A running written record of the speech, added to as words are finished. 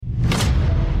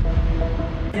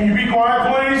Can you be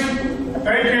quiet, please?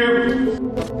 Thank you.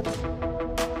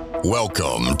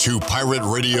 Welcome to Pirate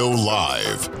Radio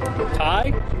Live.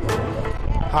 Ty?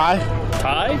 Hi.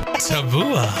 Ty?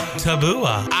 Tabua.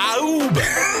 Aoub.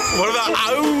 What about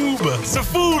Aoub?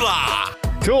 Safula.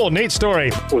 Cool, neat story.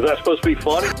 Was that supposed to be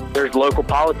funny? There's local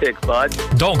politics, bud.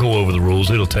 Don't go over the rules.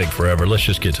 It'll take forever. Let's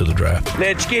just get to the draft.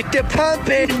 Let's get the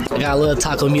pumping. I got a little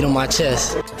taco meat on my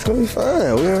chest. It's gonna be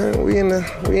fun. We in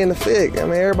the thick. I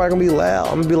mean, everybody gonna be loud.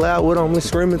 I'm gonna be loud with them. I'm gonna be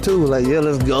screaming too. Like, yeah,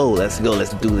 let's go, let's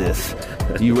do this.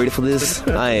 You ready for this?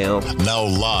 I am. Now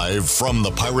live from the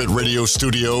Pirate Radio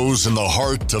studios in the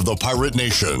heart of the Pirate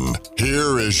Nation,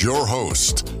 here is your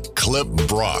host, Clip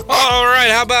Brock. All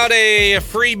right, how about a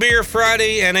free beer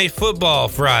Friday and a football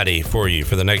Friday for you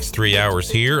for the next 3 hours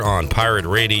here on Pirate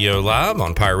Radio Live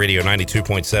on Pirate Radio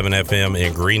 92.7 FM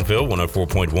in Greenville,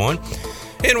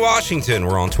 104.1. In Washington,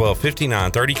 we're on 1250,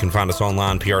 930. You can find us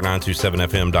online,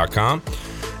 pr927fm.com,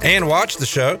 and watch the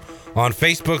show on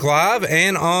Facebook Live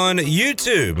and on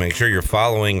YouTube. Make sure you're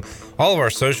following all of our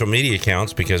social media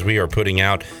accounts because we are putting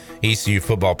out ECU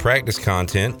football practice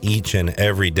content each and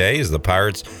every day as the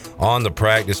Pirates on the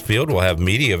practice field. We'll have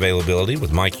media availability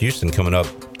with Mike Houston coming up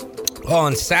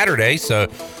on Saturday, so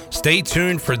stay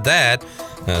tuned for that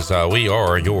as we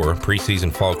are your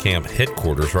preseason fall camp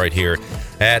headquarters right here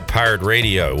at Pirate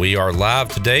Radio. We are live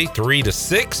today 3 to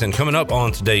 6, and coming up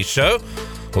on today's show,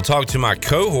 we'll talk to my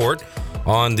cohort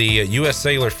on the U.S.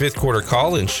 Sailor 5th quarter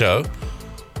call-in show,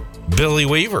 Billy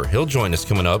Weaver. He'll join us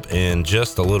coming up in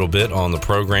just a little bit on the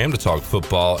program to talk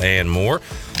football and more.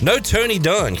 No Tony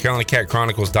Dunn,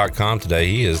 CarolinaCatChronicles.com today.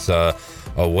 He is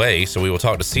away, so we will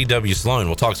talk to C.W. Sloan.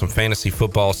 We'll talk some fantasy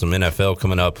football, some NFL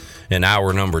coming up in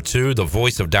hour number 2. The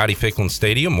voice of Dowdy Ficklin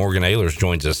Stadium, Morgan Ehlers,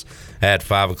 joins us at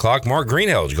 5 o'clock. Mark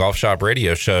Greenhelge, Golf Shop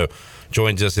Radio Show,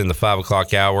 joins us in the 5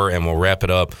 o'clock hour, and we'll wrap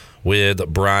it up with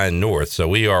Brian North. So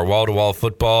we are wall-to-wall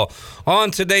football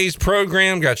on today's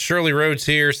program. Got Shirley Rhodes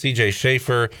here, CJ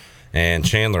Schaefer, and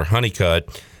Chandler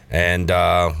Honeycutt. And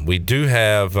we do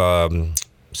have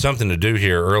something to do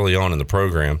here early on in the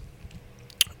program.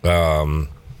 We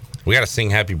got to sing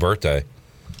happy birthday.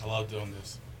 I love doing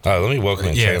this. Let me welcome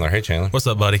in Chandler. Hey, Chandler. What's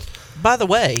up, buddy? By the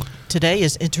way, today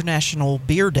is International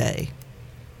Beer Day.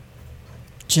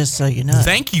 Just so you know.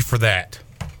 Thank you for that.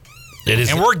 It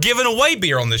is, and we're giving away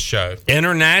beer on this show.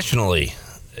 Internationally,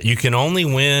 you can only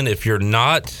win if you're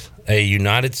not a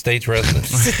United States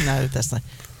resident. No, that's not.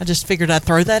 I just figured I'd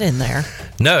throw that in there.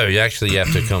 No, you actually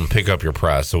have to come pick up your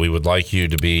prize. So we would like you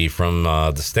to be from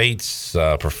the States,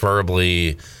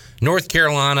 preferably North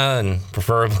Carolina, and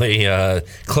preferably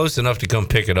close enough to come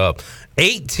pick it up.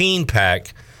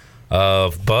 18-pack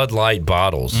of Bud Light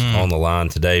bottles on the line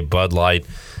today. Bud Light,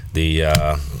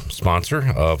 the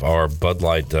sponsor of our Bud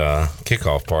Light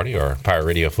kickoff party, our Pirate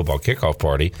Radio football kickoff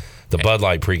party, the Bud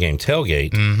Light pregame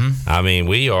tailgate. I mean,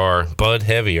 we are Bud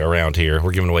heavy around here.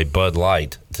 We're giving away Bud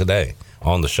Light today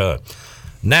on the show.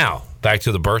 Now, back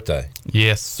to the birthday.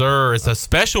 Yes, sir. It's a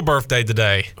special birthday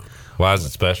today. Why is it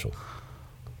special?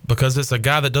 Because it's a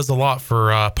guy that does a lot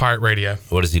for Pirate Radio.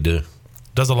 What does he do?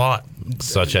 Does a lot.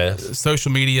 Such as?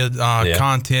 Social media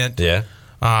content. Yeah.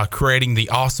 Creating the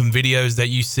awesome videos that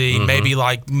you see. Maybe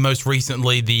like most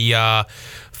recently the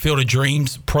Field of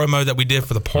Dreams promo that we did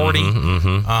for the party.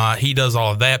 He does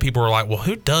all of that. People are like, well,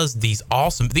 who does these are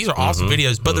awesome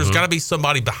videos, but there's got to be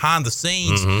somebody behind the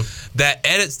scenes that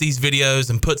edits these videos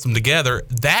and puts them together.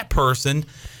 That person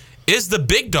is the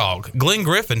big dog, Glenn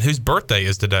Griffin, whose birthday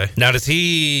is today. Now, does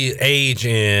he age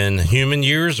in human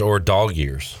years or dog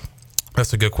years?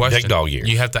 That's a good question. Big dog years.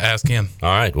 You have to ask him. All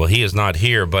right. Well, he is not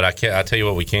here, but I tell you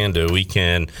what we can do. We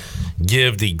can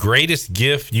give the greatest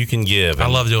gift you can give. I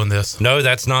love doing this. No,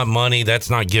 that's not money. That's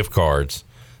not gift cards.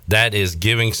 That is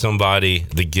giving somebody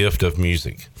the gift of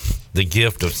music, the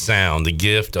gift of sound, the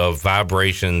gift of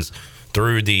vibrations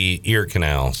through the ear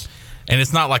canals. And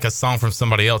it's not like a song from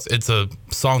somebody else. It's a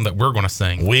song that we're going to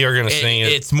sing. We are going to sing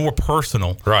it. It's more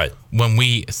personal, right? When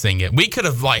we sing it, we could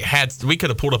have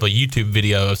pulled up a YouTube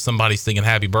video of somebody singing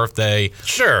 "Happy Birthday,"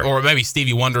 sure, or maybe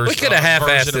Stevie Wonder's. We could have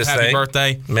half-assed this "Happy thing,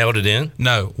 Birthday," mailed it in.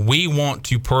 No, we want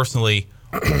to personally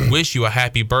wish you a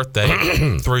happy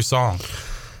birthday through song.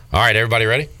 All right, everybody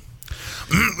ready?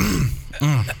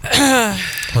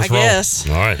 I guess.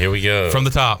 All right, here we go. From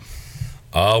the top.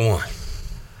 1,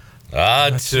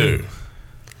 2,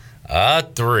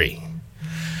 3.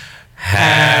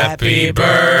 Happy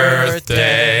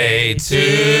birthday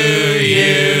to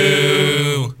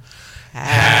you.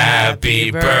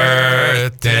 Happy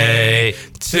birthday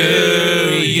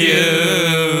to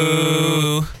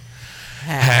you.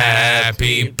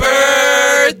 Happy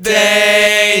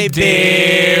birthday, Hey,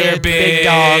 dear big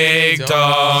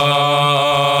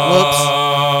dog. Whoops.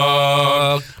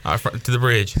 All right, to the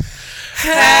bridge.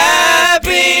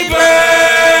 Happy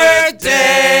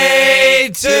birthday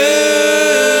to you.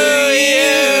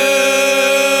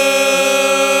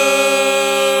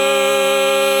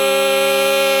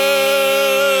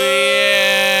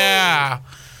 Yeah.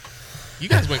 You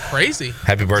guys went crazy.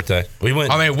 Happy birthday. We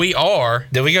went. I mean, we are.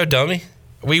 Did we go dummy?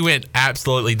 We went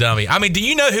absolutely dummy. I mean, do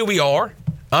you know who we are?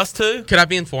 Us two? Could I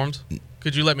be informed?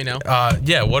 Could you let me know?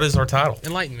 Yeah. What is our title?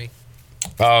 Enlighten me.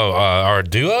 Oh, our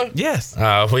duo? Yes.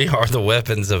 We are the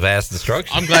weapons of mass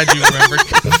destruction. I'm glad you remembered.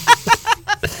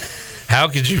 How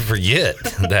could you forget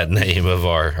that name of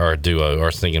our duo,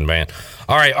 our singing band?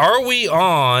 All right, are we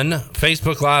on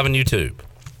Facebook Live and YouTube?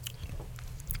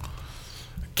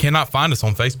 Cannot find us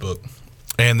on Facebook.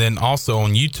 And then also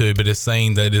on YouTube, it is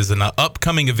saying that it is an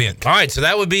upcoming event. All right, so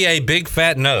that would be a big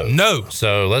fat no. No.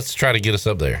 So let's try to get us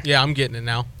up there. Yeah, I'm getting it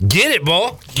now. Get it,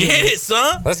 boy. Get it,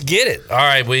 son. Let's get it. All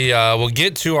right, we'll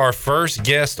get to our first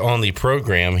guest on the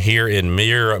program here in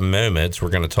mere moments. We're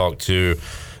going to talk to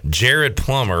Jared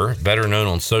Plummer, better known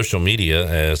on social media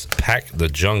as Pack the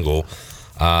Jungle,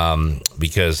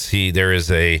 because there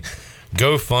is a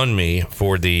GoFundMe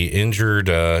for the injured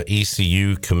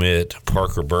ECU commit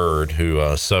Parker Byrd,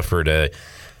 who suffered a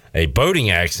boating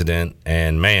accident.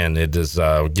 And man, it is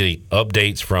getting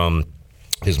updates from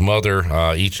his mother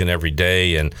each and every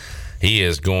day, and he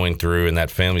is going through, and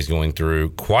that family's going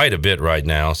through quite a bit right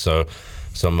now. So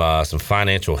some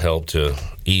financial help to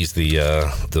ease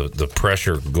the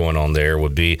pressure going on there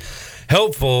would be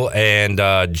helpful. And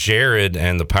Jared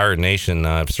and the Pirate Nation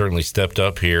have certainly stepped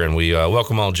up here, and we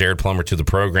welcome on Jared Plummer to the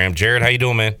program. Jared, how you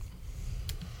doing, man?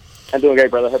 I'm doing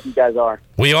great, brother. Hope you guys are.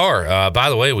 We are. By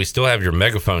the way, we still have your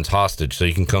megaphones hostage, so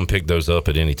you can come pick those up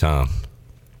at any time.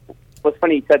 What's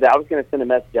funny you said that. I was going to send a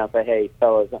message out and say, hey,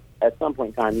 fellas, at some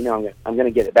point in time, I'm going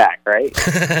to get it back, right?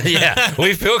 Yeah,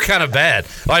 we feel kind of bad.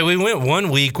 Like, we went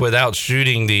 1 week without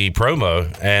shooting the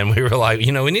promo, and we were like,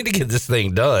 we need to get this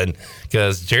thing done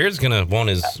because Jared's going to want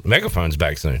his megaphones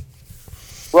back soon.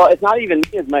 Well, it's not even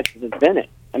me as much as it's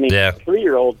Bennett. I mean, yeah. The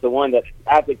 3-year-old's the one that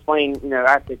I have to explain,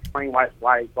 why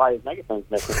his megaphone's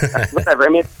missing. Whatever. I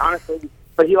mean, honestly,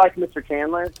 but he likes Mr.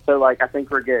 Chandler, so, I think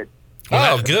we're good.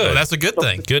 Oh, good. Well, that's a good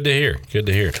thing. Good to hear. Good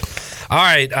to hear. All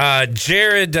right,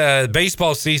 Jared,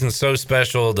 baseball season's so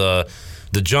special. The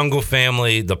Jungle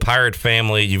family, the Pirate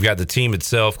family, you've got the team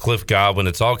itself, Cliff Godwin.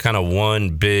 It's all kind of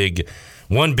one big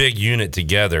unit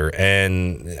together.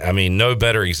 And, I mean, no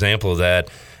better example of that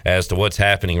as to what's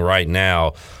happening right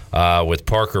now with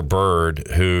Parker Byrd,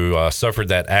 who suffered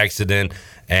that accident.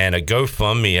 And a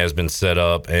GoFundMe has been set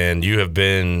up, and you have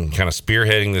been kind of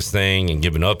spearheading this thing and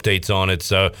giving updates on it.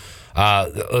 So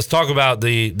let's talk about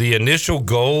the initial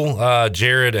goal,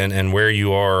 Jared, and where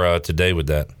you are today with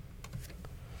that.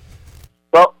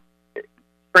 Well,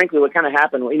 frankly, what kind of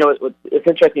happened, it's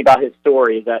interesting about his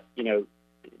story is that,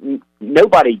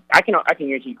 nobody, I can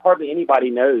guarantee hardly anybody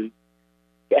knows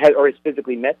or has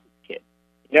physically met this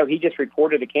kid. He just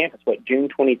reported to campus, June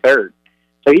 23rd.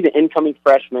 So he's an incoming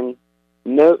freshman.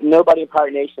 Nobody in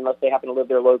Pirate Nation, unless they happen to live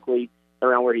there locally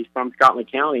around where he's from,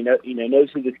 Scotland County,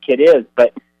 knows who this kid is.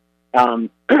 But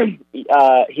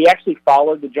he actually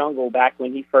followed the Jungle back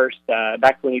when he first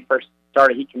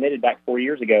started. He committed back 4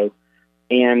 years ago,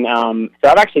 and so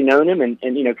I've actually known him and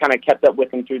kind of kept up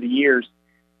with him through the years.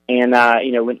 And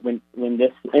when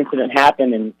this incident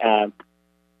happened and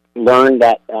learned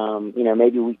that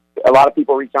maybe a lot of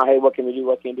people reached out, hey, what can we do?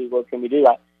 What can we do?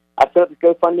 I set up this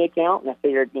GoFundMe account, and I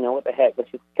figured, what the heck, let's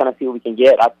just kind of see what we can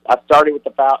get. I started with the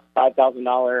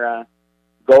 $5,000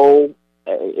 goal.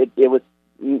 It was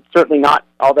certainly not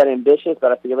all that ambitious, but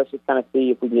I figured let's just kind of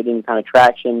see if we can get any kind of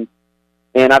traction.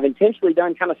 And I've intentionally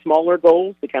done kind of smaller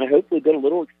goals to kind of hopefully get a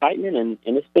little excitement. And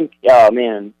it's been, oh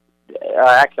man,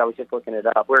 actually I was just looking it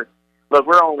up. We're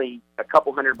only a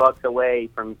couple $100 away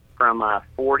from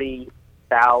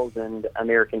 $40,000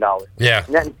 American dollars. Yeah,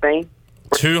 isn't that insane?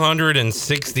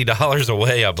 $260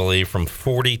 away, I believe, from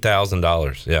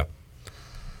 $40,000. Yeah.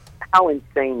 How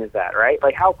insane is that, right?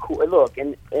 How cool. Look,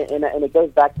 and it goes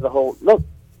back to the whole, look,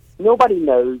 nobody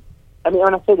knows. I mean,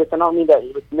 when I say this, I don't mean that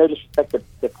with no disrespect to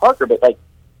Parker, but,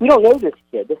 we don't know this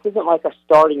kid. This isn't like a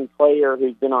starting player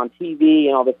who's been on TV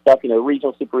and all this stuff,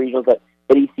 regional, super regionals that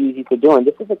ECU's used to doing.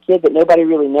 This is a kid that nobody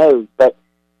really knows. But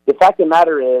the fact of the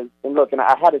matter is, and look, and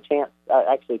I had a chance,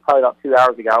 actually probably about 2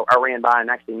 hours ago, I ran by and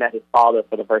actually met his father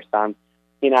for the first time.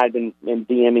 He and I had been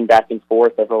DMing back and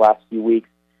forth over the last few weeks.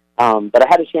 But I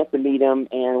had a chance to meet him,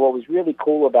 and what was really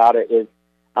cool about it is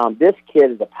this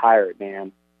kid is a pirate,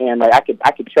 man. And I could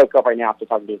choke up right now after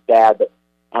talking to his dad, but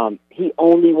he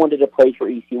only wanted to play for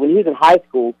ECU. When he was in high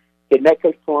school, he had met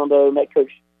Coach Palumbo, met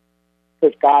Coach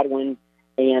Godwin,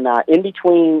 and in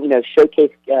between,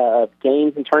 showcase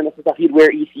games and tournaments and stuff, he'd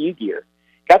wear ECU gear.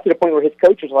 Got to the point where his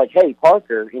coaches were like, "Hey,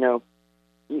 Parker, you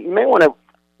may want to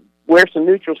wear some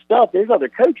neutral stuff. There's other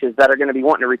coaches that are going to be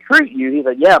wanting to recruit you." He's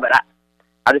like, "Yeah, but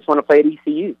I just want to play at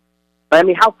ECU." But, I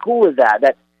mean, how cool is that?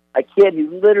 That a kid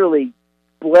who literally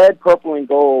bled purple and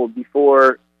gold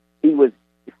before he was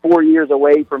 4 years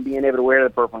away from being able to wear the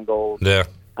purple and gold. Yeah.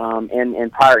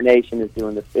 And Pirate Nation is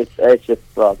doing this. It's just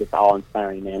it's all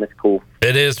inspiring, man. It's cool.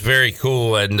 It is very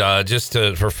cool, and just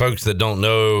for folks that don't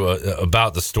know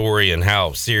about the story and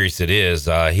how serious it is,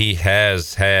 he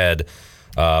has had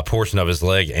a portion of his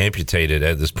leg amputated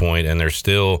at this point, and they're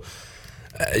still,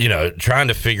 trying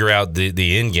to figure out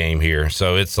the end game here.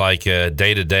 So it's like a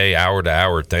day-to-day,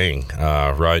 hour-to-hour thing,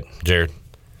 right, Jared?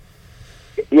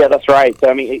 Yeah, that's right. So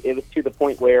I mean, it was to the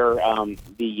point where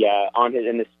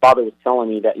his father was telling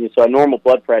me that so a normal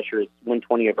blood pressure is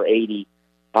 120/80.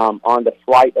 On the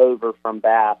flight over from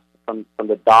Bath, from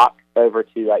the dock over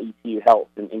to ECU Health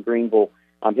in Greenville,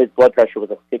 his blood pressure was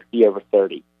a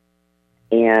 60/30,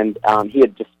 and he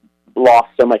had just lost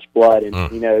so much blood. And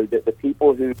the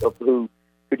people who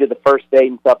did the first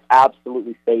aid and stuff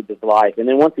absolutely saved his life. And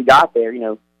then once he got there,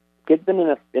 kid's been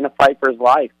in a fight for his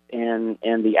life, and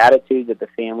the attitude that the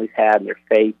families had and their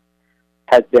faith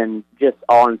has been just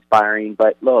awe-inspiring.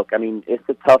 But look, I mean, it's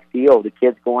a tough deal. The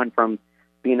kid's going from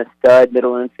being a stud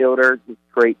middle infielder with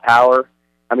great power,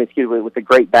 with a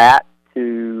great bat,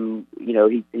 to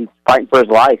he's fighting for his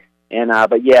life. And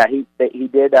but yeah, he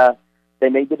did. They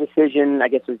made the decision, I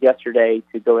guess it was yesterday,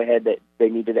 to go ahead that they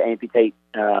needed to amputate.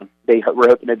 They were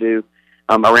hoping to do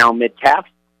around mid calf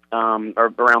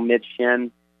or around mid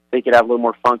shin. They could have a little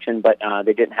more function, but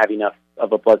they didn't have enough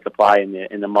of a blood supply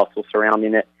in the muscle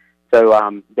surrounding it.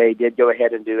 So they did go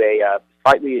ahead and do a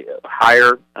slightly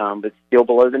higher, but still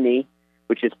below the knee,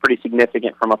 which is pretty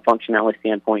significant from a functionality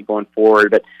standpoint going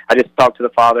forward. But I just talked to the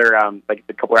father like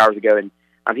a couple hours ago, and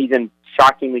he's in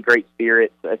shockingly great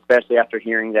spirits, especially after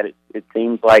hearing that it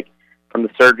seems like from the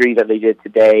surgery that they did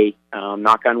today,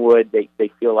 knock on wood,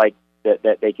 they feel like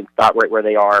that they can stop right where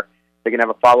they are. They're going to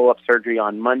have a follow-up surgery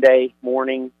on Monday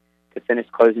morning to finish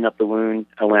closing up the wound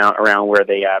around where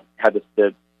they had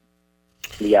the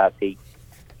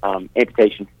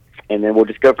amputation. And then we'll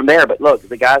just go from there. But look,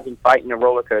 the guy's been fighting a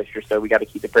roller coaster, so we got to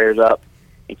keep the prayers up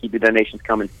and keep the donations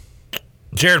coming.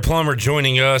 Jared Plummer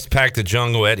joining us, Pack the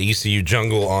Jungle at ECU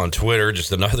Jungle on Twitter.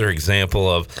 Just another example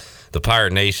of the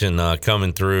Pirate Nation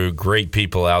coming through. Great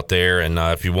people out there. And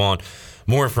if you want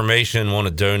more information, want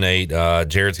to donate,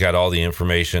 Jared's got all the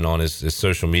information on his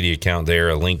social media account there,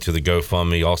 a link to the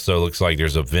GoFundMe. Also looks like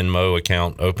there's a Venmo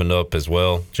account opened up as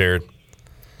well, Jared.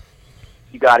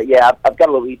 You got it. Yeah, I've got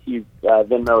a little ECU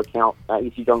Venmo account,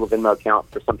 ECU Jungle Venmo account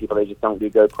for some people. They just don't do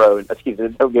GoPro,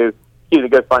 the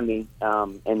GoFundMe,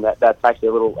 and that's actually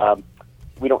a little.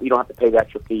 You don't have to pay the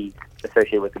extra fee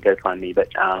associated with the GoFundMe. But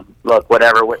look,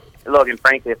 whatever. Look, and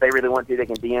frankly, if they really want to, they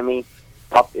can DM me.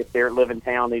 If they live in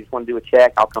town, they just want to do a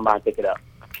check, I'll come by and pick it up.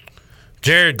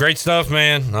 Jared, great stuff,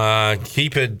 man.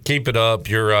 Keep it up.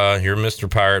 You're Mr.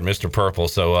 Pirate, Mr. Purple.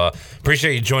 So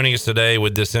appreciate you joining us today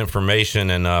with this information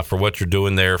and for what you're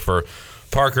doing there for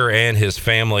Parker and his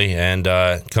family. And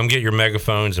come get your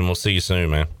megaphones, and we'll see you soon,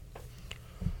 man.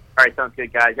 All right, sounds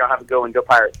good, guys. Y'all have a good one. Go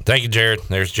Pirates. Thank you, Jared.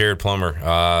 There's Jared Plummer.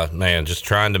 Man, just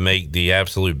trying to make the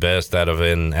absolute best out of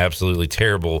an absolutely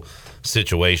terrible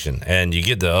situation. And you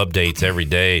get the updates every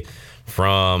day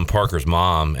from Parker's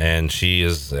mom, and she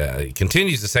is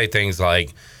continues to say things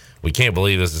like, we can't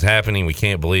believe this is happening, we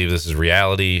can't believe this is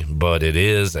reality, but it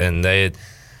is. And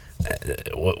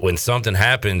when something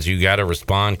happens, you got to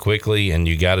respond quickly, and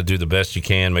you got to do the best you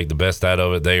can, make the best out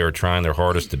of it. They are trying their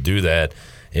hardest to do that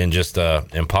in just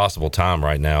impossible time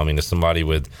right now. I mean, as somebody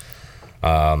with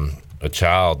a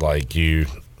child, like you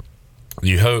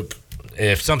hope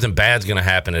if something bad's going to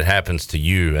happen, it happens to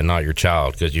you and not your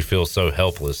child, because you feel so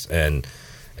helpless. And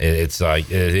it's like,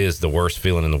 it is the worst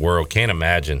feeling in the world. Can't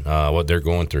imagine what they're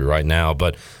going through right now.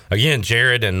 But again,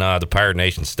 Jared and the Pirate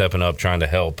Nation stepping up, trying to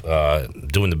help,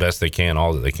 doing the best they can,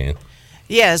 all that they can.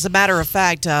 Yeah, as a matter of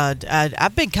fact,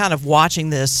 I've been kind of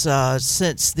watching this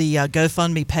since the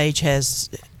GoFundMe page has,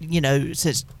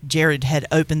 since Jared had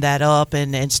opened that up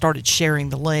and started sharing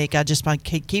the link. I just been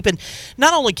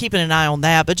not only keeping an eye on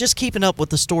that, but just keeping up with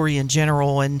the story in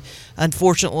general. And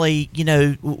unfortunately,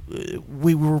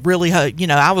 we were really,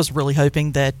 I was really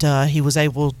hoping that he was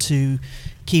able to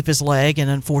keep his leg, and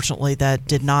unfortunately that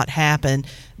did not happen,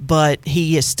 but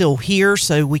he is still here,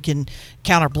 so we can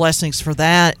count our blessings for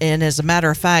that. And as a matter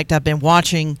of fact, I've been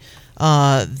watching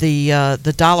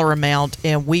the dollar amount,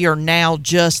 and we are now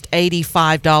just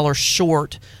 $85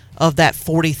 short of that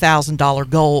 $40,000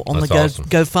 goal on That's the awesome.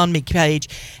 GoFundMe page.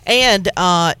 And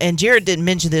Jared didn't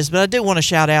mention this, but I do want to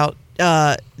shout out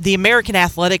the American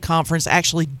Athletic Conference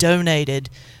actually donated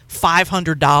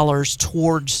 $500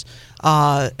 towards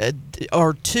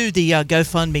or to the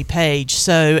GoFundMe page.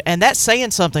 So, and that's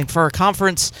saying something for a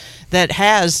conference that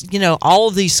has, all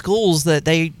of these schools that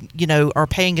they, are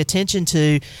paying attention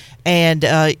to. And,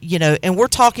 and we're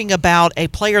talking about a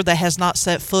player that has not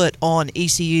set foot on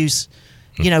ECU's,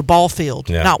 ball field,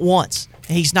 not once.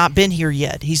 He's not been here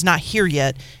yet. He's not here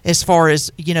yet as far as,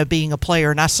 being a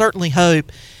player. And I certainly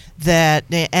hope that,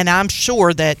 and I'm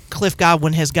sure that Cliff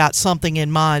Godwin has got something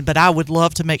in mind, but I would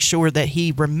love to make sure that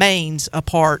he remains a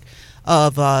part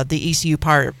of the ECU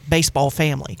Pirate baseball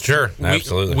family. Sure,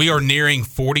 absolutely. We are nearing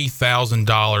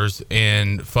 $40,000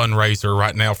 in fundraiser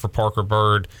right now for Parker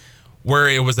Byrd, where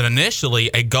it was initially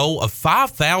a goal of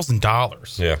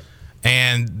 $5,000. Yeah.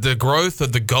 And the growth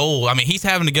of the goal, I mean, he's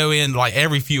having to go in like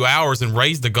every few hours and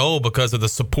raise the goal because of the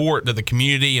support that the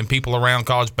community and people around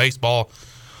college baseball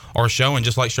are showing.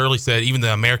 Just like Shirley said, even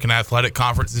the American Athletic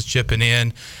Conference is chipping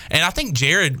in. And I think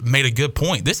Jared made a good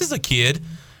point. This is a kid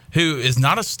who is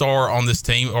not a star on this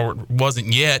team, or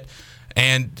wasn't yet,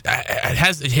 and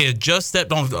he had just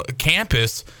stepped on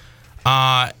campus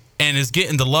and is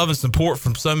getting the love and support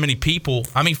from so many people.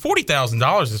 I mean,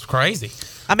 $40,000 is crazy.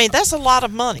 I mean, that's a lot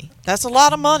of money. That's a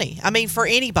lot of money. I mean, for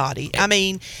anybody. I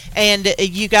mean, and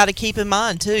you got to keep in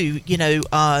mind, too,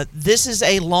 this is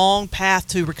a long path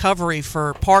to recovery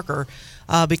for Parker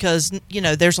because,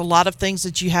 there's a lot of things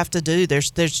that you have to do.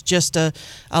 There's just a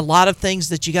lot of things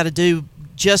that you got to do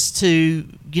just to,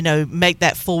 make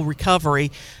that full recovery,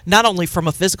 not only from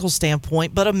a physical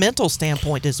standpoint, but a mental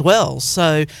standpoint as well.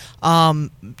 So,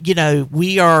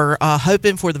 we are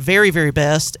hoping for the very, very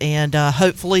best, and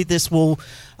hopefully this will,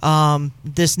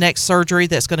 this next surgery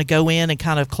that's going to go in and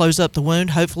kind of close up the wound,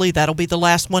 hopefully that'll be the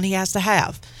last one he has to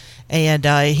have. And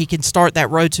he can start that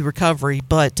road to recovery.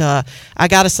 But I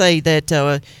got to say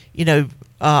that,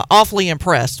 awfully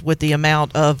impressed with the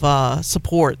amount of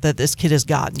support that this kid has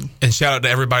gotten. And shout out to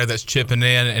everybody that's chipping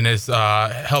in and is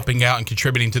helping out and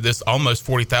contributing to this almost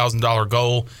 $40,000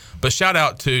 goal. But shout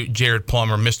out to Jared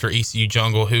Plummer, Mr. ECU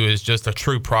Jungle, who is just a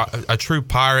true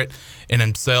pirate in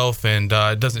himself. And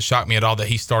it doesn't shock me at all that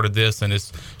he started this and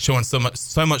is showing so much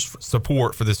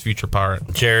support for this future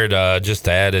pirate. Jared just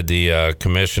added the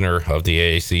commissioner of the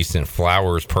AAC sent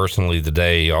flowers personally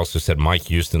today. He also said Mike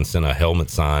Houston sent a helmet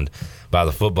signed by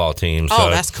the football team. So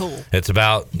that's cool. It's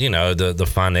about, the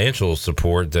financial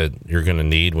support that you're going to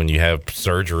need when you have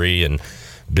surgery and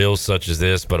bills such as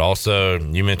this, but also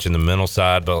you mentioned the mental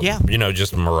side, but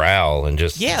just morale and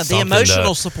just the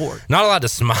emotional support. Not a lot to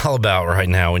smile about right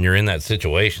now when you're in that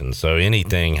situation. So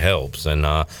anything helps, and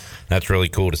that's really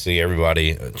cool to see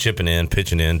everybody chipping in,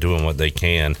 pitching in, doing what they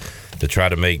can to try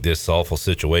to make this awful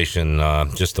situation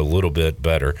just a little bit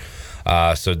better.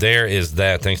 So there is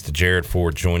that. Thanks to Jared for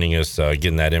joining us,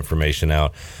 getting that information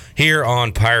out here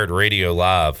on Pirate Radio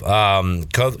Live.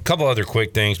 Couple other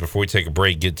quick things before we take a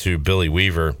break, get to Billy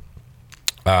Weaver.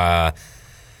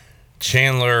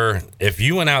 Chandler, if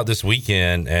you went out this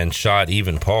weekend and shot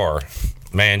even par,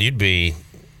 man, you'd be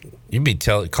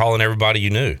calling everybody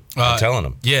you knew, telling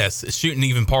them. Yes, shooting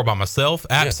even par by myself,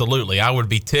 absolutely. Yeah. I would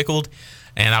be tickled.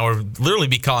 And I would literally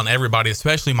be calling everybody,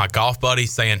 especially my golf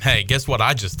buddies, saying, hey, guess what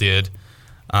I just did?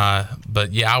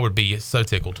 But, yeah, I would be so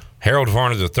tickled. Harold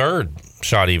Varner III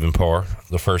shot even par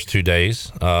the first 2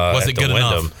 days. Was it good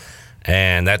enough?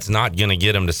 And that's not going to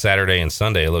get him to Saturday and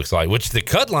Sunday, it looks like, which the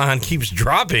cut line keeps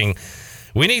dropping.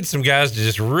 We need some guys to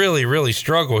just really, really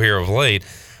struggle here of late.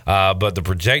 But the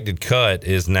projected cut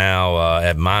is now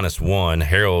at -1.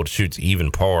 Harold shoots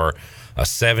even par. A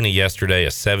 70 yesterday,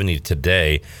 a 70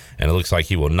 today, and it looks like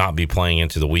he will not be playing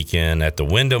into the weekend at the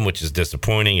Wyndham, which is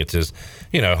disappointing. It's his,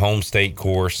 home state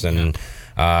course, and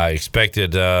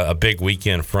expected a big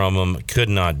weekend from him. Could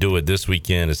not do it this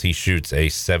weekend as he shoots a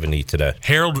 70 today.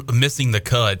 Harold missing the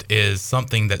cut is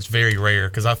something that's very rare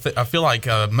because I feel like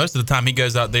most of the time he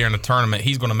goes out there in a tournament,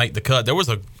 he's going to make the cut. There was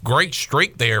a great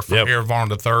streak there for Harold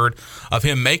Varner III of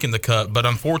him making the cut, but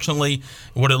unfortunately,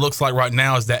 what it looks like right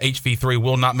now is that HV3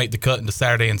 will not make the cut into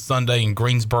Saturday and Sunday in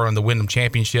Greensboro in the Wyndham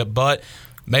Championship, but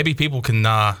maybe people can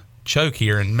choke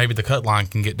here and maybe the cut line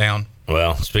can get down.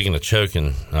 Well, speaking of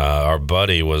choking, our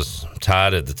buddy was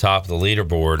tied at the top of the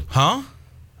leaderboard. Huh?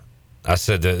 I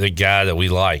said the guy that we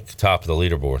like, top of the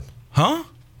leaderboard. Huh?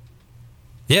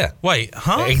 Yeah. Wait,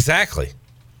 huh? Exactly.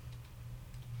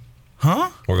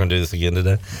 Huh? We're going to do this again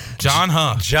today. John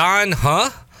Huh. John Huh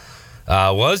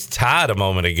Was tied a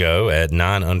moment ago at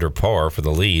 9 under par for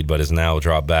the lead, but has now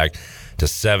dropped back to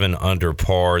 7 under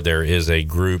par. There is a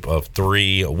group of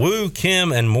 3, Woo,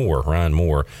 Kim, and Ryan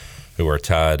Moore, who are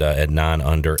tied at 9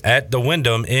 under at the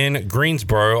Wyndham in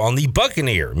Greensboro on the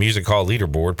Buccaneer Music Hall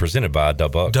leaderboard presented by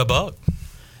Dubuck.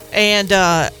 And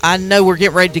I know we're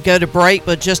getting ready to go to break,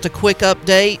 but just a quick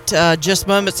update. Just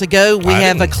moments ago, we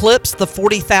have eclipsed the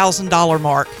 $40,000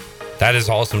 mark. That is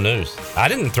awesome news. I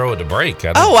didn't throw it to break.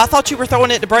 I thought you were throwing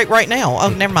it to break right now. Oh,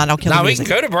 never mind. I'll kill the music.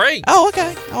 We can go to break. Oh,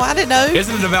 okay. Oh, I didn't know.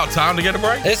 Isn't it about time to get a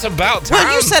break? It's about time.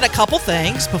 Well, you said a couple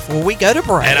things before we go to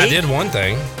break. And I did one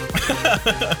thing.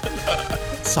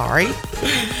 Sorry.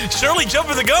 Shirley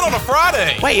jumping the gun on a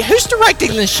Friday. Wait, who's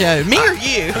directing this show? Me or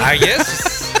you? I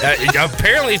guess.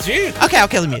 Apparently it's you. Okay, I'll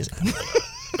kill the music. All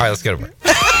right, let's go to break.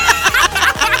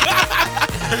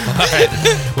 All right,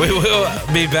 we will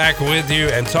be back with you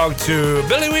and talk to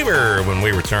Billy Weaver when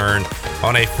we return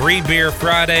on a Free Beer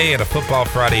Friday and a Football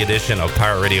Friday edition of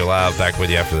Pirate Radio Live. Back with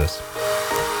you after this.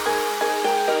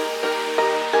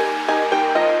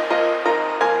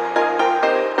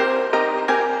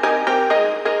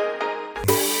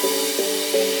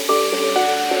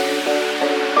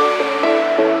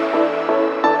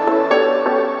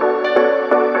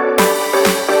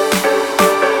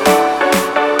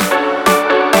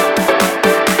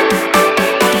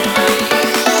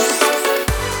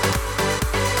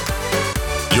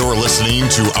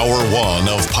 To Hour 1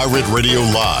 of Pirate Radio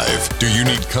Live. Do you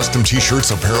need custom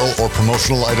t-shirts, apparel, or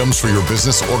promotional items for your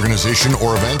business, organization,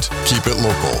 or event? Keep it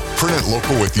local. Print it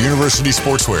local with University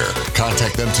Sportswear.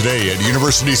 Contact them today at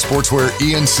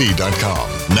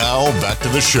universitysportswearenc.com. Now, back to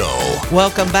the show.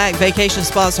 Welcome back. Vacation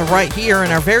spots are right here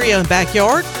in our very own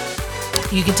backyard.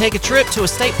 You can take a trip to a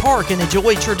state park and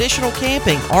enjoy traditional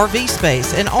camping, RV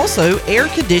space, and also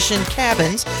air-conditioned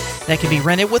cabins that can be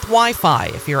rented with Wi-Fi.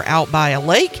 If you're out by a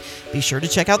lake, be sure to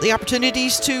check out the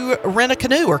opportunities to rent a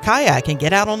canoe or kayak and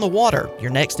get out on the water.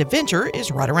 Your next adventure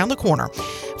is right around the corner.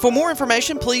 For more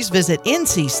information, please visit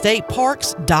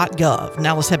ncstateparks.gov.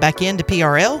 Now let's head back into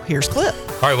PRL. Here's Clip.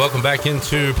 All right, welcome back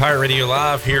into Pirate Radio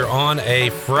Live here on a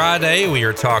Friday. We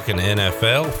are talking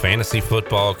NFL, fantasy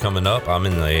football coming up. I'm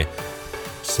in the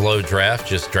slow draft.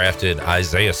 Just drafted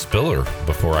Isaiah Spiller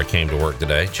before I came to work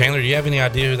today. Chandler, do you have any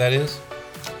idea who that is?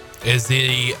 Is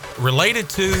he related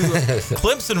to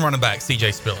Clemson running back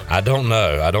C.J. Spiller? I don't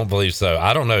know. I don't believe so.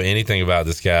 I don't know anything about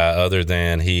this guy other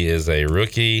than he is a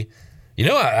rookie. You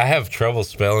know, I have trouble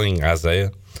spelling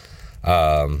Isaiah,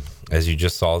 as you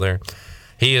just saw there.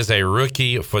 He is a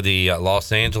rookie for the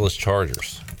Los Angeles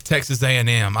Chargers. Texas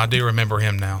A&M. I do remember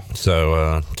him now.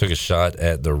 So took a shot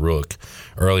at the rook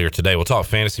earlier today. We'll talk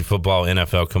fantasy football,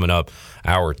 NFL coming up,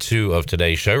 hour 2 of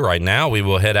today's show. Right now, we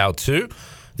will head out to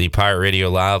the Pirate Radio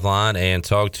Live line and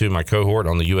talk to my cohort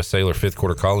on the U.S. Sailor 5th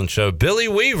Quarter Call-In Show, Billy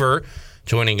Weaver,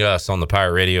 joining us on the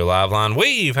Pirate Radio Live line.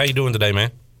 Weave, how you doing today,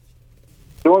 man?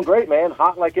 Doing great, man.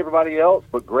 Hot like everybody else,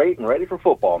 but great and ready for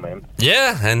football, man.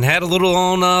 Yeah, and had a little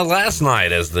on last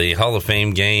night as the Hall of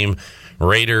Fame game,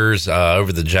 Raiders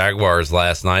over the Jaguars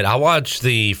last night. I watched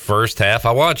the first half.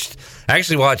 I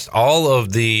actually watched all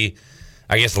of the,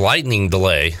 I guess, lightning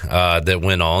delay that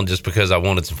went on just because I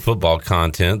wanted some football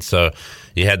content. So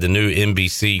you had the new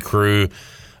NBC crew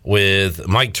with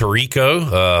Mike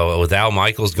Tirico, with Al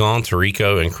Michaels gone,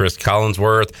 Tirico and Chris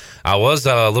Collinsworth. I was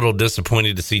a little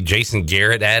disappointed to see Jason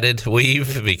Garrett added,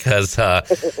 Weave, because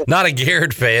not a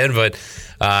Garrett fan, but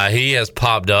he has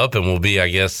popped up and will be, I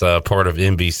guess, part of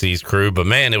NBC's crew. But,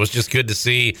 man, it was just good to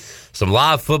see some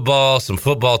live football, some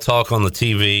football talk on the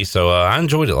TV. So I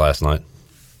enjoyed it last night.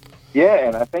 Yeah,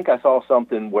 and I think I saw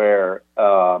something where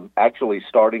actually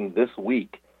starting this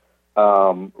week,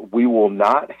 we will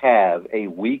not have a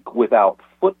week without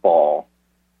football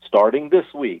starting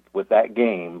this week with that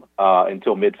game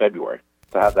until mid-February.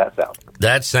 So how's that sound?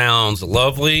 That sounds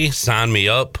lovely. Sign me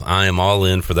up. I am all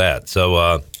in for that.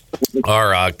 So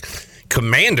our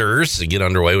Commanders get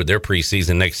underway with their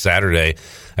preseason next Saturday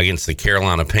against the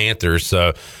Carolina Panthers.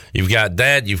 So you've got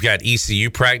that. You've got ECU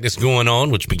practice going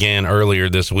on, which began earlier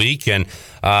this week. And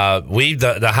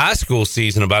the high school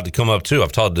season about to come up, too.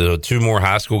 I've talked to 2 more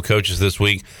high school coaches this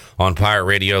week on Pirate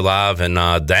Radio Live, and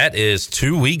that is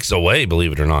 2 weeks away,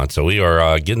 believe it or not. So we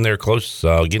are getting there close,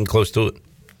 getting close to it.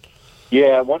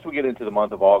 Yeah, once we get into the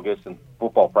month of August and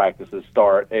football practices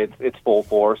start, it's full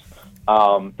force.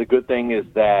 The good thing is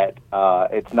that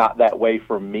it's not that way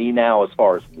for me now as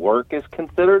far as work is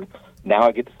considered. Now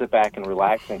I get to sit back and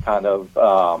relax and kind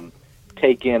of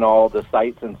take in all the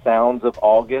sights and sounds of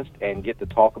August and get to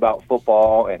talk about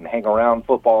football and hang around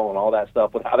football and all that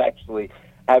stuff without actually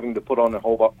having to put on a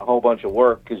whole bunch of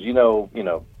work because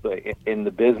in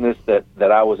the business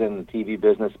that I was in, the TV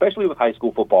business, especially with high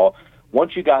school football.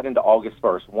 Once you got into August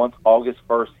 1st, once August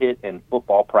 1st hit and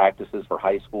football practices for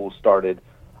high school started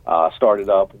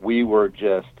up, we were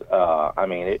just,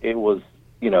 it was,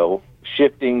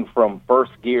 shifting from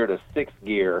first gear to sixth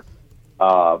gear,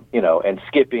 and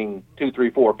skipping 2, 3,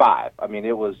 4, 5. I mean,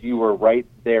 you were right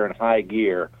there in high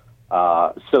gear.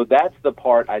 So that's the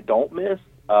part I don't miss.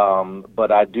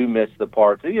 But I do miss the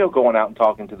part, going out and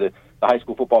talking to the high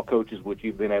school football coaches, which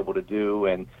you've been able to do.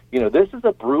 And, this is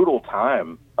a brutal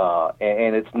time,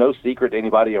 and it's no secret to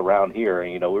anybody around here.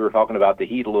 And, we were talking about the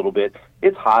heat a little bit.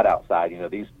 It's hot outside.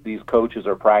 These coaches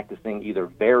are practicing either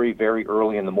very, very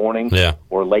early in the morning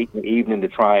or late in the evening to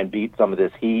try and beat some of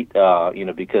this heat,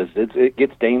 because it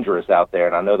gets dangerous out there.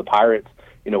 And I know the Pirates,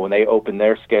 when they opened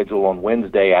their schedule on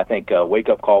Wednesday, I think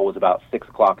wake-up call was about 6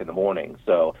 o'clock in the morning.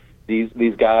 So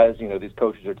these guys, these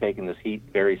coaches are taking this heat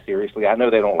very seriously. I know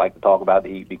they don't like to talk about the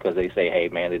heat because they say, hey,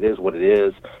 man, it is what it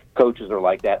is. Coaches are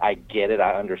like that. I get it.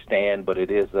 I understand. But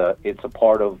it's a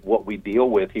part of what we deal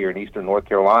with here in Eastern North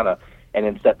Carolina. And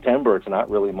in September, it's not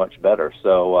really much better.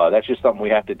 So that's just something we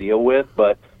have to deal with.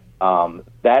 But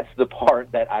that's the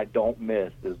part that I don't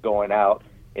miss, is going out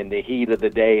in the heat of the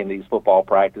day in these football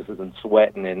practices and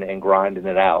sweating and grinding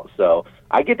it out. So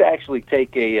I get to actually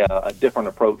take a different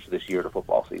approach this year to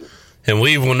football season. And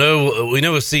we know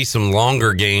we'll see some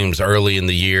longer games early in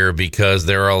the year because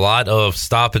there are a lot of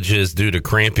stoppages due to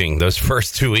cramping those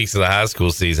first 2 weeks of the high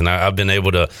school season. I've been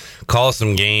able to call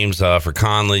some games for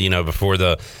Conley, before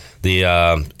the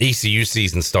ECU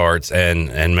season starts,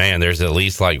 and man, there's at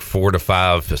least like 4 to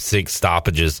 5, 6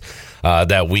 stoppages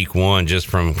that week one just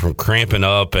from cramping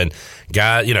up. And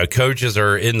coaches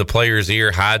are in the players'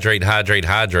 ear, hydrate,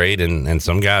 and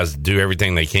some guys do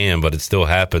everything they can, but it still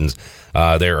happens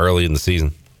there early in the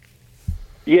season.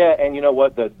 Yeah, and you know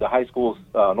what? The high schools,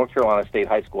 North Carolina State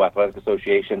High School Athletic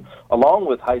Association, along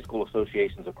with high school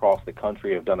associations across the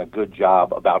country, have done a good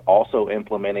job about also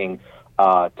implementing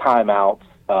timeouts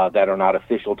that are not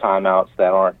official timeouts,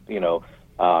 that aren't,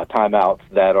 timeouts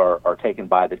that are taken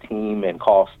by the team and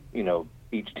cost,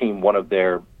 each team one of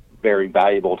their very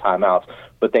valuable timeouts.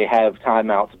 But they have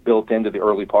timeouts built into the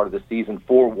early part of the season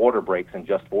for water breaks, and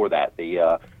just for that,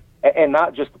 and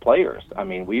not just the players. I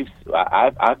mean,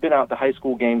 I've been out to high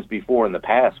school games before in the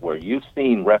past where you've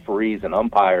seen referees and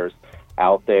umpires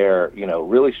out there,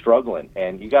 really struggling.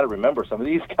 And you got to remember, some of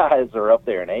these guys are up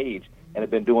there in age and have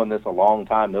been doing this a long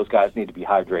time. Those guys need to be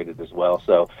hydrated as well.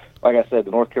 So, like I said,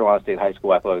 the North Carolina State High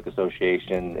School Athletic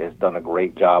Association has done a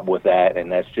great job with that,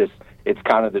 and it's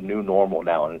kind of the new normal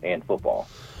now in football.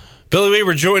 Billy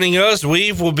Weaver joining us.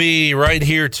 Weave will be right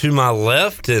here to my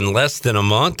left in less than a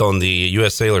month on the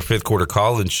U.S. Sailor Fifth Quarter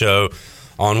Call-In Show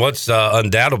on what's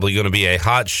undoubtedly going to be a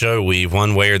hot show, Weave,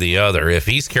 one way or the other. If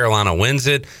East Carolina wins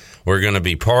it, we're going to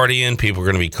be partying. People are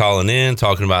going to be calling in,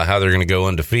 talking about how they're going to go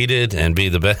undefeated and be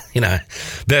the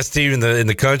best team in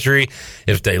the country.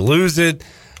 If they lose it,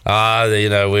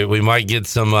 we might get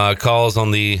some calls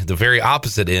on the very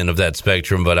opposite end of that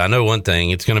spectrum. But I know one thing: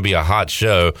 it's going to be a hot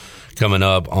show coming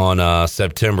up on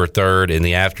September 3rd in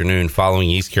the afternoon,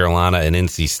 following East Carolina and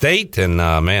NC State. And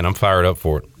man, I'm fired up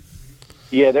for it.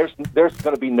 Yeah, there's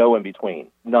going to be no in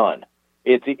between, none.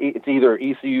 It's either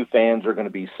ECU fans are going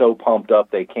to be so pumped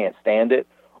up they can't stand it,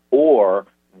 or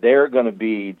they're going to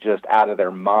be just out of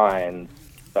their minds,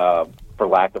 for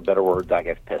lack of better words, I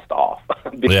guess, pissed off.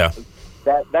 Yeah.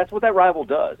 That's what that rival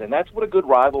does, and that's what a good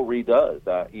rivalry does.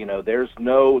 There's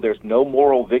no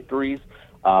moral victories.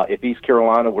 If East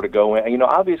Carolina were to go in,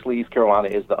 obviously East Carolina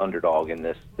is the underdog in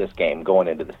this game going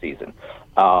into the season.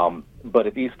 But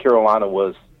if East Carolina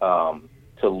was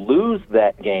to lose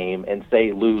that game and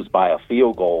say lose by a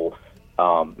field goal,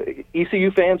 ECU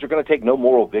fans are going to take no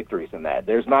moral victories in that.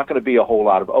 There's not going to be a whole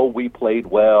lot of, we played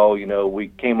well, we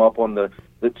came up on the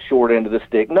short end of the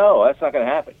stick. No, that's not going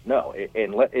to happen. No,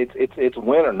 it's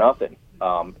win or nothing.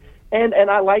 And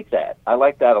I like that. I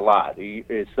like that a lot.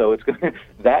 So it's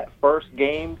that first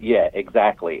game, yeah,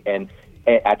 exactly. And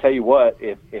I tell you what,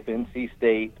 if NC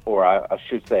State, or I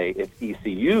should say, if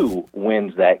ECU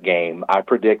wins that game, I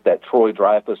predict that Troy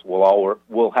Dreyfus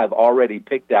will have already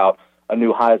picked out a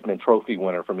new Heisman Trophy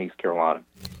winner from East Carolina.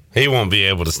 He won't be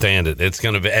able to stand it. It's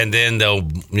going to be, and then they'll,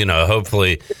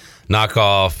 hopefully knock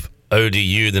off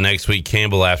ODU the next week.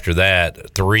 Campbell after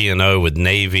that, 3-0 with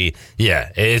Navy.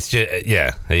 Yeah, it's just,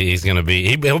 he's going to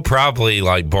be. He'll probably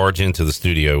barge into the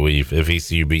studio if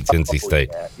ECU beats NC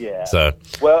State. Yeah. So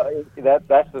well,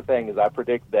 that's the thing is I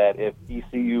predict that if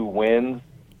ECU wins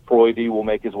Croydie will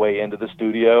make his way into the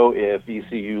studio. If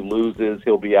ECU loses,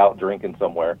 he'll be out drinking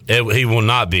somewhere. He will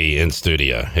not be in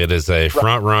studio. It is a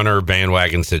front-runner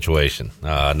bandwagon situation,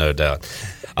 no doubt.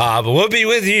 But we'll be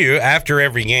with you after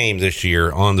every game this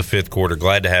year on the fifth quarter.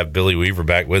 Glad to have Billy Weaver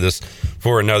back with us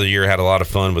for another year. Had a lot of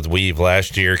fun with Weave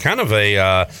last year. Kind of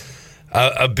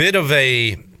a bit of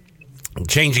a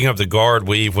changing of the guard,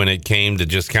 Weave, when it came to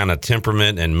just kind of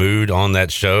temperament and mood on that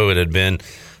show. It had been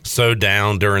so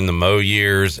down during the Mo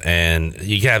years, and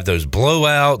you have those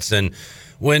blowouts. And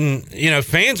when,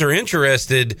 fans are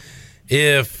interested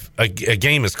if a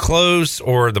game is close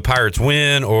or the Pirates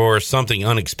win or something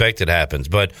unexpected happens.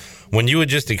 But when you would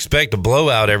just expect a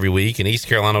blowout every week and East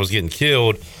Carolina was getting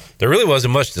killed, there really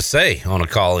wasn't much to say on a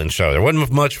call-in show. There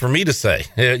wasn't much for me to say,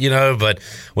 but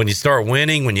when you start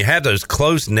winning, when you have those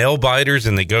close nail-biters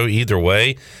and they go either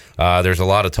way, there's a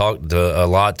lot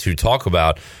to talk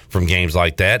about from games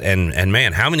like that. And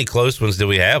man, how many close ones did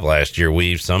we have last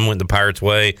year? Some went the Pirates'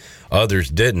 way,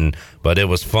 others didn't. But it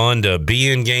was fun to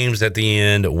be in games at the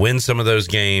end, win some of those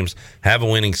games, have a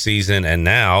winning season, and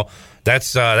now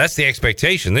that's the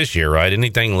expectation this year, right?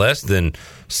 Anything less than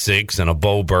 6 and a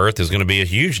bowl berth is going to be a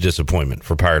huge disappointment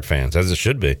for Pirate fans, as it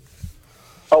should be.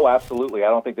 Oh, absolutely. I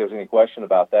don't think there's any question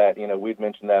about that. We'd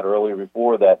mentioned that earlier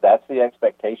before, that's the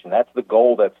expectation. That's the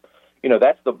goal. That's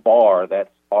the bar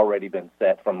that's already been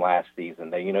set from last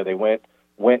season. They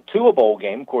went to a bowl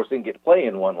game. Of course, didn't get to play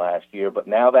in one last year, but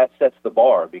now that sets the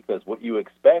bar, because what you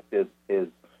expect is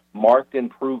marked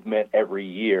improvement every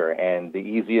year, and the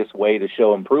easiest way to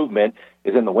show improvement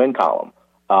is in the win column.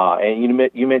 And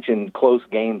you mentioned close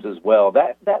games as well.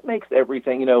 That makes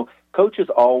everything. Coaches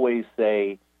always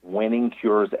say winning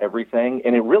cures everything,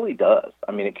 and it really does.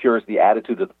 I mean, it cures the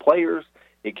attitude of the players,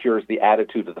 it cures the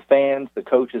attitude of the fans, the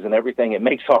coaches, and everything. It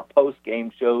makes our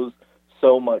post-game shows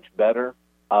so much better.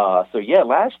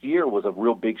 Last year was a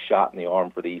real big shot in the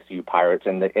arm for the ECU Pirates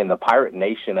and the Pirate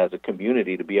Nation as a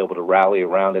community to be able to rally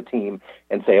around a team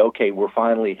and say, okay, we're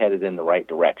finally headed in the right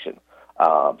direction.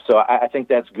 So I think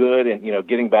that's good. And,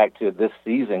 getting back to this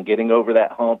season, getting over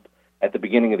that hump at the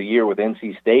beginning of the year with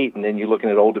NC State, and then you're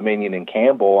looking at Old Dominion and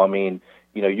Campbell. I mean,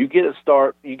 you get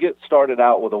started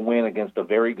out with a win against a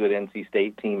very good NC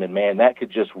State team, and man, that could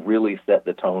just really set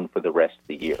the tone for the rest of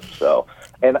the year. So,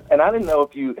 and I didn't know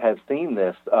if you have seen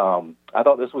this. I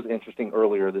thought this was interesting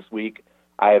earlier this week.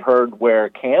 I had heard where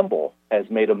Campbell has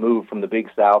made a move from the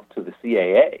Big South to the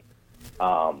CAA.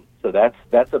 So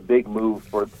that's a big move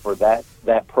for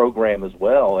that program as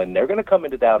well, and they're going to come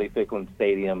into Dowdy-Ficklen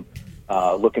Stadium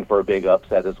looking for a big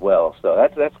upset as well. So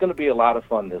that's going to be a lot of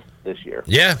fun this year.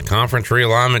 Yeah, conference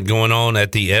realignment going on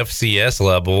at the FCS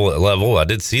level. I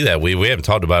did see that. We haven't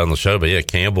talked about it on the show, but yeah,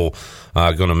 Campbell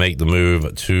going to make the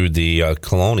move to the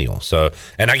Colonial. So,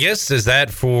 and I guess is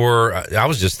that for? I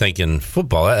was just thinking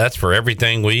football. That's for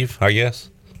everything, Weave, I guess.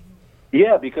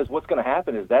 Yeah, because what's going to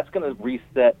happen is that's going to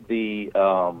reset the.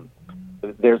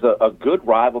 There's a good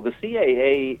rival. The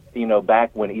CAA,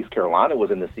 back when East Carolina was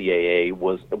in the CAA,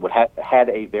 had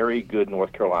a very good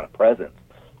North Carolina presence.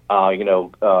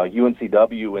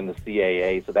 UNCW in the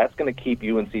CAA, so that's going to keep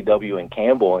UNCW and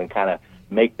Campbell and kind of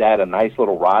make that a nice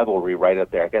little rivalry right up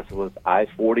there. I guess it was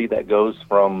I-40 that goes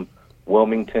from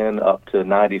Wilmington up to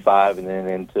 95 and then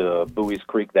into Bowie's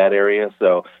Creek, that area.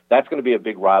 So that's going to be a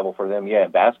big rival for them,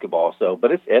 in basketball. So, but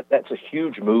that's a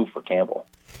huge move for Campbell.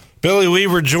 Billy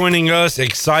Weaver joining us,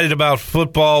 excited about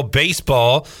football,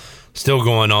 baseball still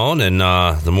going on, and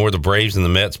the more the Braves and the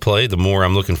Mets play, the more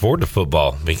I'm looking forward to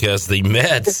football, because the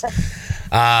Mets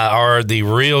are the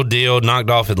real deal. Knocked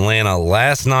off Atlanta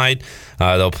last night.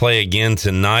 They'll play again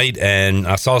tonight, and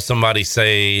I saw somebody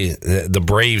say the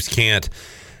Braves can't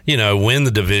win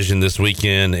the division this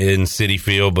weekend in Citi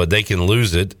Field, but they can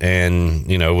lose it. And,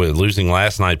 losing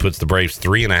last night puts the Braves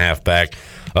 3.5 back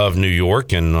of New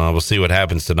York, and we'll see what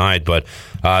happens tonight. But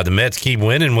the Mets keep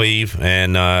winning, Weave,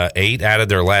 and 8 out of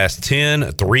their last 10,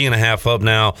 3.5 up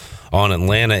now on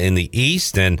Atlanta in the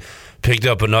East, and picked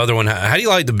up another one. How do you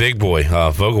like the big boy,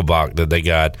 Vogelbach, that they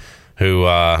got? Who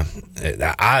I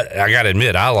got to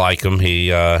admit, I like him. He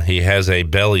has a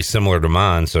belly similar to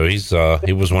mine, so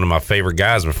he was one of my favorite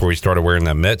guys before he started wearing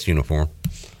that Mets uniform.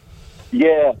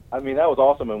 Yeah, I mean, that was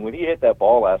awesome. And when he hit that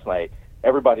ball last night,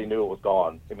 everybody knew it was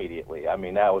gone immediately. I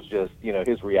mean, that was just,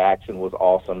 his reaction was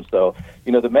awesome. So,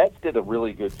 the Mets did a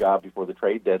really good job before the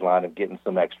trade deadline of getting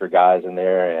some extra guys in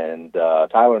there. And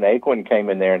Tyler Naquin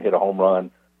came in there and hit a home run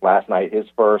last night, his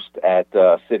first at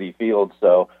Citi Field.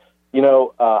 So,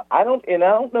 I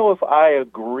don't know if I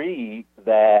agree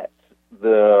that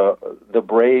the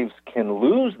Braves can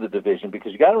lose the division,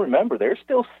 because you got to remember there's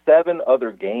still 7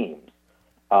 other games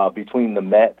between the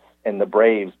Mets and the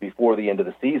Braves before the end of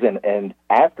the season. And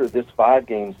after this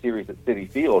 5-game series at Citi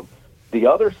Field, the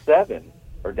other 7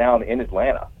 are down in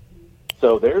Atlanta.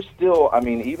 So there's still, I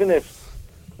mean, even if,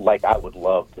 like, I would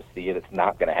love to see it, it's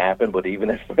not going to happen, but even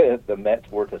if the Mets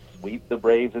were to sweep the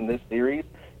Braves in this series,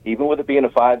 even with it being a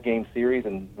 5-game series,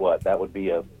 and that would be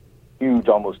a huge,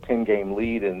 almost 10-game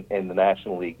lead in the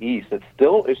National League East, it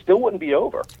still wouldn't be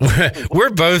over.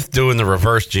 We're both doing the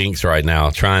reverse jinx right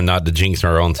now, trying not to jinx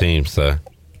our own team. So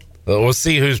we'll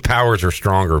see whose powers are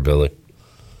stronger, Billy.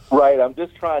 Right. I'm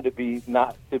just trying to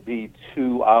not to be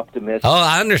too optimistic. Oh,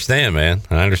 I understand, man.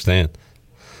 I understand.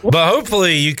 But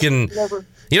hopefully you can.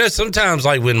 Sometimes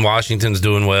like when Washington's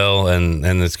doing well and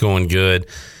it's going good,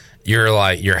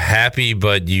 you're happy,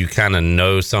 but you kind of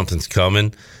know something's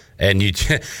coming. And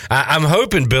I'm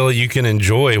hoping, Billy, you can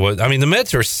enjoy the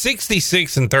Mets are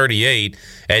 66-38,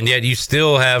 and yet you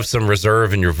still have some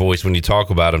reserve in your voice when you talk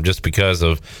about them just because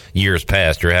of years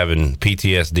past. You're having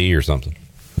PTSD or something.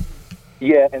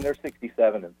 Yeah, and they're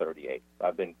 67-38.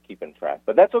 I've been keeping track,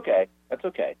 but that's okay. That's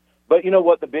okay. But you know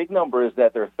what? The big number is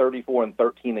that they're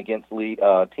 34-13 against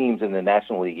teams in the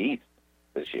National League East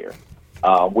this year,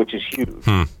 which is huge.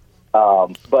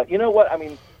 But you know what? I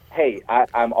mean, hey,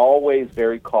 I'm always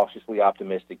very cautiously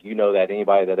optimistic. You know that.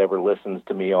 Anybody that ever listens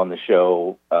to me on the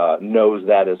show knows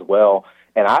that as well.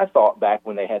 And I thought back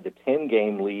when they had the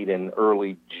 10-game lead in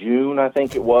early June, I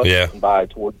think it was, and by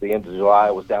towards the end of July,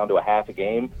 it was down to a half a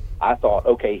game. I thought,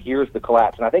 okay, here's the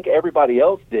collapse. And I think everybody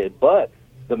else did, but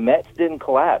the Mets didn't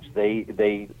collapse.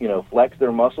 They flexed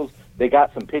their muscles. They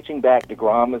got some pitching back.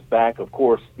 DeGrom is back. Of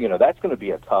course, that's going to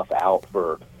be a tough out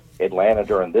for Atlanta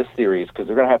during this series because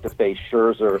they're going to have to face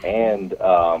Scherzer and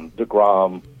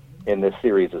DeGrom in this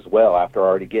series as well after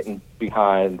already getting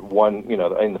behind one,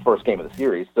 in the first game of the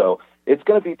series. So it's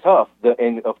going to be tough.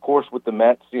 And of course, with the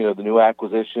Mets, the new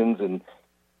acquisitions and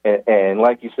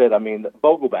like you said, I mean,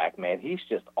 Vogelback, man, he's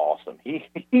just awesome.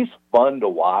 He's fun to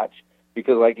watch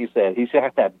because, like you said, he's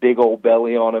got that big old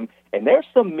belly on him. And there's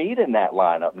some meat in that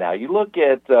lineup now. You look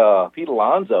at Pete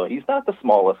Alonso, he's not the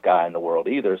smallest guy in the world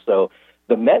either. So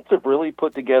the Mets have really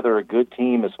put together a good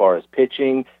team as far as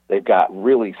pitching. They've got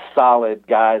really solid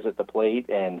guys at the plate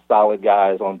and solid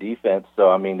guys on defense.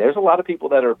 So, I mean, there's a lot of people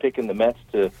that are picking the Mets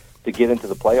to get into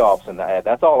the playoffs, and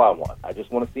that's all I want. I just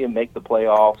want to see them make the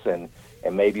playoffs and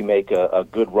maybe make a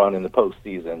good run in the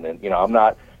postseason. And,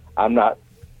 I'm not,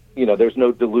 there's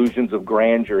no delusions of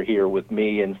grandeur here with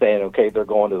me and saying, okay, they're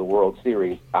going to the World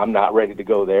Series. I'm not ready to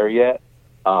go there yet.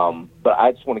 But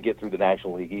I just want to get through the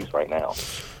National League East right now.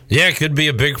 Yeah, it could be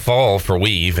a big fall for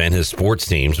Weave and his sports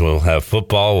teams. We'll have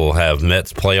football, we'll have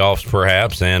Mets playoffs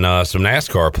perhaps, and some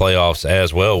NASCAR playoffs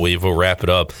as well. Weave will wrap it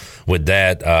up with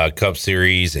that Cup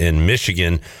Series in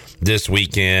Michigan this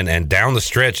weekend, and down the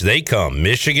stretch they come.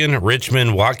 Michigan,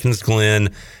 Richmond, Watkins Glen,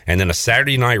 and then a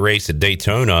Saturday night race at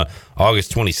Daytona,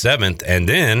 August 27th, and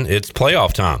then it's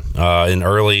playoff time in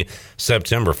early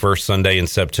September, first Sunday in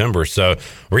September. So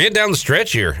we're getting down the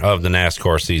stretch here of the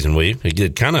NASCAR season.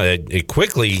 It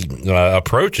quickly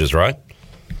approaches, right?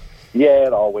 Yeah,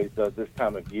 it always does this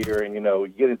time of year. And, you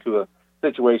get into a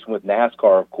situation with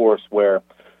NASCAR, of course, where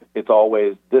it's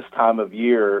always this time of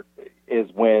year is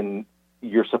when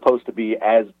you're supposed to be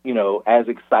as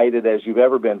excited as you've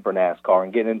ever been for NASCAR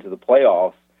and get into the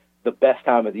playoffs, the best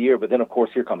time of the year. But then, of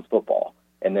course, here comes football.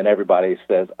 And then everybody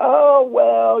says, oh,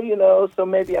 well, so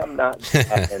maybe I'm not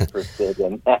that interested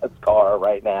in NASCAR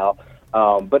right now.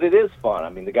 But it is fun. I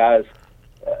mean, the guys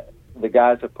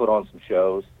have put on some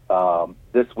shows.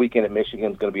 This weekend at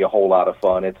Michigan is going to be a whole lot of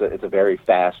fun. It's a very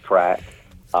fast track.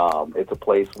 It's a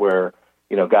place where,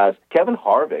 guys, Kevin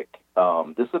Harvick,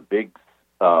 this is a big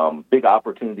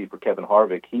opportunity for Kevin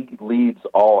Harvick. He leads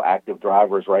all active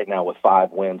drivers right now with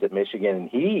 5 wins at Michigan.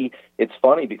 And it's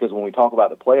funny because when we talk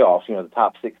about the playoffs, the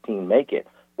top 16 make it.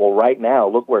 Well, right now,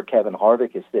 look where Kevin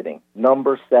Harvick is sitting,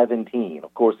 number 17.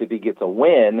 Of course, if he gets a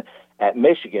win at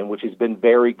Michigan, which he's been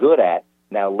very good at.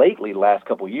 Now, lately, the last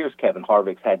couple of years, Kevin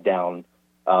Harvick's had down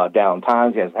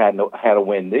times. He has had a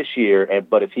win this year.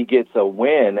 But if he gets a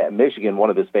win at Michigan,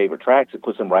 one of his favorite tracks, it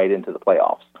puts him right into the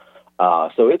playoffs.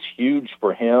 So it's huge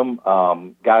for him.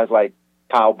 Guys like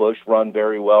Kyle Busch run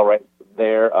very well right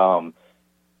there.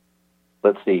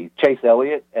 Let's see, Chase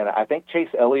Elliott. And I think Chase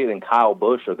Elliott and Kyle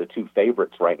Busch are the 2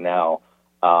 favorites right now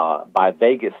by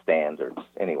Vegas standards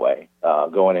anyway,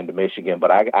 going into Michigan.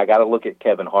 But I got to look at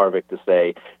Kevin Harvick to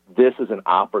say this is an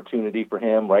opportunity for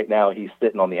him. Right now he's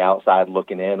sitting on the outside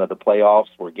looking in of the playoffs.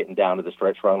 We're getting down to the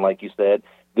stretch run, like you said.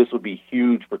 This would be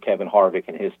huge for Kevin Harvick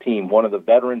and his team, one of the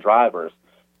veteran drivers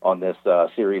on this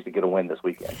series to get a win this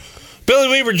weekend. Billy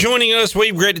Weaver joining us.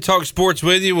 We've great to talk sports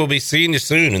with you. We'll be seeing you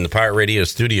soon in the Pirate Radio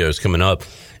studios coming up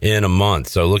in a month.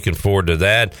 So looking forward to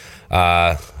that.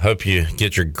 Hope you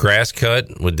get your grass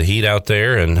cut with the heat out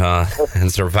there and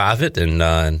survive it and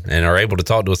are able to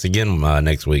talk to us again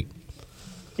next week.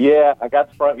 Yeah, I got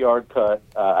the front yard cut.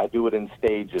 I do it in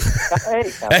stages. Hey,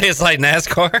 it's like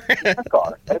NASCAR.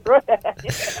 NASCAR. That's right.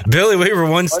 Billy Weaver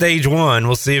won stage 1.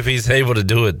 We'll see if he's able to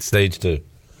do it stage 2.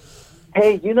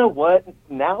 Hey, you know what?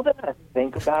 Now that I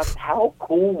think about it, how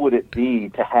cool would it be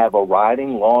to have a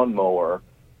riding lawnmower,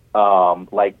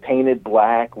 like painted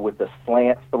black with the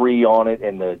slant 3 on it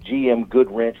and the GM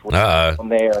good wrench on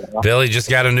there? Billy just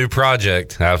got a new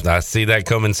project. I see that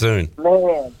coming soon.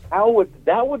 Man,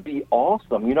 that would be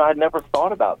awesome. You know, I'd never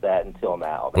thought about that until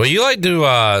now. Well, you like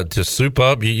to soup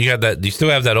up? You got that? Do you still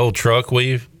have that old truck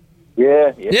weave?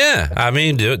 Yeah. Yeah. I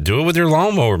mean, do it with your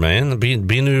lawnmower, man. It'd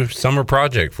be a new summer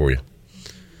project for you.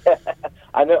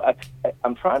 I know.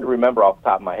 I'm trying to remember off the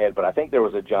top of my head, but I think there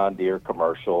was a John Deere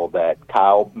commercial that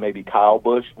Kyle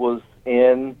Busch was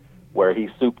in, where he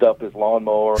souped up his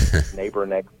lawnmower. His neighbor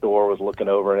next door was looking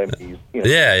over at him. He's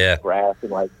grass in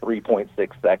like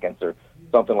 3.6 seconds or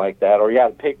something like that. Or you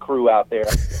had a pit crew out there.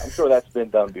 I'm sure that's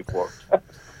been done before.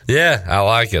 Yeah, I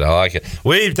like it.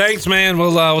 Weave, thanks, man.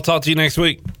 We'll talk to you next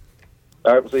week.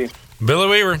 All right, we'll see you. Billy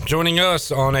Weaver joining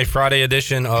us on a Friday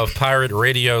edition of Pirate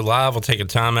Radio Live. We'll take a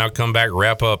timeout, come back,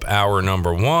 wrap up hour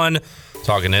number 1,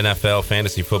 talking NFL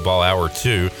fantasy football hour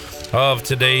 2 of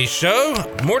today's show.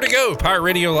 More to go. Pirate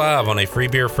Radio Live on a Free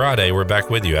Beer Friday. We're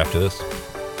back with you after this.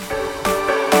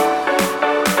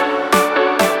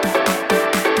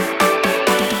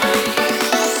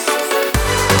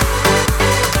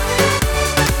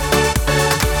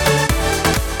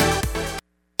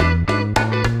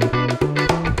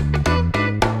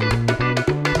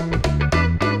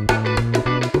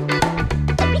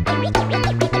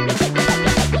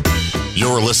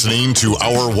 You're listening to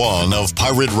Hour 1 of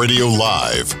Pirate Radio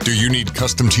Live. Do you need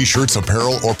custom t-shirts,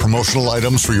 apparel, or promotional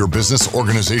items for your business,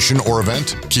 organization, or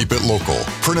event? Keep it local.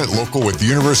 Print it local with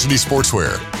University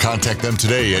Sportswear. Contact them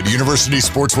today at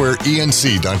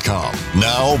universitysportswearenc.com.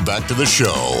 Now, back to the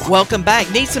show. Welcome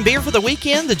back. Need some beer for the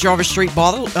weekend? The Jarvis Street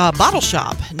Bottle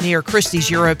Shop near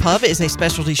Christie's Euro Pub is a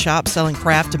specialty shop selling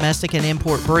craft, domestic, and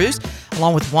import brews,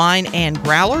 along with wine and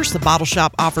growlers. The Bottle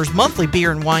Shop offers monthly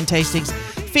beer and wine tastings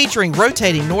featuring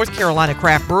rotating North Carolina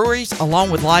craft breweries,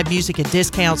 along with live music and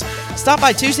discounts. Stop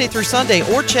by Tuesday through Sunday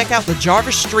or check out the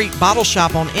Jarvis Street Bottle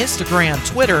Shop on Instagram,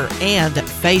 Twitter, and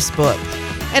Facebook.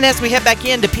 And as we head back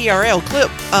into PRL clip,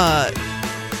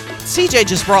 CJ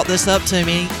just brought this up to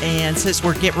me, and since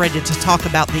we're getting ready to talk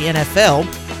about the NFL,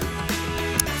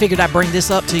 figured I'd bring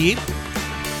this up to you.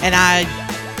 And I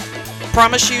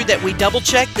promise you that we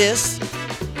double-check this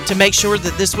to make sure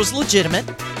that this was legitimate,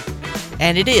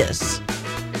 and it is.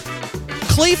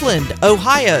 Cleveland,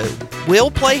 Ohio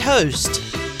will play host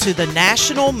to the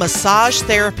National Massage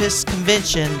Therapists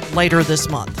Convention later this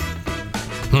month.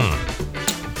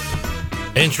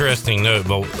 Interesting note,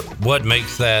 but what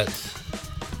makes that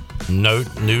note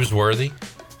newsworthy?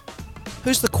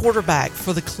 Who's the quarterback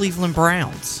for the Cleveland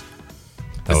Browns?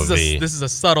 This is a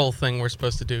subtle thing we're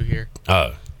supposed to do here.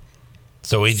 Oh.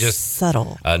 So we just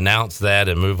subtle announce that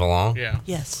and move along? Yeah.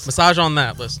 Yes. Massage on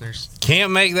that, listeners.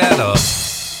 Can't make that up.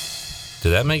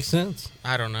 Did that make sense?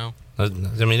 I don't know. I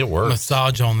mean, it works.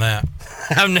 Massage on that.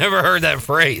 I've never heard that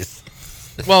phrase.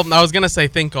 Well, I was going to say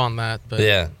think on that, but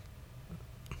yeah.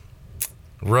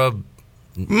 Rub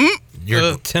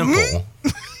your temple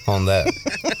on that.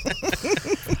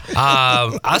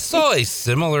 I saw a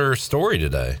similar story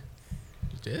today.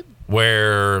 You did?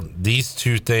 Where these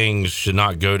two things should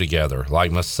not go together.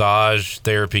 Like massage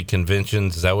therapy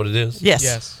conventions. Is that what it is? Yes.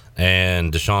 Yes.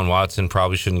 And Deshaun Watson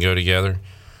probably shouldn't go together.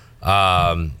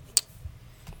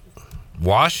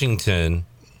 Washington,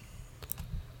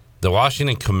 the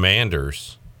Washington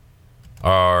Commanders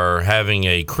are having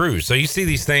a cruise. So you see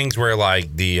these things where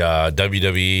like the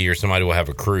WWE or somebody will have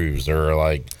a cruise, or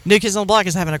like New Kids on the Block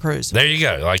is having a cruise. There you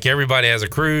go. Like everybody has a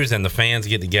cruise and the fans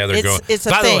get together. It's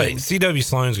a By thing. the way, CW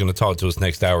Sloan's going to talk to us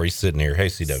next hour. He's sitting here. Hey,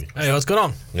 CW. Hey, what's going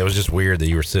on? It was just weird that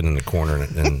you were sitting in the corner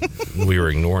and we were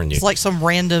ignoring you. It's like some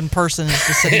random person is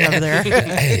just sitting over there.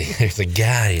 Hey, there's a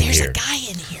guy in There's here. a guy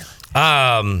in here.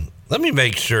 Let me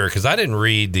make sure, because I didn't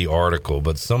read the article,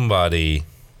 but somebody,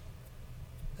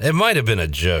 it might have been a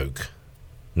joke,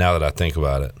 now that I think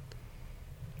about it.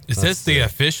 Is this the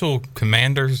official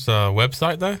Commanders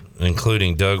website, though?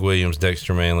 Including Doug Williams,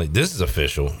 Dexter Manley. This is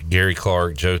official. Gary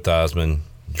Clark, Joe Theismann,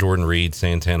 Jordan Reed,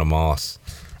 Santana Moss.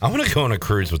 I want to go on a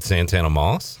cruise with Santana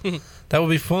Moss. That would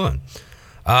be fun.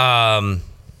 But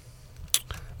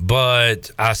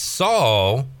I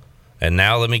saw And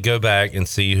now let me go back and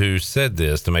see who said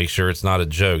this to make sure it's not a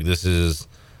joke. This is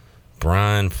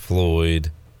Brian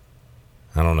Floyd.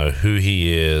 I don't know who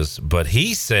he is, but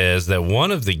he says that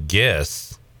one of the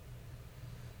guests,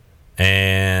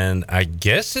 and I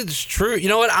guess it's true. You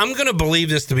know what? I'm going to believe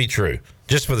this to be true,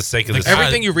 just for the sake of this.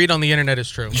 Everything you read on the internet is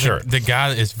true. Sure. The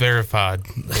guy is verified.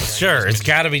 Sure. It's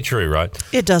got to be true, right?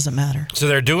 It doesn't matter. So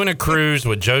they're doing a cruise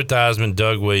with Joe Theismann,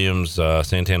 Doug Williams,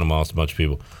 Santana Moss, a bunch of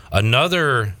people.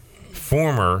 Another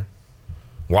former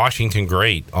Washington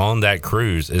great on that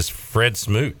cruise is Fred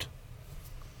Smoot,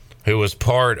 who was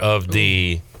part of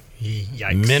the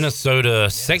Minnesota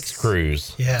sex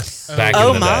cruise. Yes. Back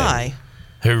in the my. day.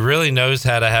 Who really knows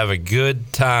how to have a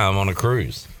good time on a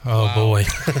cruise. Oh, boy.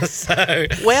 So,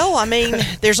 Well, I mean,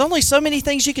 there's only so many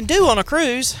things you can do on a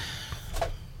cruise.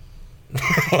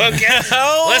 let's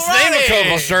name a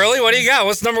couple, Shirley. What do you got?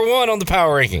 What's number one on the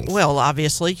power rankings? Well,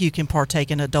 obviously, you can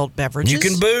partake in adult beverages. You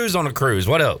can booze on a cruise.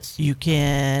 What else? You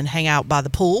can hang out by the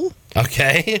pool,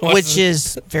 Okay. which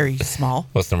is very small.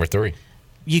 What's number three?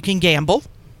 You can gamble.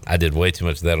 I did way too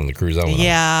much of that on the cruise I went on.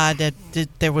 Yeah,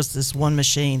 there was this one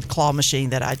machine, claw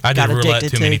machine, that I I got did roulette addicted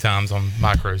too to. many times on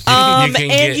my cruise.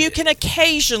 You can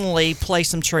occasionally play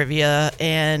some trivia,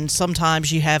 and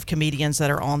sometimes you have comedians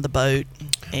that are on the boat.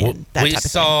 And that we type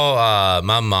of saw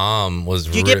my mom was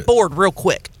thing. You get bored real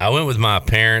quick. I went with my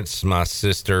parents, my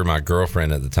sister, my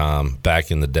girlfriend at the time back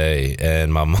in the day,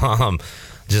 and my mom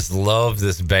just loved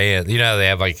this band. You know, they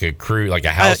have like a crew, like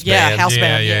a house band. House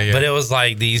band. Yeah. But it was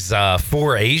like these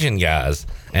 4 Asian guys,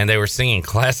 and they were singing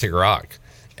classic rock,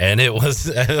 and it was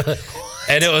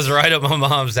and it was right up my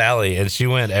mom's alley, and she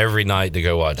went every night to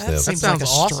go watch them. That seems sounds like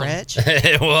a awesome. stretch.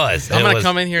 It was. I'm going to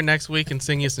come in here next week and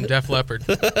sing you some Def Leppard.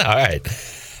 All right.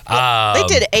 They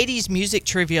did 80s music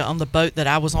trivia on the boat that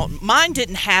I was on. Mine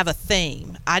didn't have a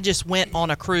theme. I just went on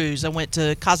a cruise. I went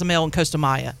to Cozumel and Costa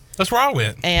Maya. That's where I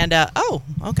went. And,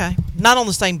 okay. Not on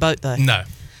the same boat, though. No.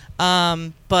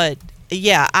 But,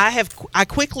 yeah, I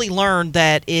quickly learned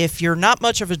that if you're not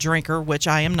much of a drinker, which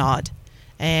I am not,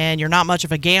 and you're not much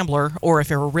of a gambler, or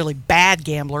if you're a really bad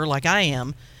gambler like I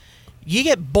am, you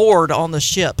get bored on the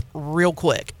ship real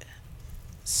quick.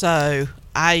 So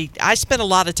I spent a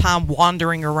lot of time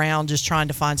wandering around just trying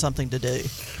to find something to do.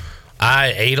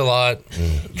 I ate a lot,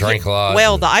 drank a lot.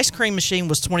 Well, the ice cream machine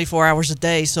was 24 hours a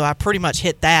day, so I pretty much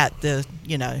hit that the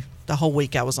whole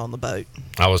week I was on the boat.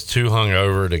 I was too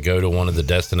hungover to go to one of the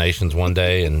destinations one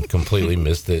day and completely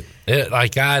missed it.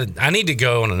 I need to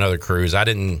go on another cruise. I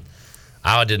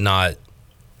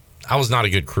was not a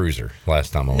good cruiser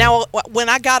last time I went. Now, when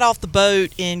I got off the boat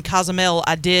in Cozumel,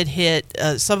 I did hit.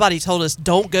 Somebody told us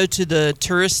don't go to the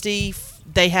touristy.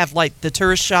 They have like the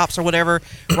tourist shops or whatever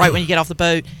right when you get off the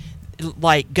boat.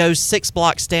 Like go 6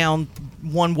 blocks down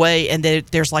one way, and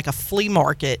there's like a flea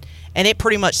market, and it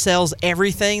pretty much sells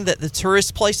everything that the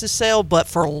tourist places sell, but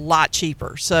for a lot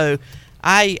cheaper. So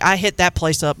I hit that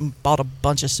place up and bought a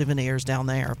bunch of souvenirs down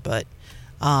there, but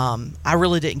I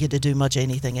really didn't get to do much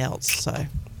anything else. So.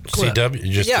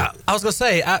 CW, I was gonna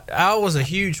say I was a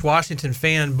huge Washington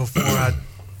fan before I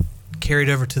carried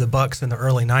over to the Bucks in the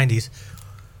early '90s.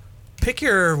 Pick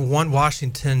your one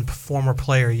Washington former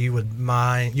player you wouldn't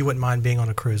mind being on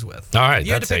a cruise with. All right,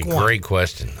 that's a great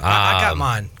question. I got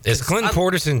mine. Is Clinton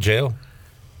Portis in jail?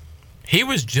 He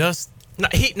was just.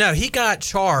 He got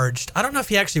charged. I don't know if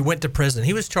he actually went to prison.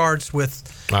 He was charged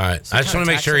with. All right, I just want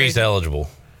to make sure he's eligible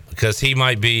because he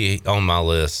might be on my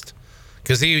list.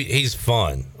 Because he's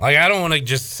fun. Like, I don't want to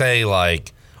just say,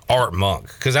 like, Art Monk.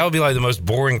 Because that would be, like, the most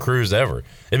boring cruise ever.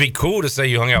 It'd be cool to say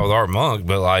you hung out with Art Monk,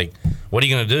 but, like, what are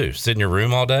you going to do? Sit in your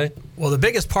room all day? Well, the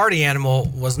biggest party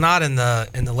animal was not in the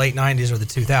late 90s or the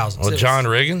 2000s. Well, John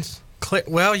Riggins?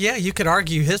 Well, yeah, you could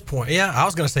argue his point. Yeah, I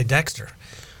was going to say Dexter.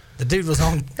 The dude was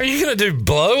on. Are you going to do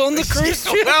blow on the cruise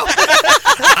ship? Well,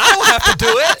 I don't have to do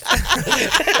it.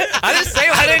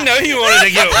 I didn't know you wanted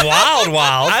to get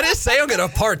wild. I didn't say I'm going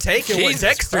to partake in what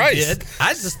Dexter did.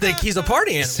 I just think he's a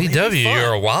party animal. CW,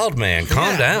 you're a wild man.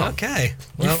 Calm down. Okay.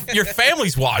 Well, your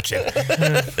family's watching.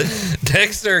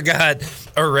 Dexter got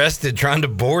arrested trying to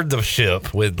board the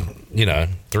ship with,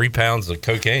 3 pounds of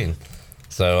cocaine.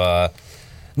 So,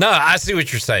 no, I see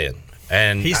what you're saying.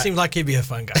 And he seemed like he'd be a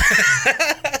fun guy.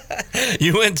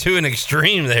 You went to an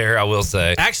extreme there, I will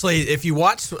say. Actually, if you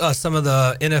watch some of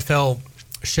the NFL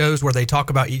shows where they talk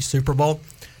about each Super Bowl,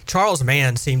 Charles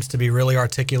Mann seems to be really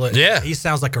articulate. Yeah. He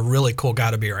sounds like a really cool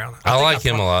guy to be around. I like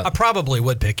him a lot. I probably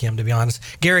would pick him, to be honest.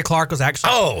 Gary Clark was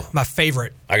actually my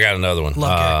favorite. I got another one.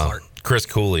 Love Gary Clark. Chris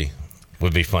Cooley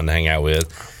would be fun to hang out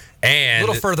with. And a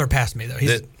little further past me,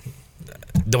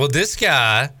 though. This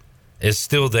guy is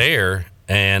still there,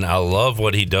 and I love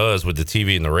what he does with the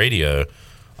TV and the radio.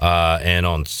 and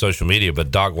on social media.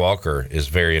 But Doc Walker is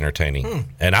very entertaining,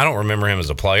 and I don't remember him as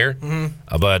a player,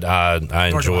 but I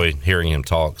enjoy hearing him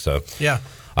talk. So yeah,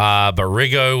 but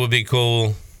Rigo would be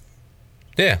cool.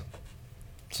 Yeah.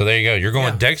 So there you go. You're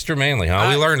going Dexter Manley, huh?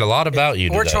 We learned a lot about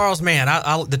you or today. Charles Mann.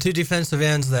 The two defensive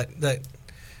ends that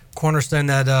cornerstone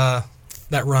that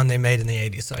run they made in the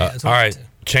 80s. So, yeah, all right,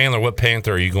 Chandler, what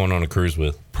Panther are you going on a cruise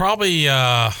with? Probably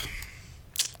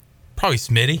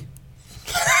Smitty.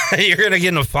 You're going to get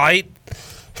in a fight?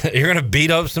 You're going to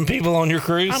beat up some people on your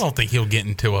cruise? I don't think he'll get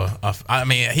into I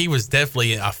mean, he was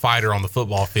definitely a fighter on the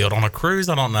football field. On a cruise,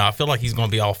 I don't know. I feel like he's going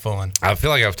to be all fun. I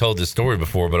feel like I've told this story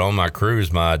before, but on my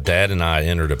cruise, my dad and I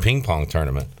entered a ping pong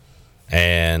tournament.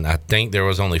 And I think there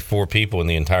was only 4 people in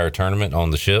the entire tournament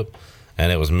on the ship.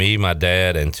 And it was me, my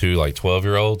dad, and 2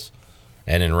 12-year-olds.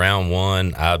 And in round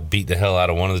 1, I beat the hell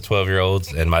out of one of the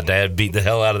 12-year-olds, and my dad beat the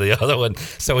hell out of the other one.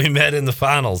 So we met in the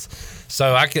finals.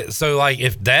 So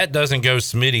if that doesn't go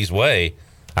Smitty's way,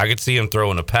 I could see him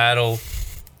throwing a paddle,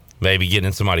 maybe getting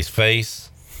in somebody's face.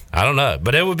 I don't know,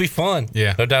 but it would be fun.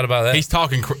 Yeah, no doubt about that. He's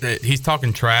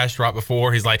talking trash right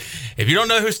before. He's like, if you don't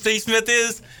know who Steve Smith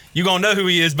is, you're gonna know who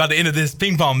he is by the end of this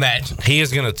ping pong match. He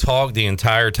is gonna talk the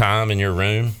entire time in your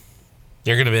room.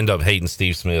 You're gonna end up hating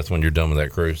Steve Smith when you're done with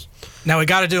that cruise. Now we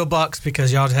got to do a Bucks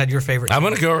because y'all had your favorite. I'm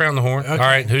gonna go around the horn. Okay. All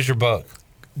right, who's your Buck?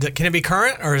 Can it be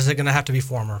current or is it gonna have to be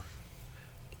former?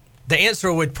 The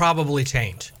answer would probably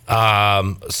change. So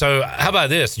how about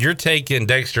this? You're taking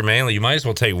Dexter Manley. You might as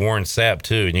well take Warren Sapp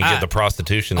too, and you get the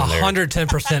prostitution in there.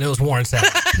 110%. It was Warren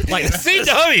Sapp. Like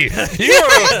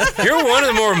CW, you're one of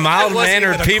the more mild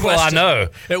mannered people I know.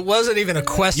 It wasn't even a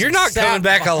question. You're not coming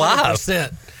back alive.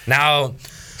 100%. Now,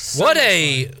 what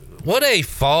a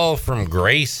fall from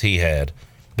grace he had,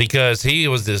 because he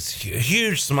was this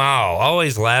huge smile,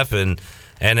 always laughing.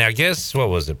 And I guess, what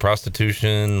was it?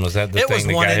 Prostitution? Was that the thing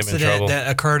that got him in trouble? It was one incident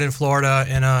that occurred in Florida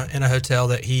in a hotel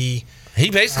that he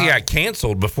basically got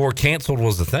canceled before canceled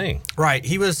was the thing. Right.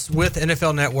 He was with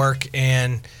NFL Network,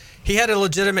 and he had a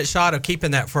legitimate shot of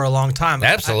keeping that for a long time.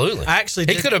 Absolutely.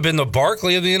 He could have been the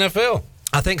Barkley of the NFL.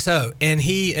 I think so. And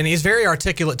he's very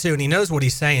articulate too, and he knows what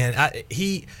he's saying.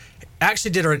 He actually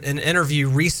did an interview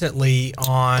recently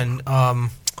on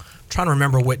trying to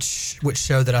remember which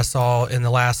show that I saw in the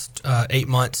last 8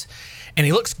 months, and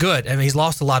he looks good. I mean, he's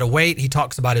lost a lot of weight. He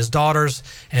talks about his daughters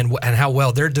and how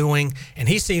well they're doing, and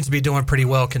he seems to be doing pretty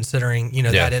well considering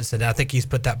that incident. I think he's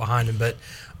put that behind him, but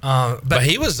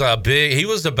he was big. He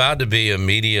was about to be a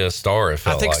media star. It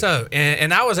felt I think so,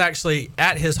 and I was actually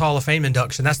at his Hall of Fame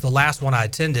induction. That's the last one I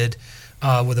attended.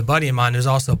 With a buddy of mine who's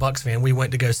also a Bucks fan. We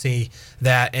went to go see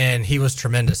that, and he was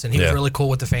tremendous, and he was really cool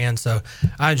with the fans, so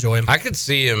I enjoy him. I could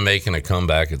see him making a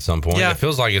comeback at some point. Yeah. It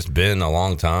feels like it's been a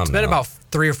long time. It's been about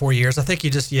 3 or 4 years. I think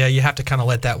you have to kind of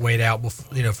let that wait out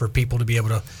before, for people to be able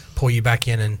to pull you back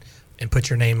in and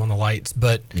put your name on the lights.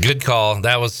 But good call.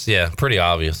 That was pretty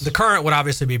obvious. The current would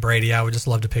obviously be Brady. I would just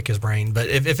love to pick his brain, but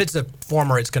if it's a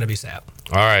former, it's going to be Sapp.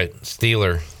 All right,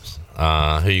 Steeler.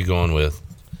 Who you going with,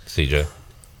 CJ?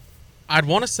 I'd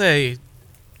want to say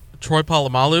Troy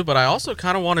Polamalu, but I also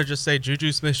kind of want to just say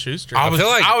Juju Smith-Schuster. I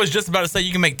was just about to say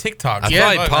you can make TikToks. I feel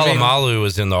like Polamalu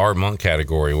was in the Art Monk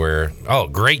category where,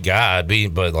 great guy,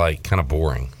 but like kind of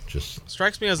boring. Just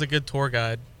strikes me as a good tour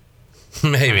guide.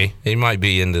 Maybe. He might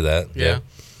be into that. Yeah.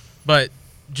 But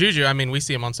Juju, I mean, we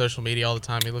see him on social media all the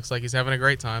time. He looks like he's having a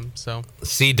great time. So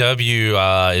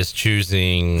CW is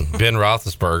choosing Ben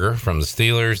Roethlisberger from the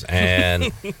Steelers,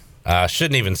 and I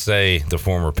shouldn't even say the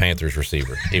former Panthers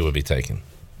receiver. He would be taken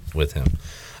with him.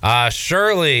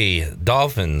 Shirley,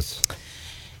 Dolphins.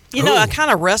 I kind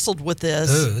of wrestled with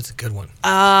this. Ooh, that's a good one.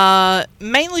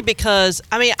 Mainly because,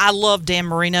 I love Dan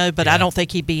Marino, but I don't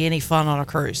think he'd be any fun on a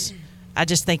cruise. I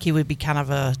just think he would be kind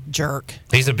of a jerk.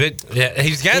 He's a bit. Yeah,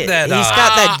 he's got that. He's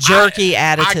got that jerky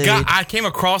attitude. I came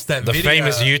across that the video.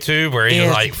 Famous YouTube where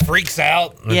he freaks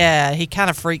out. Yeah, he kind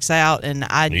of freaks out, and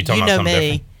you know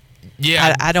me.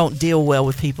 Yeah, I don't deal well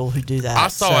with people who do that.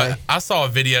 I saw a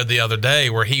video the other day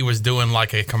where he was doing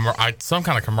like some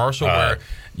kind of commercial where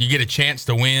you get a chance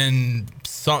to win,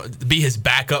 be his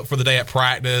backup for the day at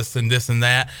practice and this and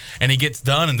that, and he gets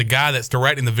done, and the guy that's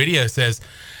directing the video says,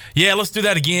 "Yeah, let's do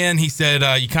that again." He said,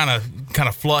 "You kind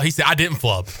of flub." He said, "I didn't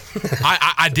flub.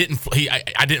 I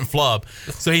didn't flub."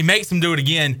 So he makes him do it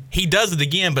again. He does it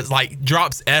again, but like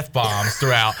drops F-bombs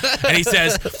throughout. And he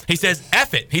says,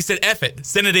 "F it." He said, "F it.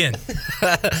 Send it in."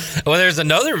 Well, there's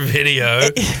another video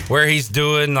where he's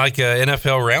doing like a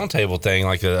NFL roundtable thing.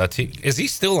 Is he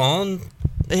still on?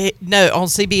 No, on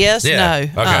CBS? Yeah.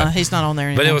 No. Okay. He's not on there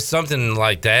anymore. But it was something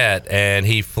like that, and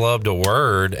he flubbed a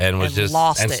word and was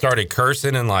started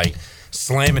cursing and like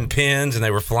slamming pins and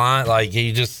they were flying. Like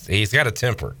he's got a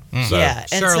temper. So. Yeah,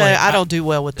 and Shirley, so I don't do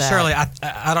well with that. Shirley,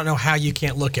 I don't know how you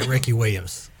can't look at Ricky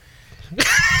Williams.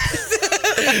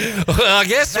 Well, I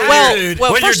guess Well, when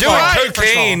you're first of doing all-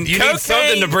 cocaine, you need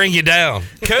something to bring you down.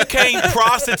 Cocaine,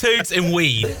 prostitutes, and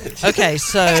weed. Okay,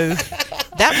 so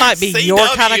that might be your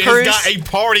CW kind of has cruise. got a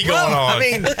party going on. I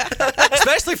mean,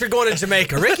 especially if you're going to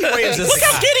Jamaica. Ricky Williams is look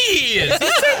how giddy he is.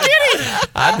 He's so giddy.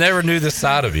 I never knew this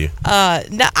side of you.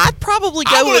 No, I'd probably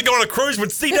I go want with. to go on a cruise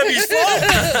with CW Sloan.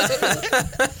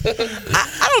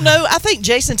 I don't know. I think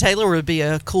Jason Taylor would be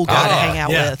a cool guy to hang out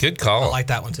with. Good call. I like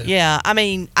that one too. Yeah, I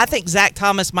mean, I think Zach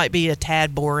Thomas might be a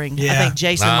tad boring. I Yeah. think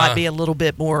Jason might be a little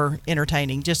bit more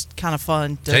entertaining, just kind of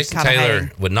fun to Jason kind of Taylor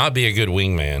hang. would not be a good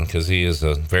wingman because he is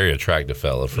a very attractive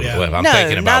fella. From Yeah. I'm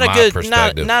thinking about not a my good,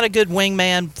 perspective. not a good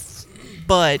wingman,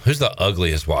 but Who's the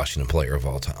ugliest Washington player of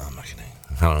all time?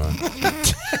 I don't know.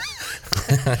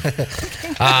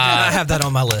 I have that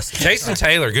on my list. Jason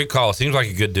Taylor, good call. Seems like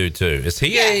a good dude too. Is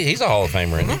he? He's a Hall of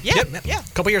Famer, isn't he? yeah,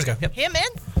 A couple years ago. Yep. him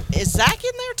in. Is Zach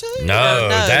in there too? No, Or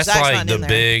that's Zach's like not the in there.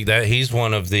 big. That he's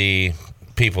one of the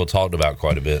people talked about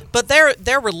quite a bit. But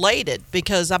they're related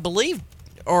because I believe,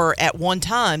 or at one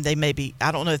time they may be.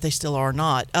 I don't know if they still are or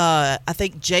not. I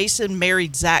think Jason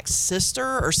married Zach's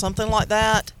sister or something like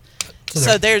that.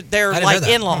 So they're I didn't know like that.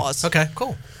 in-laws. Okay,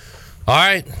 cool. All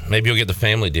right, maybe you'll get the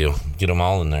family deal. Get them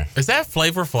all in there. Is that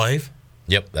Flavor Flav?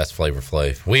 Yep, that's Flavor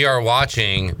Flav. We are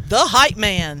watching. The hype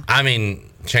man. I mean,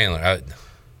 Chandler.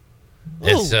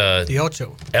 It's The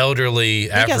Ocho. elderly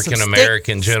got some African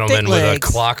American stick gentleman with a legs.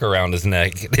 clock around his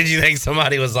neck. Did you think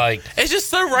somebody was like, It's just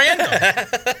so random.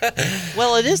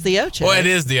 Well, it is the Ocho. Well, it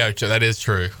is the Ocho. That is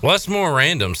true. what's more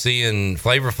random, seeing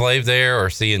Flavor Flav there or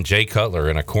seeing Jay Cutler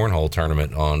in a cornhole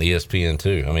tournament on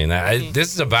ESPN2? I mean,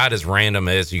 this is about as random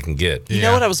as you can get. You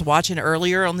know what I was watching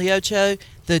earlier on the Ocho?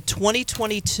 The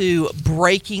 2022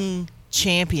 Breaking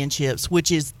Championships,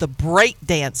 which is the break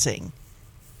dancing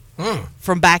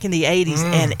from back in the 80s,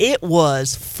 and it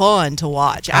was fun to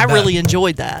watch. I really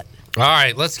enjoyed that. All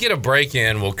right, let's get a break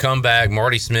in. We'll come back.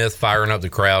 Marty Smith firing up the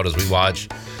crowd as we watch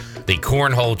the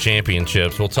Cornhole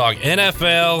Championships. We'll talk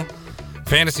NFL,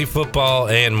 fantasy football,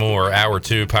 and more. Hour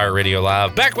 2, Pirate Radio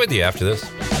Live. Back with you after this.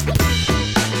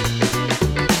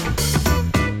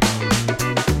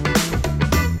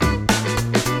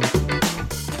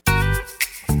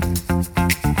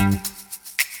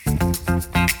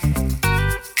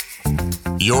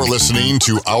 You're listening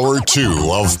to Hour 2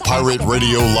 of Pirate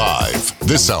Radio Live.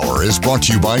 This hour is brought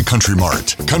to you by Country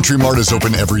Mart. Country Mart is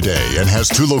open every day and has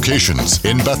 2 locations,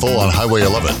 in Bethel on Highway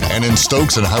 11 and in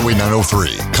Stokes on Highway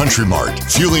 903. Country Mart,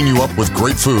 fueling you up with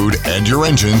great food and your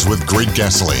engines with great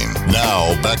gasoline.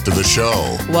 Now, back to the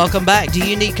show. Welcome back. Do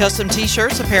you need custom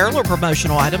t-shirts, apparel, or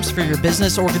promotional items for your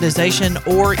business, organization,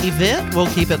 or event? We'll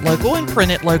keep it local and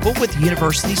print it local with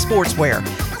University Sportswear.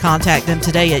 Contact them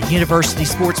today at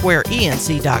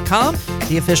universitysportswearenc.com,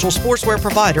 the official sportswear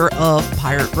provider of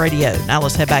Pirate Radio. Now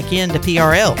let's head back into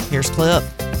PRL. Here's Clip.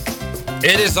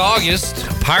 It is August.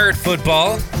 Pirate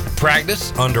football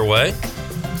practice underway.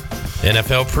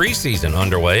 NFL preseason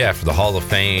underway after the Hall of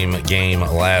Fame game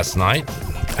last night.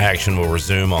 Action will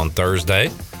resume on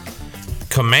Thursday.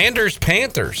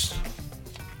 Commanders-Panthers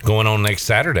going on next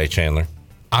Saturday, Chandler.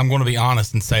 I'm going to be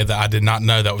honest and say that I did not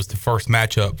know that was the first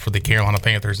matchup for the Carolina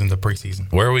Panthers in the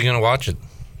preseason. Where are we going to watch it?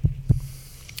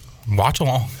 Watch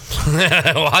along.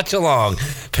 Watch along.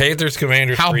 Panthers,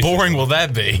 Commanders. How preseason. boring will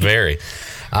that be? Very.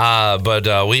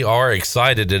 But we are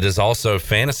excited. It is also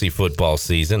fantasy football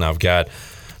season. I've got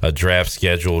a draft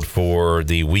scheduled for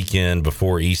the weekend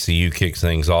before ECU kicks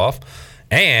things off.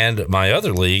 And my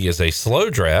other league is a slow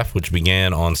draft, which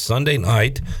began on Sunday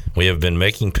night. We have been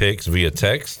making picks via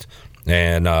text.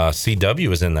 And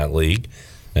CW is in that league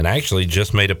and actually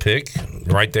just made a pick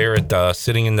right there at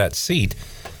sitting in that seat.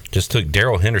 Just took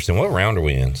Daryl Henderson. What round are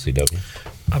we in, CW?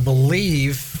 I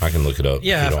believe. I can look it up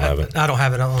Yeah, if you don't have it. I don't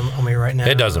have it on me right now.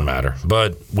 It doesn't matter.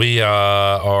 But we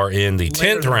are in the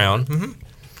 10th round. Mm-hmm.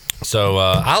 So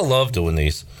I love doing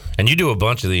these. And you do a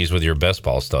bunch of these with your best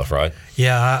ball stuff, right?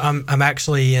 Yeah, I'm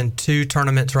actually in 2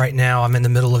 tournaments right now. I'm in the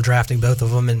middle of drafting both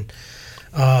of them, and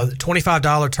the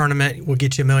 $25 tournament will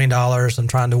get you $1 million. I'm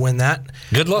trying to win that.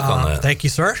 Good luck on that. Thank you,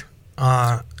 sir.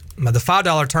 The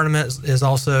 $5 tournament is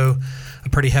also a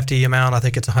pretty hefty amount. I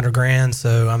think it's $100,000.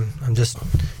 So I'm just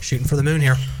shooting for the moon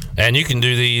here. And you can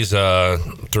do these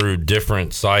through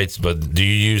different sites, but do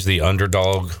you use the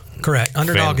Underdog? Correct.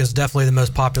 Underdog is definitely the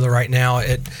most popular right now.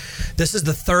 This is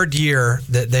the 3rd year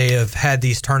that they have had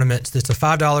these tournaments. It's a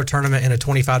 $5 tournament and a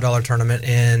 $25 tournament,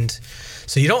 and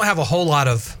so you don't have a whole lot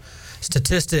of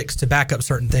statistics to back up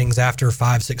certain things after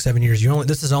 5, 6, 7 years.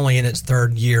 This is only in its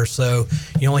third year, so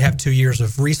you only have 2 years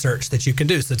of research that you can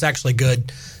do. So it's actually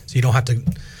good. So you don't have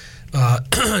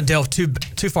to delve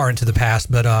too far into the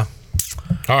past. But all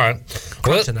right,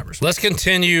 let's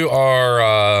continue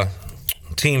our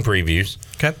team previews.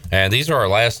 Okay. And these are our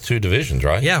last two divisions,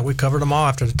 right? Yeah, we covered them all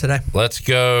after today. Let's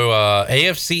go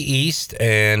AFC East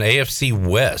and AFC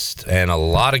West, and a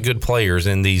lot of good players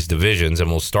in these divisions.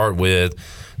 And we'll start with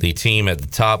the team at the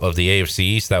top of the AFC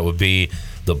East. That would be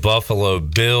the Buffalo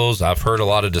Bills. I've heard a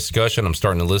lot of discussion. I'm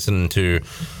starting to listen to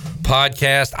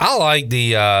podcasts. I like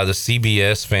the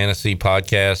CBS Fantasy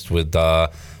podcast with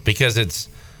because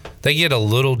they get a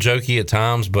little jokey at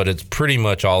times, but it's pretty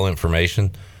much all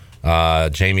information.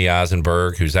 Jamie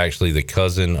Eisenberg, who's actually the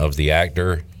cousin of the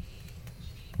actor.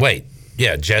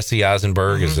 Jesse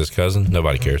Eisenberg is his cousin.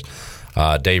 Nobody cares.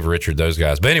 Dave Richard, those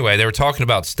guys. But anyway, they were talking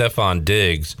about Stephon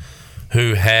Diggs,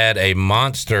 who had a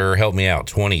monster, help me out,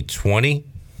 2020.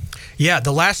 Yeah,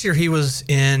 the last year he was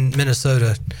in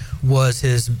Minnesota was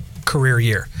his career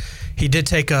year. He did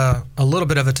take a little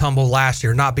bit of a tumble last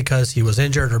year, not because he was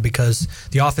injured or because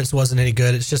the offense wasn't any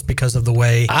good. It's just because of the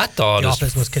way I thought the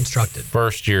offense was constructed.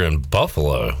 First year in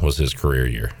Buffalo was his career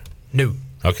year. No.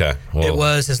 Okay. Well, it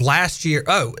was his last year.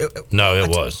 No, it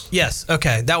was. Yes.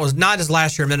 Okay. That was not his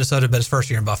last year in Minnesota, but his first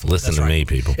year in Buffalo. Listen to me,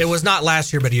 people. It was not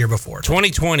last year, but a year before.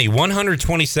 2020,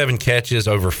 127 catches,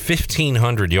 over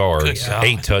 1,500 yards,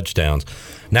 8 touchdowns.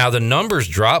 Now, the numbers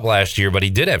dropped last year, but he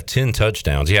did have 10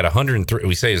 touchdowns. He had 103.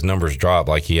 We say his numbers dropped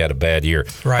like he had a bad year.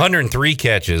 Right. 103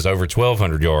 catches, over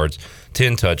 1,200 yards,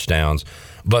 10 touchdowns.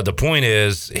 But the point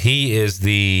is, he is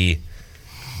the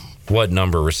what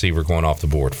number receiver going off the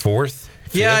board? Fourth?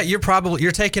 Fifth? Yeah,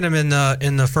 you're taking him in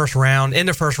the first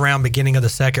round, beginning of the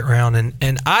second round,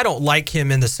 and I don't like him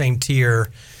in the same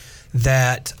tier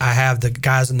that I have the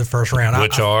guys in the first round.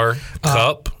 Which are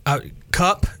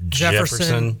Kupp,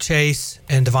 Jefferson, Chase,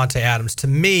 and Devontae Adams. To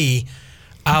me,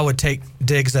 I would take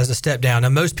Diggs as a step down. Now,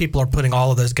 most people are putting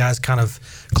all of those guys kind of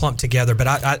clumped together, but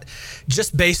I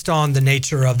just based on the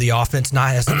nature of the offense,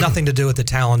 has nothing to do with the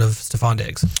talent of Stephon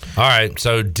Diggs. All right,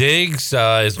 so Diggs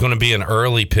is going to be an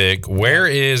early pick. Where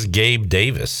is Gabe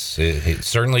Davis? He's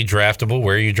certainly draftable.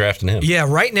 Where are you drafting him? Yeah,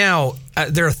 right now,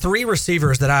 there are 3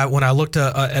 receivers that when I looked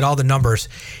at all the numbers,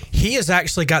 he has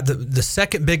actually got the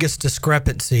second biggest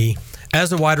discrepancy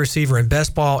as a wide receiver in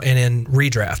best ball and in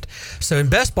redraft. So in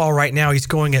best ball right now, he's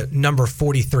going at number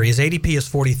 43. His ADP is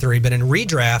 43, but in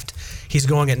redraft, he's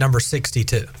going at number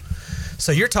 62.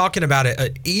 So you're talking about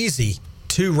an easy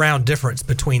 2-round difference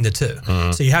between the two.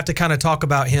 Mm-hmm. So you have to kind of talk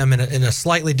about him in a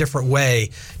slightly different way,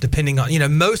 depending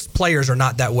on, most players are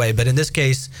not that way, but in this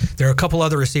case, there are a couple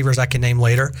other receivers I can name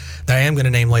later that I am going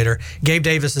to name later. Gabe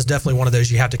Davis is definitely one of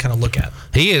those you have to kind of look at.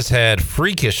 He has had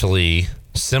freakishly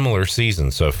similar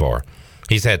seasons so far.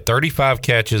 He's had 35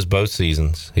 catches both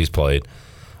seasons he's played.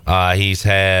 He's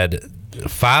had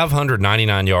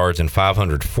 599 yards and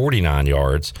 549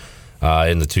 yards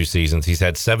in the 2 seasons. He's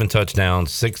had 7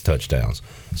 touchdowns, 6 touchdowns.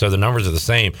 So the numbers are the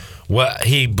same. Well,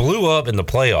 he blew up in the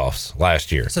playoffs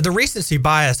last year. So the recency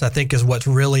bias, I think, is what's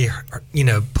really,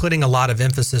 putting a lot of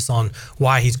emphasis on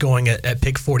why he's going at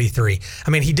pick 43. I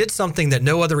mean, he did something that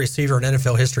no other receiver in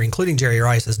NFL history, including Jerry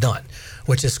Rice, has done,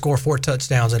 which is score 4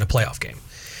 touchdowns in a playoff game.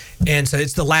 And so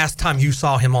it's the last time you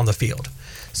saw him on the field.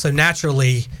 So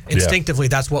naturally, instinctively,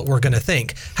 that's what we're going to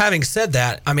think. Having said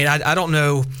that, I mean, I don't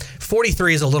know.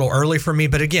 43 is a little early for me,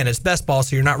 but again, it's best ball,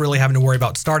 so you're not really having to worry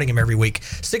about starting him every week.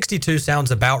 62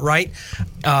 sounds about right.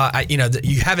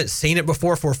 You haven't seen it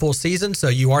before for a full season, so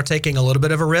you are taking a little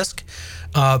bit of a risk.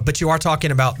 But you are talking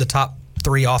about the top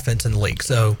 3 offense in the league.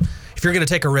 So if you're going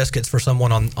to take a risk, it's for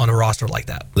someone on a roster like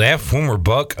that. They have former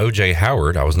Buck O.J.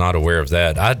 Howard. I was not aware of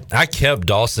that. I kept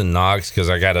Dawson Knox because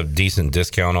I got a decent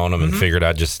discount on him and figured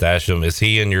I'd just stash him. Is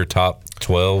he in your top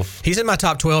 12? He's in my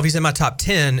top 12. He's in my top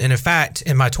 10. And in fact,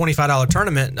 in my $25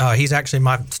 tournament, he's actually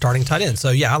my starting tight end. So,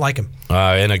 yeah, I like him.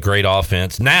 In a great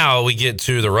offense. Now we get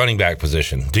to the running back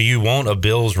position. Do you want a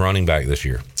Bills running back this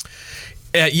year?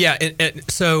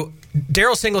 So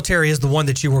Darryl Singletary is the one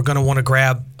that you were going to want to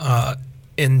grab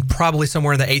in probably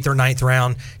somewhere in the 8th or 9th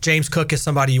round. James Cook is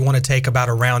somebody you want to take about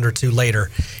a round or 2 later.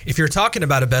 If you're talking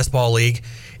about a best ball league,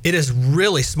 it is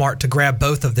really smart to grab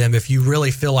both of them if you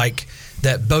really feel like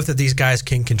that both of these guys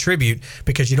can contribute,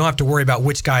 because you don't have to worry about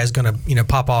which guy is going to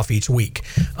pop off each week.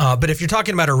 But if you're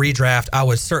talking about a redraft, I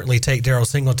would certainly take Darryl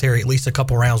Singletary at least a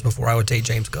couple rounds before I would take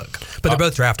James Cook. But they're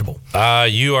both draftable.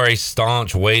 You are a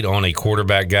staunch wait on a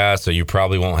quarterback guy, so you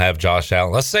probably won't have Josh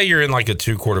Allen. Let's say you're in like a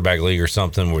 2-quarterback league or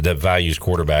something that values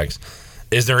quarterbacks.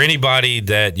 Is there anybody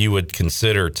that you would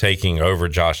consider taking over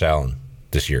Josh Allen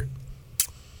this year?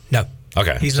 No.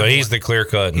 Okay, He's he's the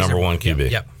clear-cut number one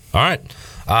QB. Yep. All right.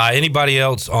 Anybody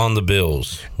else on the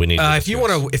Bills we need to if you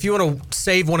want to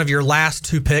save one of your last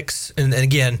two picks, and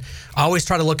again, I always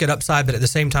try to look at upside, but at the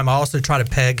same time, I also try to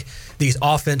peg these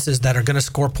offenses that are going to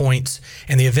score points.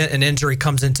 In the event an injury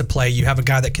comes into play, you have a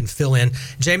guy that can fill in.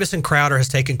 Jamison Crowder has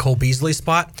taken Cole Beasley's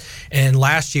spot, and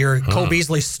last year Cole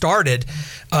Beasley started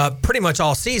pretty much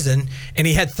all season, and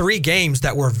he had 3 games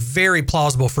that were very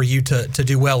plausible for you to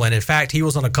do well in. In fact, he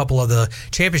was on a couple of the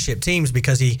championship teams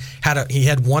because he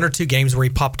had 1 or 2 games where he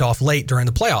popped off late during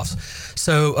the playoffs.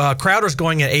 So Crowder's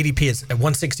going at ADP at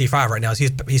 165 right now. So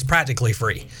he's practically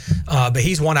free, but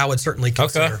he's one I would certainly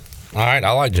consider. Okay. All right,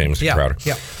 I like James Crowder.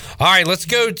 Yeah. All right, let's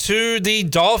go to the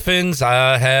Dolphins.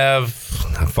 I've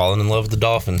fallen in love with the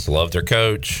Dolphins. Love their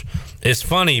coach. It's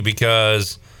funny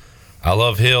because I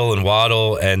love Hill and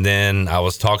Waddle, and then I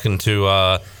was talking to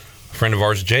a friend of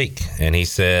ours, Jake, and he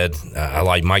said, I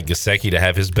like Mike Gesicki to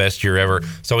have his best year ever.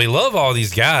 So we love all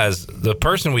these guys. The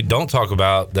person we don't talk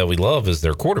about that we love is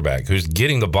their quarterback, who's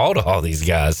getting the ball to all these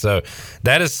guys. So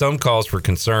that is some cause for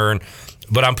concern.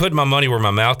 But I'm putting my money where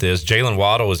my mouth is. Jalen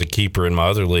Waddle is a keeper in my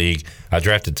other league. I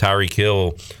drafted Tyreek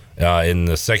Hill in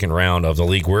the second round of the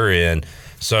league we're in.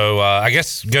 So I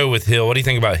guess go with Hill. What do you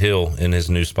think about Hill in his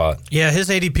new spot? Yeah, his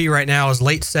ADP right now is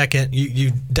late second.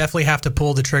 You definitely have to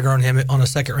pull the trigger on him on a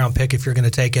second-round pick if you're going to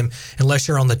take him, unless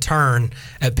you're on the turn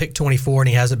at pick 24 and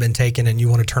he hasn't been taken and you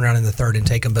want to turn around in the third and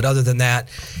take him. But other than that,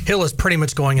 Hill is pretty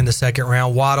much going in the second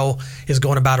round. Waddle is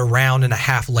going about a round and a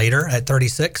half later at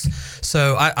 36.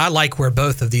 So I like where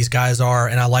both of these guys are,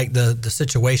 and I like the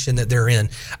situation that they're in.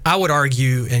 I would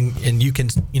argue, and you can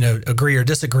agree or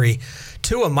disagree,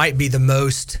 Tua might be the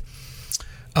most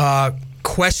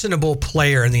questionable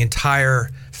player in the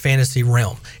entire fantasy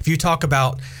realm. If you talk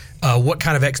about what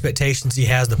kind of expectations he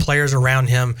has, the players around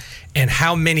him, and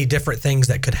how many different things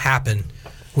that could happen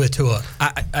with Tua,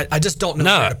 I just don't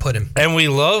know where to put him. And we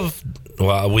love,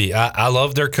 I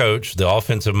love their coach, the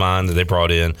offensive mind that they brought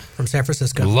in from San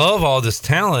Francisco. Love all this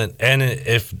talent, and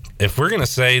if we're going to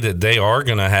say that they are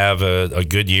going to have a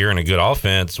good year and a good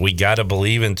offense, we got to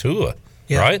believe in Tua,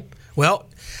 right? Well,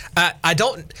 I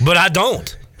don't. But I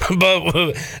don't.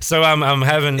 But so I'm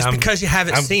having. It's because you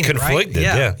haven't seen conflicted, it,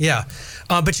 right? Yeah.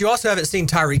 But you also haven't seen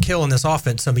Tyreek Hill in this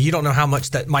offense. I mean, you don't know how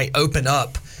much that might open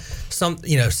up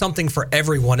something for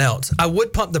everyone else. I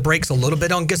would pump the brakes a little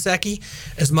bit on Gesicki,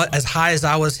 as high as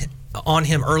I was on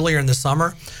him earlier in the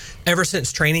summer. Ever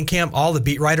since training camp, all the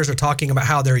beat writers are talking about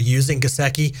how they're using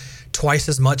Gesicki twice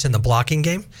as much in the blocking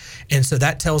game. And so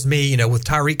that tells me, with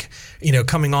Tyreek,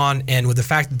 coming on, and with the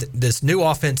fact that this new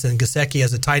offense and Gesicki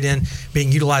as a tight end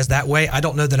being utilized that way, I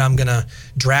don't know that I'm going to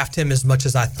draft him as much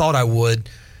as I thought I would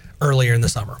earlier in the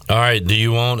summer. All right. Do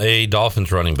you want a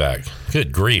Dolphins running back?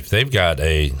 Good grief. They've got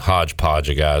a hodgepodge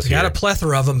of guys here. Got a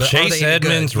plethora of them. But Chase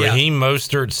Edmonds, Raheem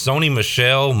Mostert, Sony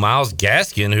Michel, Myles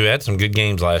Gaskin, who had some good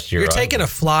games last year. You're taking a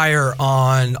flyer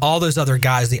on all those other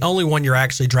guys. The only one you're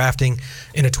actually drafting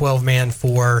in a 12-man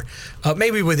for,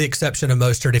 maybe with the exception of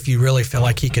Mostert, if you really feel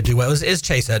like he could do well, is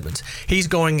Chase Edmonds. He's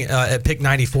going at pick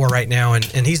 94 right now, and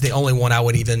he's the only one I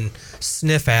would even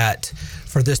sniff at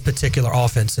for this particular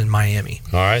offense in Miami.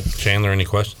 All right. Chandler, any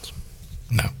questions?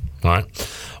 No. All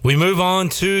right. We move on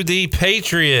to the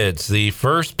Patriots. The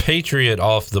first Patriot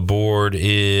off the board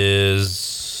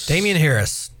is Damian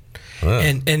Harris.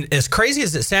 And as crazy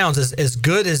as it sounds, as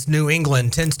good as New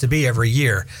England tends to be every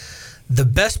year, the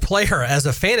best player as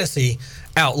a fantasy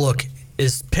outlook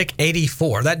is pick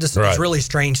 84. That just is really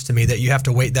strange to me that you have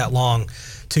to wait that long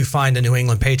to find a New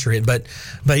England Patriot. But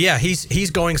yeah,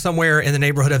 he's going somewhere in the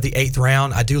neighborhood of the 8th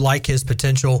round. I do like his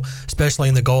potential, especially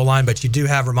in the goal line, but you do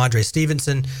have Ramondre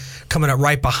Stevenson coming up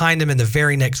right behind him in the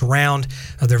very next round.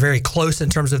 They're very close in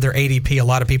terms of their ADP. A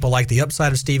lot of people like the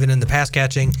upside of Steven in the pass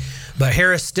catching, but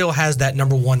Harris still has that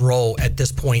number one role at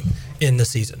this point in the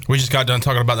season. We just got done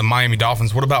talking about the Miami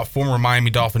Dolphins. What about former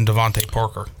Miami Dolphin Devontae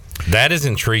Parker? That is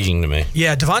intriguing to me.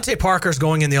 Yeah, Devontae Parker's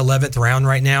going in the 11th round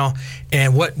right now,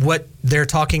 and what they're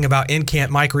talking about in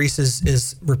camp, Mike Reese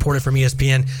is reported from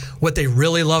ESPN, what they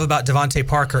really love about Devontae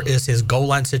Parker is his goal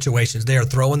line situations. They are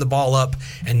throwing the ball up,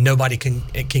 and nobody can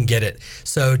get it.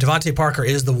 So Devontae Parker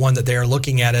is the one that they are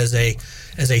looking at as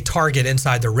a target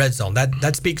inside the red zone.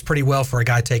 That speaks pretty well for a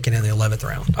guy taken in the 11th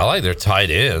round. I like their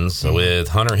tight ends with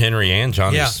Hunter Henry and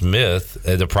Johnny Smith.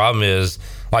 The problem is,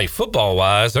 like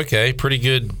football-wise, okay, pretty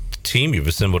good team you've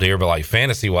assembled here, but like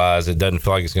fantasy-wise, it doesn't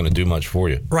feel like it's going to do much for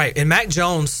you. Right, and Mac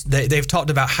Jones, they've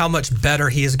talked about how much better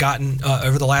he has gotten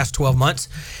over the last 12 months.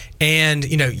 And,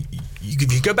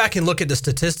 if you go back and look at the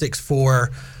statistics for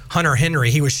Hunter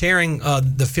Henry, he was sharing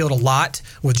the field a lot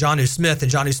with Jonnu Smith,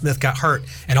 and Jonnu Smith got hurt.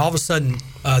 And all of a sudden,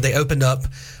 they opened up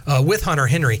with Hunter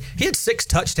Henry. He had 6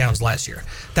 touchdowns last year.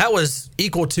 That was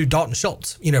equal to Dalton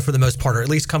Schultz, for the most part, or at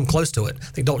least come close to it. I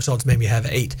think Dalton Schultz maybe have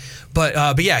 8.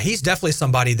 But yeah, he's definitely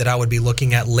somebody that I would be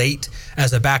looking at late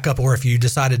as a backup, or if you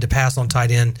decided to pass on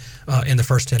tight end in the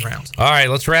first 10 rounds. All right,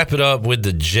 let's wrap it up with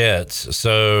the Jets.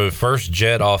 So first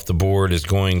Jet off the board is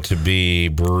going to be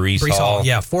Breece Hall.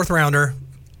 Yeah, 4th rounder.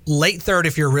 Late 3rd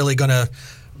if you're really going to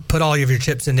put all of your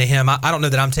chips into him. I don't know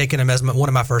that I'm taking him as one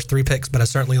of my first 3 picks, but I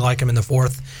certainly like him in the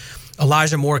 4th.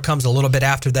 Elijah Moore comes a little bit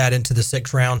after that into the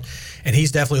 6th round, and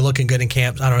he's definitely looking good in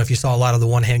camp. I don't know if you saw a lot of the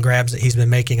one-hand grabs that he's been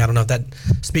making. I don't know if that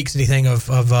speaks anything of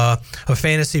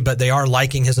fantasy, but they are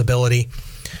liking his ability.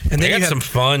 And they then got some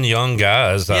fun young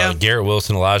guys. Yeah. Garrett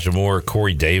Wilson, Elijah Moore,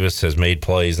 Corey Davis has made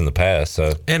plays in the past.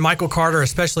 So. And Michael Carter,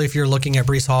 especially if you're looking at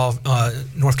Breece Hall,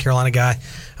 North Carolina guy,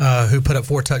 who put up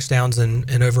 4 touchdowns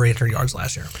and over 800 yards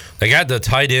last year. They got the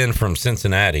tight end from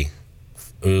Cincinnati,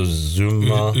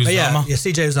 Uzama. Yeah,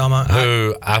 CJ Uzama.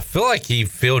 Who I feel like he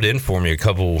filled in for me a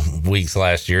couple weeks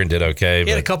last year and did okay. He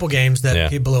had a couple games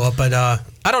that he blew up, but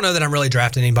I don't know that I'm really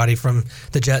drafting anybody from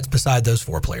the Jets beside those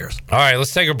 4 players. All right,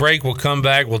 let's take a break. We'll come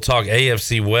back. We'll talk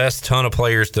AFC West. Ton of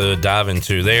players to dive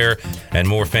into there and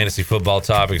more fantasy football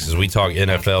topics as we talk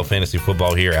NFL fantasy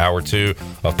football here, hour 2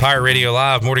 of Pirate Radio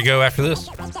Live. More to go after this.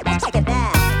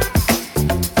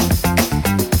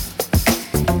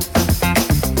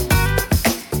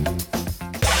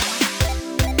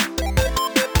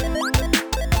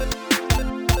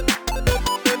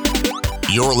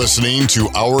 You're listening to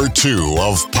Hour 2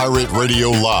 of Pirate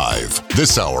Radio Live.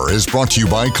 This hour is brought to you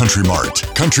by Country Mart.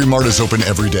 Country Mart is open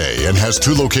every day and has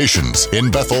 2 locations, in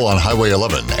Bethel on Highway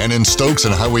 11 and in Stokes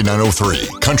on Highway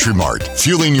 903. Country Mart,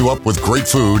 fueling you up with great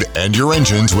food and your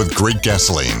engines with great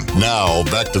gasoline. Now,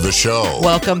 back to the show.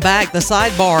 Welcome back. The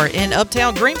Sidebar in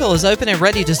Uptown Greenville is open and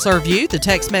ready to serve you. The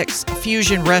Tex-Mex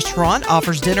Fusion Restaurant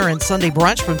offers dinner and Sunday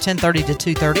brunch from 10:30 to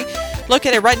 2:30.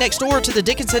 Located right next door to the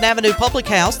Dickinson Avenue Public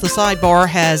House, the Sidebar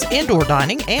has indoor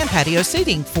dining and patio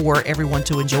seating for everyone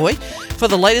to enjoy. For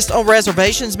the latest on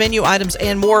reservations, menu items,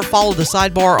 and more, follow the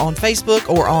Sidebar on Facebook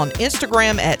or on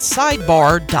Instagram at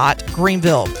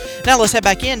sidebar.greenville. Now let's head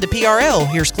back into PRL.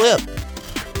 Here's Clip.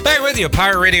 Back with you,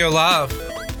 Pirate Radio Live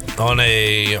on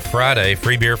a Friday,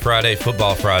 Free Beer Friday,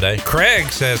 Football Friday. Craig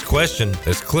says, question,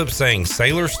 is Clip saying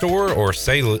Sailor Store or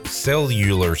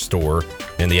Cellular Store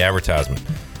in the advertisement?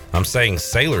 I'm saying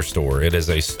Sailor Store. It is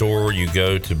a store where you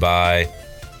go to buy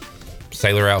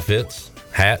sailor outfits,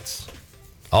 hats,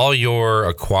 all your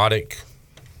aquatic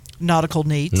nautical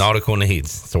needs.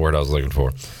 That's the word I was looking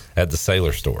for at the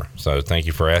Sailor Store. So thank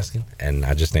you for asking, and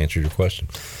I just answered your question.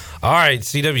 All right,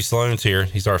 CW Sloan's here.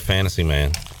 He's our fantasy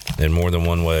man in more than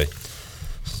one way.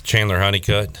 Chandler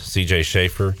Honeycutt, CJ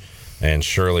Schaefer, and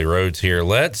Shirley Rhodes here.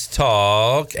 Let's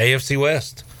talk AFC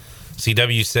West.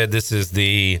 CW said this is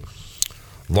the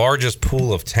largest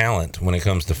pool of talent when it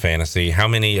comes to fantasy. How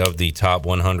many of the top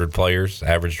 100 players,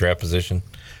 average draft position?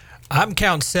 I'm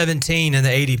counting 17 in the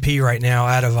ADP right now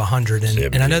out of 100.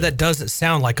 And I know that doesn't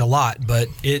sound like a lot, but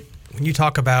when you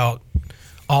talk about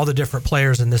all the different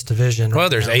players in this division. Well,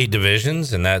 there's 8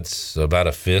 divisions, and that's about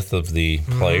a fifth of the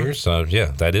players. So,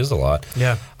 yeah, that is a lot.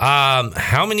 Yeah.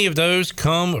 How many of those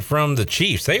come from the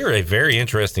Chiefs? They are a very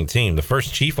interesting team. The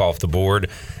first Chief off the board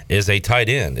is a tight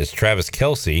end. It's Travis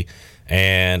Kelce.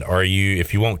 And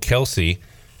if you want Kelce,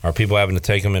 are people having to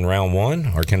take him in round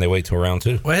 1, or can they wait till round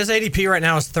 2? Well, his ADP right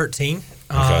now is 13.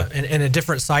 Okay. And at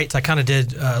different sites, I kind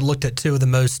of looked at 2 of the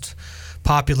most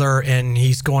popular, and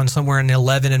he's going somewhere in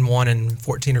 11 in one and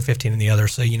 14 or 15 in the other.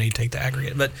 So, you take the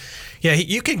aggregate. But, yeah,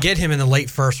 you can get him in the late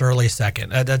first, early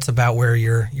second. That's about where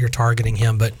you're targeting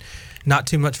him, but not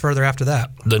too much further after that.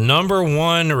 The number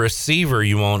 1 receiver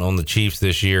you want on the Chiefs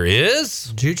this year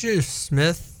is? Juju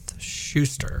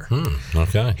Smith-Schuster.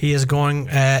 Okay. He is going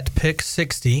at pick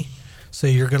 60, so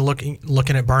you're going to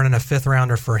looking at burning a 5th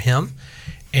rounder for him,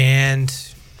 and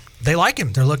they like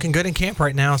him. They're looking good in camp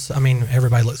right now. So, I mean,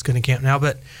 everybody looks good in camp now,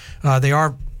 but they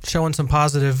are showing some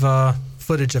positive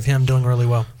footage of him doing really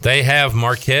well. They have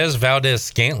Marquez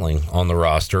Valdez-Scantling on the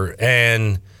roster,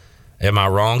 and am I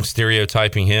wrong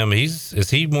stereotyping him? Is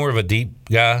he more of a deep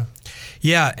guy?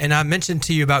 Yeah, and I mentioned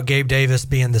to you about Gabe Davis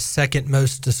being had the second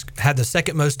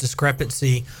most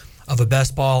discrepancy of a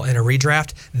best ball in a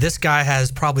redraft. This guy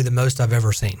has probably the most I've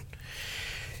ever seen.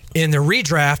 In the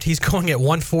redraft, he's going at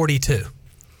 142.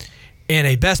 In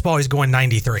a best ball, he's going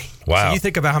 93. Wow. So you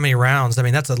think about how many rounds. I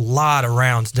mean, that's a lot of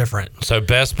rounds different. So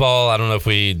best ball, I don't know if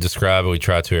we describe it. We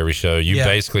try to every show. You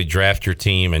basically draft your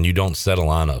team and you don't set a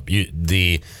lineup.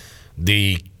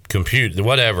 The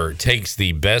whatever, takes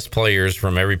the best players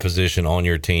from every position on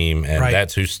your team, and Right.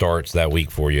 that's who starts that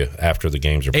week for you after the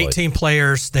games are played. 18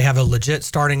 players. They have a legit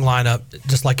starting lineup,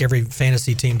 just like every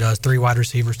fantasy team does. 3 wide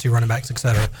receivers, 2 running backs,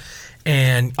 etc.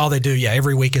 And all they do,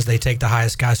 every week is they take the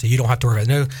highest guy, so you don't have to worry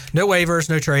about no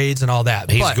waivers, no trades, and all that.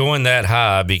 He's going that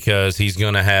high because he's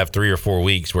going to have 3 or 4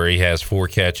 weeks where he has 4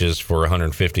 catches for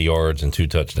 150 yards and 2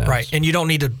 touchdowns. Right, and you don't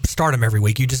need to start him every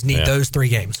week. You just need those 3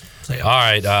 games. So, All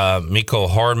right,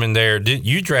 Mecole Hardman there.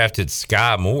 You drafted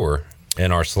Sky Moore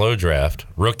in our slow draft.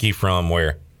 Rookie from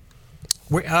where?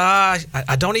 I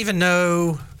don't even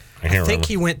know. I think remember.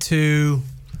 he went to...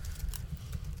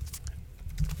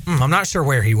 I'm not sure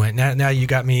where he went. Now you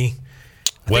got me.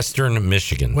 Western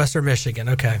Michigan. Western Michigan,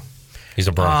 okay. He's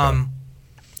a Bronco.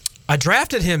 I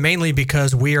drafted him mainly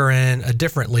because we are in a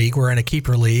different league. We're in a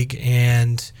keeper league,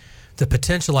 and the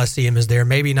potential I see him is there.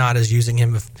 Maybe not as using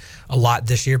him a lot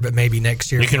this year, but maybe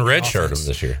next year. You can redshirt him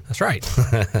this year. That's right.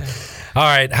 All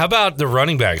right, how about the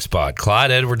running back spot?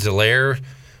 Clyde Edwards-Helaire.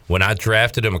 When I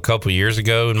drafted him a couple years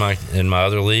ago in my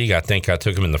other league, I think I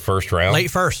took him in the first round. Late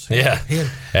first. Yeah.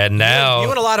 And now... You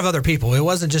and a lot of other people. It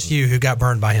wasn't just you who got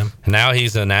burned by him. Now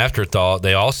he's an afterthought.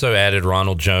 They also added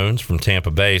Ronald Jones from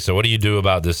Tampa Bay. So what do you do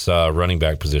about this running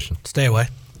back position? Stay away.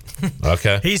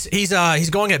 Okay. He's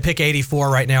going at pick 84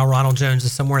 right now. Ronald Jones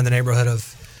is somewhere in the neighborhood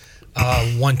of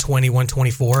 120,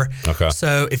 124. Okay.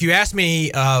 So if you ask me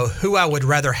who I would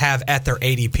rather have at their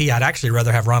ADP, I'd actually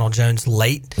rather have Ronald Jones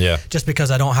late. Yeah. Just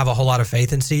because I don't have a whole lot of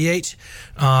faith in CEH.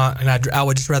 And I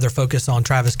would just rather focus on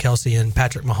Travis Kelce and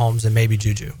Patrick Mahomes and maybe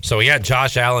Juju. So we got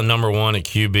Josh Allen, number 1 at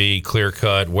QB, clear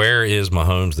cut. Where is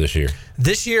Mahomes this year?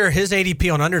 This year, his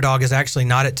ADP on Underdog is actually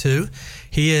not at 2.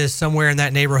 He is somewhere in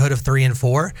that neighborhood of 3 and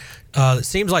 4. It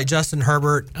seems like Justin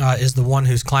Herbert is the one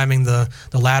who's climbing the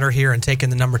ladder here and taking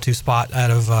the number 2 spot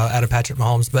out of Patrick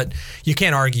Mahomes. But you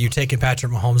can't argue taking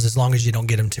Patrick Mahomes as long as you don't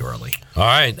get him too early. All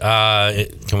right.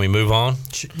 Can we move on?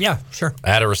 Yeah, sure.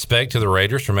 Out of respect to the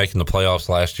Raiders for making the playoffs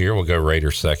last year, we'll go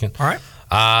Raiders second. All right.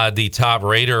 The top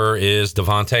Raider is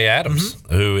Devontae Adams,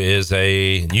 who is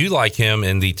you like him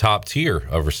in the top tier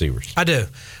of receivers. I do.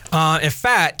 In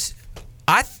fact,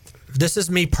 this is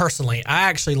me personally. I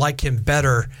actually like him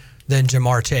better than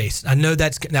Jamar Chase. I know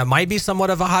that might be somewhat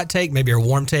of a hot take, maybe a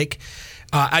warm take.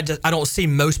 I don't see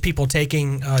most people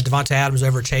taking Devontae Adams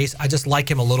over Chase. I just like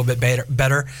him a little bit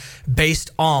better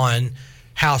based on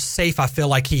how safe I feel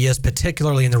like he is,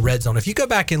 particularly in the red zone. If you go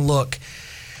back and look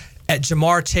at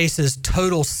Jamar Chase's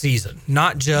total season,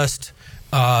 not just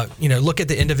look at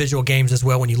the individual games as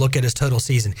well. When you look at his total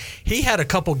season, he had a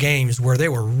couple games where they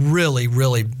were really,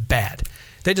 really bad.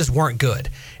 They just weren't good.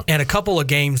 And a couple of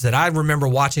games that I remember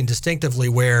watching distinctively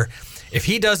where if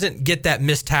he doesn't get that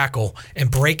missed tackle and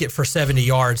break it for 70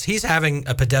 yards, he's having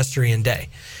a pedestrian day.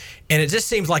 And it just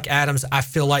seems like Adams, I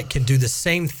feel like, can do the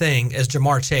same thing as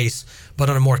Jamar Chase, but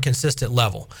on a more consistent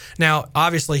level. Now,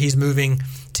 obviously, he's moving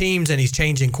teams and he's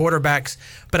changing quarterbacks,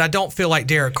 but I don't feel like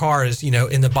Derek Carr is,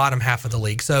 in the bottom half of the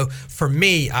league. So for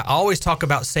me, I always talk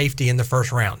about safety in the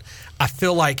first round. I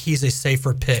feel like he's a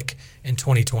safer pick in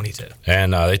 2022.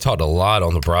 And they talked a lot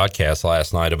on the broadcast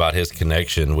last night about his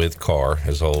connection with Carr,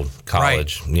 his old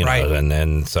college, right.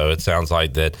 And so it sounds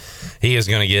like that he is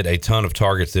going to get a ton of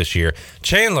targets this year.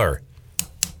 Chandler,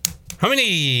 how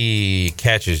many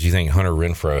catches do you think Hunter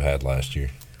Renfrow had last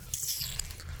year?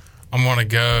 I'm going to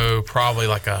go probably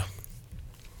let's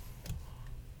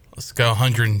go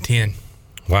 110.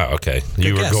 Wow, okay.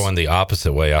 You were going the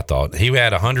opposite way, I thought. He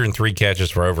had 103 catches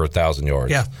for over 1,000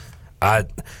 yards. Yeah. I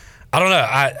don't know.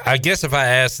 I guess if I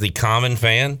asked the common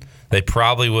fan, they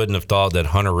probably wouldn't have thought that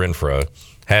Hunter Renfrow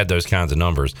had those kinds of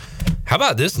numbers. How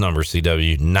about this number,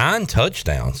 CW? 9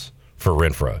 touchdowns for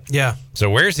Renfrow. Yeah. So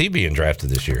where's he being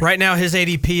drafted this year? Right now, his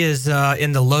ADP is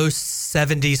in the low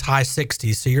 70s, high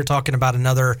 60s. So you're talking about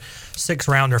another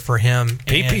 6-rounder for him.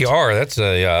 PPR, that's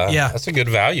a good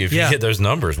value if you get those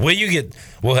numbers.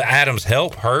 Will Adams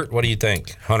hurt? What do you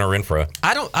think, Hunter Renfrow?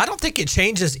 I don't think it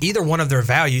changes either one of their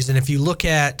values. And if you look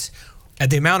at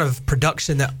the amount of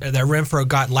production that Renfrow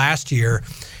got last year,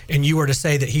 and you were to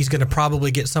say that he's going to probably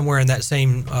get somewhere in that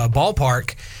same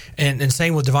ballpark, and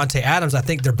same with Devontae Adams, I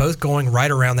think they're both going right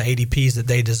around the ADPs that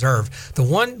they deserve. The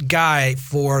one guy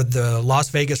for the Las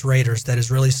Vegas Raiders that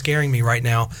is really scaring me right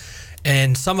now,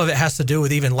 and some of it has to do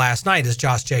with even last night, is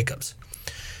Josh Jacobs.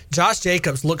 Josh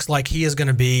Jacobs looks like he is going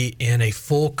to be in a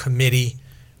full committee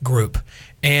group.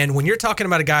 And when you're talking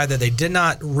about a guy that they did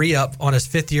not re-up on his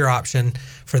 5th-year option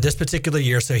for this particular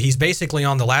year, so he's basically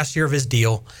on the last year of his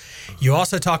deal. You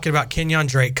also talking about Kenyon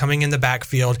Drake coming in the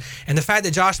backfield, and the fact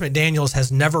that Josh McDaniels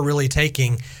has never really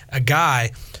taken a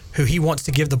guy who he wants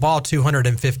to give the ball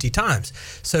 250 times.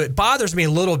 So it bothers me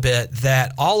a little bit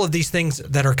that all of these things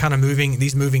that are kind of moving,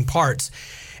 these moving parts,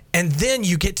 and then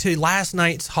you get to last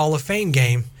night's Hall of Fame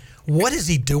game. What is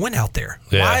he doing out there?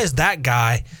 Yeah. Why is that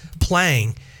guy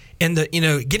playing in the,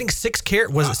 getting 6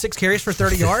 carries for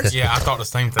 30 yards? Yeah, I thought the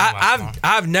same thing.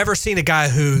 I've never seen a guy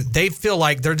who they feel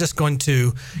like they're just going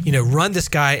to, run this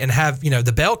guy and have,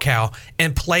 the bell cow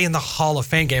and play in the Hall of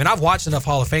Fame game. And I've watched enough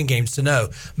Hall of Fame games to know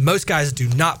most guys do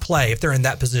not play if they're in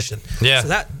that position. Yeah. So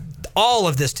that all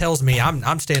of this tells me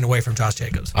I'm staying away from Josh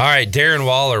Jacobs. All right, Darren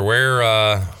Waller, where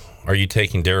are you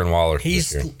taking Darren Waller?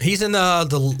 He's in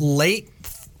the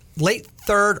late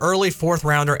 3rd, early 4th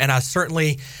rounder, and I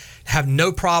certainly have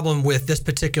no problem with this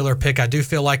particular pick. I do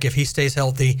feel like if he stays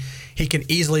healthy, he can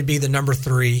easily be the number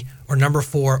 3 or number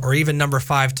 4 or even number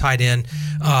 5 tight end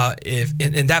if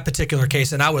in that particular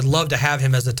case. And I would love to have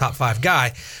him as a top 5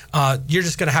 guy. You're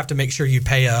just going to have to make sure you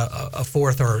pay a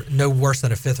 4th or no worse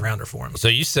than a 5th rounder for him. So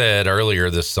you said earlier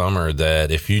this summer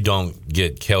that if you don't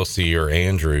get Kelsey or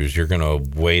Andrews, you're going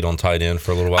to wait on tight end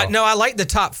for a little while? No, I like the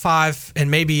top 5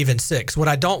 and maybe even 6. What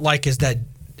I don't like is that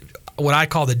what I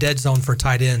call the dead zone for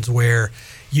tight ends, where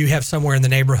you have somewhere in the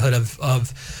neighborhood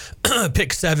of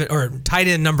pick 7 or tight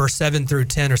end number 7 through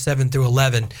 10 or 7 through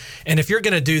 11. And if you're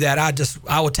going to do that,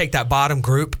 I would take that bottom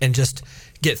group and just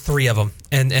get 3 of them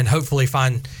and hopefully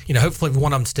find, hopefully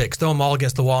one of them sticks. Throw them all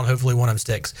against the wall and hopefully one of them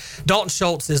sticks. Dalton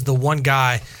Schultz is the one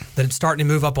guy that's starting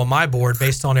to move up on my board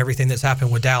based on everything that's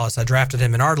happened with Dallas. I drafted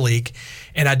him in our league,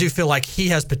 and I do feel like he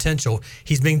has potential.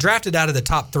 He's being drafted out of the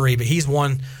top 3, but he's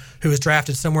one who was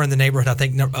drafted somewhere in the neighborhood, I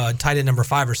think tight end number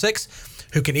 5 or 6,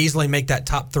 who can easily make that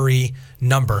top 3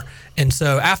 number. And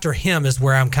so after him is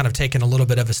where I'm kind of taking a little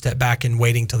bit of a step back and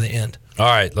waiting till the end. All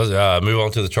right, let's move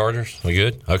on to the Chargers. We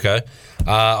good? Okay.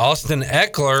 Austin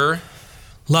Eckler.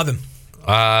 Love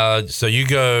him. So you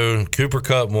go Cooper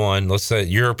Kupp 1. Let's say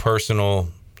your personal,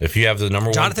 if you have the number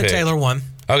 1 Jonathan pick. Taylor 1.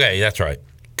 Okay, that's right.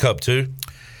 Kupp 2.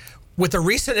 With the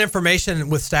recent information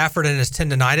with Stafford and his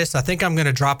tendonitis, I think I'm going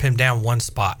to drop him down 1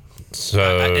 spot.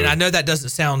 So, and I know that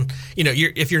doesn't sound,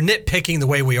 if you're nitpicking the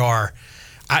way we are,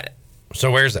 so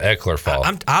where's Eckler fall?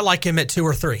 I like him at 2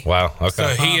 or 3. Wow. Okay. So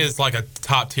he is like a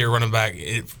top tier running back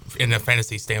in a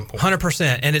fantasy standpoint.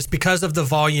 100%, and it's because of the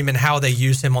volume and how they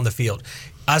use him on the field.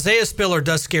 Isaiah Spiller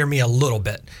does scare me a little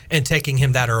bit in taking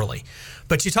him that early.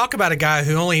 But you talk about a guy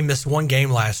who only missed 1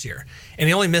 game last year, and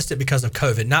he only missed it because of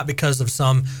COVID, not because of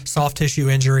some soft tissue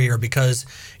injury or because,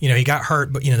 he got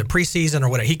hurt, but, the preseason or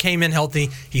whatever. He came in healthy,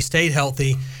 he stayed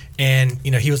healthy, and,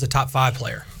 he was a top 5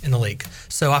 player in the league.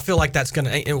 So I feel like that's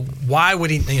going to, why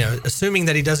would he, assuming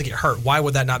that he doesn't get hurt, why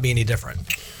would that not be any different?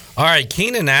 All right,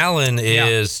 Keenan Allen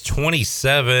is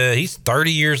 27. He's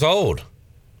 30 years old.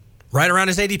 Right around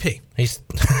his ADP. He's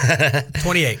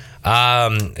 28.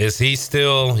 Is he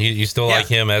still? You still like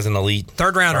him as an elite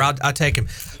 3rd rounder? I'll take him,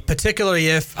 particularly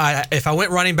if I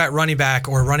went running back,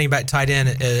 or running back tight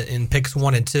end in picks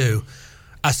 1 and 2.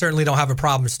 I certainly don't have a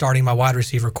problem starting my wide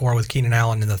receiver core with Keenan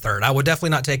Allen in the 3rd. I would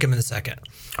definitely not take him in the 2nd.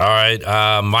 All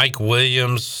right, Mike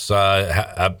Williams,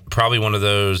 probably one of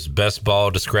those best ball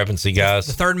discrepancy guys.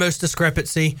 The 3rd most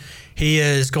discrepancy. He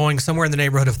is going somewhere in the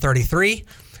neighborhood of 33.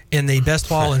 In the best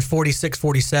ball and 46,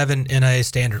 47 in a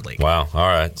standard league. Wow. All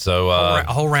right. So a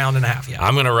whole round and a half, yeah.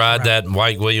 I'm going to ride that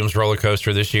Mike Williams roller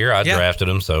coaster this year. I drafted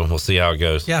him, so we'll see how it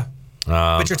goes. Yeah.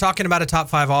 But you're talking about a top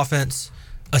 5 offense,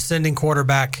 ascending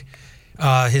quarterback.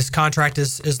 His contract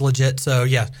is legit. So,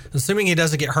 yeah, assuming he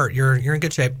doesn't get hurt, you're in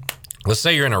good shape. Let's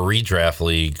say you're in a redraft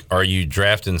league. Are you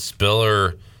drafting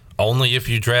Spiller only if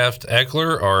you draft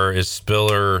Eckler, or is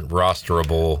Spiller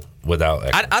rosterable without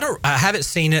Eckler? I haven't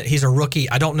seen it. He's a rookie.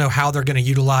 I don't know how they're going to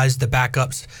utilize the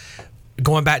backups.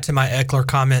 Going back to my Eckler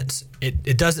comments,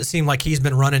 it doesn't seem like he's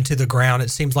been running to the ground.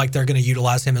 It seems like they're going to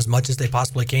utilize him as much as they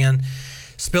possibly can.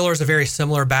 Spiller is a very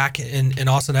similar back in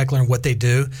Austin Eckler and what they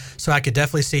do, so I could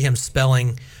definitely see him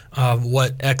spelling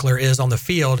what Eckler is on the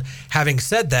field. Having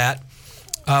said that,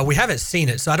 we haven't seen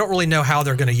it, so I don't really know how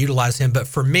they're going to utilize him. But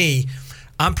for me,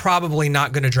 I'm probably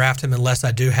not going to draft him unless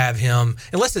I do have him,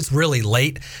 unless it's really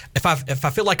late. If I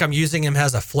feel like I'm using him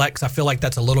as a flex, I feel like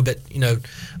that's a little bit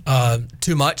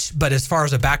too much. But as far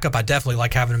as a backup, I definitely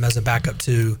like having him as a backup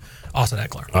to Austin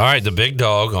Eckler. All right, the big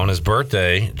dog on his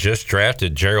birthday just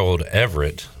drafted Gerald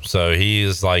Everett, so he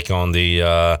is like on the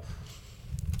I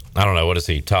don't know, what is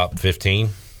he, top 15?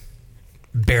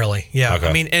 Barely, yeah. Okay.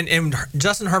 I mean, and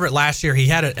Justin Herbert last year, he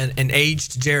had an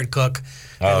aged Jared Cook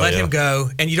and let him go.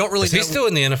 And you don't really Is he still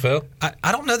in the NFL?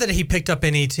 I don't know that he picked up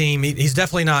any team. He's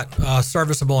definitely not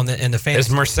serviceable in the fantasy.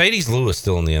 Is Mercedes Lewis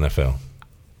still in the NFL?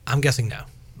 I'm guessing no.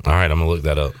 All right, I'm going to look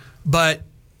that up. But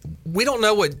we don't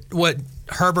know what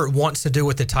Herbert wants to do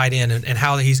with the tight end and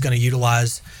how he's going to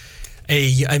utilize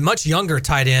a much younger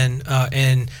tight end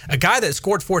and a guy that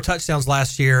scored 4 touchdowns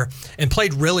last year and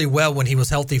played really well when he was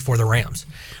healthy for the Rams.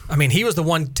 I mean, he was the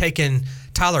one taking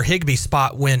Tyler Higbee's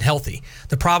spot when healthy.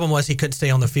 The problem was he couldn't stay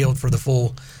on the field for the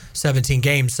full 17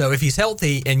 games. So if he's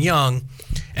healthy and young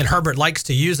and Herbert likes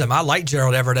to use him, I like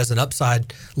Gerald Everett as an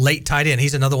upside late tight end.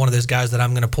 He's another one of those guys that I'm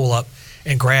going to pull up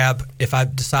and grab if I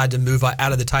decide to move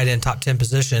out of the tight end top 10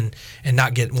 position and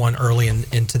not get one early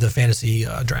into the fantasy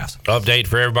drafts. Update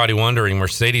for everybody wondering,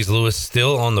 Mercedes Lewis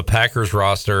still on the Packers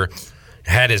roster.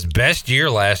 Had his best year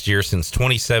last year since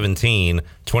 2017,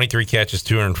 23 catches,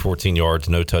 214 yards,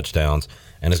 no touchdowns,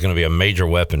 and is going to be a major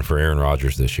weapon for Aaron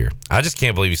Rodgers this year. I just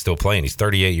can't believe he's still playing. He's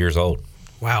 38 years old.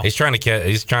 Wow. He's trying to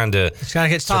hit Tom.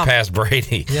 surpass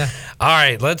Brady. Yeah. All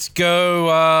right, let's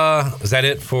go. Is that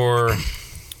it for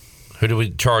who do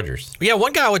we Chargers? Yeah,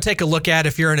 one guy I would take a look at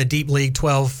if you're in a deep league,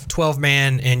 12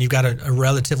 man, and you've got a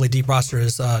relatively deep roster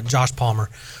is Josh Palmer.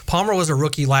 Palmer was a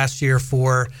rookie last year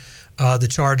for the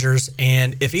Chargers,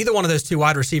 and if either one of those two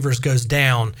wide receivers goes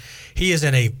down, he is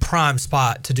in a prime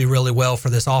spot to do really well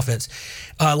for this offense.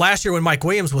 Last year when Mike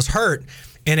Williams was hurt,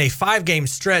 in a 5-game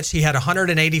stretch, he had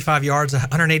 185 yards,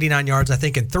 189 yards, I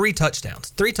think, and 3 touchdowns.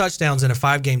 3 touchdowns in a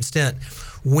 5-game stint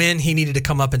when he needed to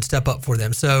come up and step up for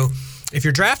them. So if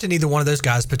you're drafting either one of those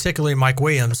guys, particularly Mike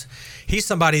Williams, he's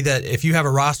somebody that if you have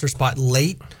a roster spot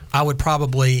late, I would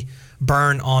probably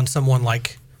burn on someone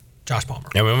like Josh Palmer.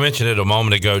 And we mentioned it a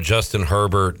moment ago, Justin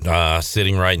Herbert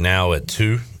sitting right now at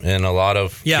 2 in a lot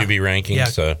of QB rankings. Yeah.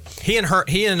 So he and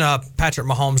Patrick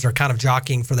Mahomes are kind of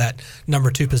jockeying for that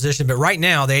number 2 position. But right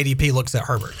now, the ADP looks at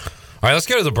Herbert. All right, let's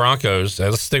go to the Broncos.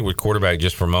 Let's stick with quarterback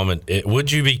just for a moment.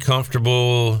 Would you be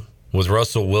comfortable with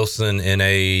Russell Wilson in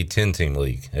a 10-team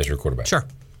league as your quarterback? Sure.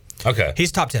 Okay.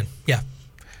 He's top 10. Yeah.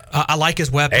 I like his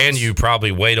weapons. And you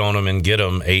probably wait on him and get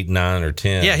him 8, 9, or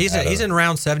 10. Yeah, he's in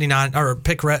round 79 or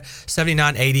pick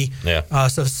 79, 80. Yeah.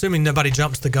 So assuming nobody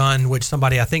jumps the gun, which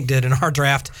somebody I think did in our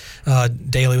draft,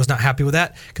 Daly was not happy with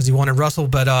that because he wanted Russell.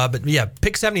 But yeah,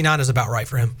 pick 79 is about right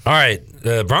for him. All right,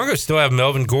 the Broncos still have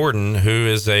Melvin Gordon, who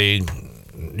is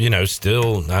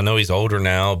still, I know he's older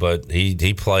now, but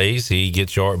he plays, he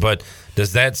gets yards. But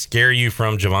does that scare you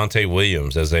from Javonte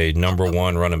Williams as a number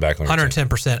 1 running back on your team?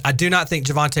 110%. I do not think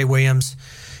Javonte Williams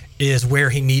is where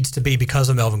he needs to be because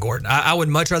of Melvin Gordon. I would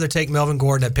much rather take Melvin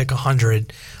Gordon at pick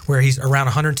 100, where he's around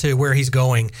 102, where he's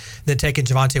going, than taking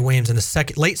Javonte Williams in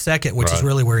the late second, which is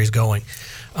really where he's going.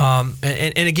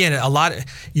 And again,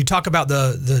 you talk about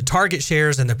the target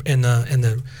shares and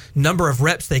the number of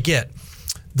reps they get.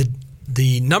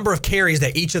 The number of carries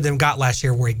that each of them got last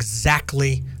year were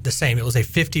exactly the same. It was a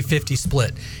 50-50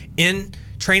 split. In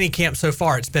training camp so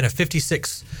far, it's been a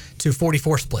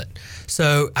 56-44 split.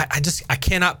 So I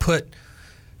cannot put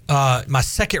my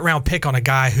second-round pick on a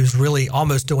guy who's really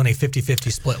almost doing a 50-50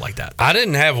 split like that. I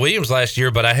didn't have Williams last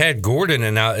year, but I had Gordon,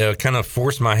 and I kind of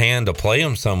forced my hand to play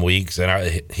him some weeks,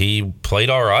 and he played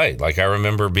all right. Like, I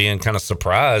remember being kind of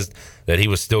surprised that he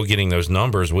was still getting those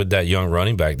numbers with that young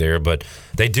running back there. But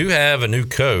they do have a new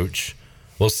coach.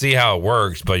 We'll see how it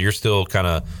works, but you're still kind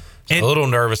of a little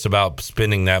nervous about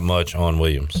spending that much on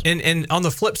Williams. And on the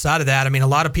flip side of that, I mean, a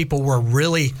lot of people were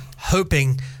really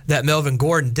hoping that Melvin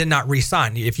Gordon did not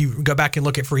re-sign. If you go back and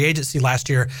look at free agency last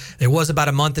year, it was about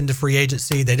a month into free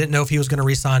agency. They didn't know if he was going to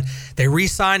re-sign. They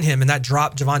re-signed him, and that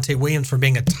dropped Javonte Williams from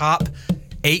being a top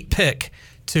 8 pick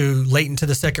to late into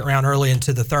the second round, early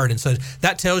into the third. And so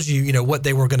that tells you, what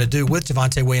they were going to do with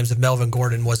Javonte Williams if Melvin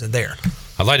Gordon wasn't there.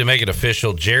 I'd like to make it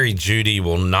official. Jerry Jeudy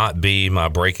will not be my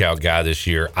breakout guy this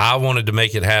year. I wanted to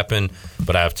make it happen,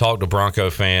 but I've talked to Bronco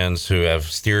fans who have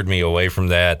steered me away from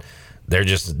that. They're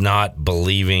just not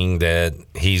believing that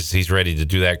he's ready to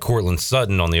do that. Courtland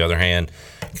Sutton, on the other hand,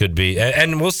 could be.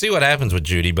 And we'll see what happens with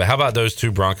Jeudy. But how about those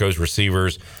 2 Broncos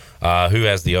receivers? Who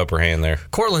has the upper hand there?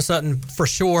 Courtland Sutton, for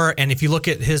sure. And if you look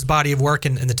at his body of work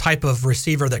and the type of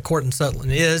receiver that Courtland Sutton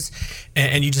is,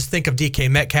 and you just think of DK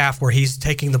Metcalf, where he's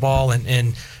taking the ball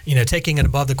and taking it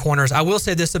above the corners. I will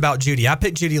say this about Jeudy. I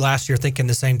picked Jeudy last year thinking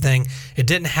the same thing. It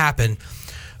didn't happen.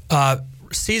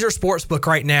 Caesar Sportsbook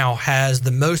right now has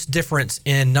the most difference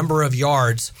in number of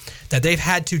yards that they've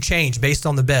had to change based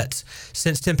on the bets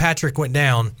since Tim Patrick went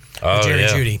down with Jerry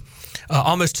Jeudy.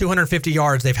 Almost 250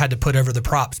 yards they've had to put over the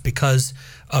props because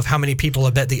of how many people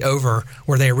have bet the over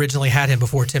where they originally had him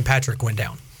before Tim Patrick went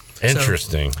down.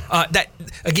 Interesting. So,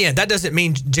 that doesn't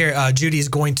mean Judy is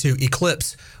going to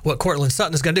eclipse what Cortland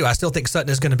Sutton is going to do. I still think Sutton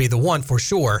is going to be the one for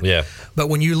sure. Yeah. But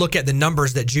when you look at the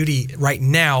numbers that Judy right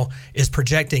now is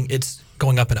projecting, it's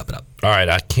going up and up and up. All right,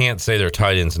 I can't say their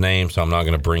tight end's name, so I'm not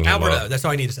going to bring him Alberto, up. that's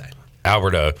all I need to say.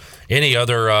 Alberto. Any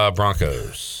other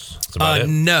Broncos? That's about it?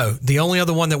 No. The only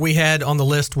other one that we had on the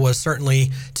list was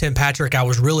certainly Tim Patrick. I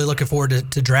was really looking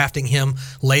forward to drafting him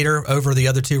later over the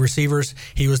other two receivers.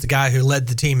 He was the guy who led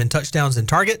the team in touchdowns and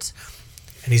targets,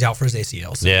 and he's out for his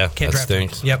ACL. So Yeah, can't that draft him.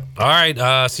 stinks. Yep. All right,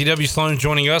 CW Sloan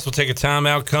joining us. We'll take a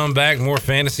timeout, come back. More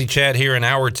fantasy chat here in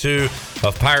Hour 2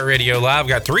 of Pirate Radio Live.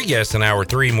 Got 3 guests in Hour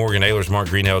 3. Morgan Ehlers, Mark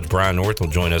Greenhill, Brian North will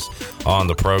join us on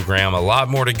the program. A lot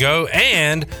more to go,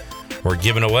 and we're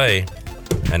giving away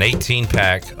an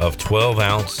 18-pack of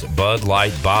 12-ounce Bud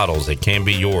Light bottles. It can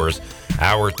be yours.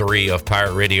 Hour 3 of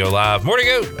Pirate Radio Live. More to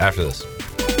go after this.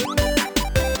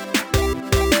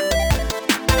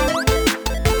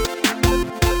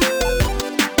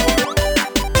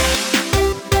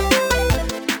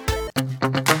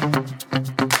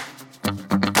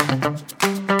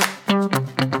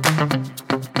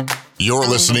 You're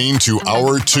listening to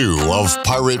Hour 2 of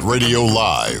Pirate Radio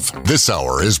Live. This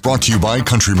hour is brought to you by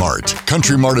Country Mart.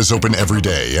 Country Mart is open every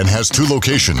day and has 2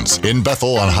 locations, in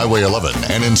Bethel on Highway 11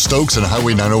 and in Stokes on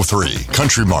Highway 903.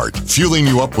 Country Mart, fueling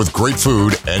you up with great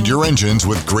food and your engines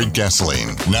with great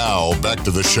gasoline. Now, back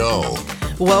to the show.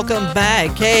 Welcome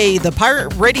back. Hey, the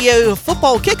Pirate Radio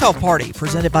Football Kickoff Party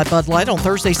presented by Bud Light on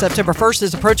Thursday, September 1st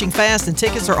is approaching fast, and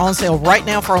tickets are on sale right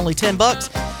now for only $10.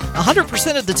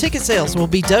 100% of the ticket sales will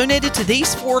be donated to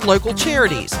these 4 local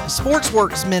charities: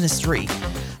 Sportsworks Ministry,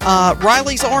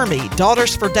 Riley's Army,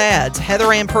 Daughters for Dads,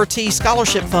 Heather Ann Pertee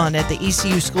Scholarship Fund at the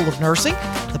ECU School of Nursing.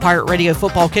 The Pirate Radio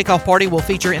Football Kickoff Party will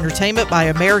feature entertainment by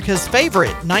America's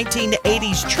favorite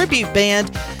 1980s tribute band,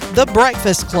 The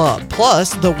Breakfast Club.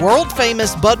 Plus, the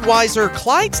world-famous Budweiser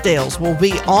Clydesdales will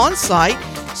be on site,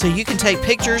 so you can take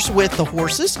pictures with the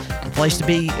horses. The place to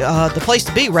be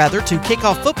to kick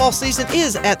off football season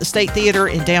is at the State Theater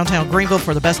in downtown Greenville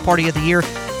for the best party of the year.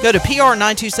 Go to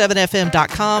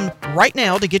pr927fm.com right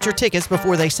now to get your tickets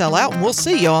before they sell out, and we'll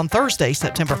see you on Thursday,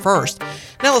 September 1st.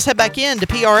 Now let's head back in to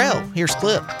PRL. Here's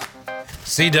Clip.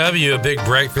 CW, a big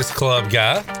Breakfast Club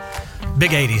guy.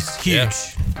 Big 80s, huge. Yeah.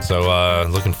 So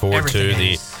looking forward to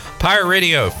the Pirate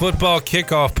Radio Football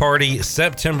Kickoff Party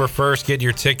September 1st. Get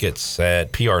your tickets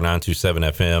at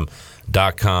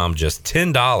pr927fm.com. Just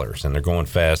 $10, and they're going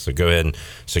fast. So go ahead and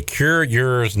secure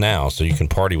yours now so you can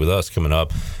party with us coming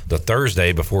up the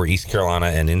Thursday before East Carolina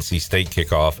and NC State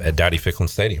kickoff at Dowdy Ficklin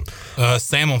Stadium.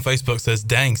 Sam on Facebook says,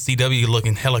 "Dang, CW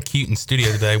looking hella cute in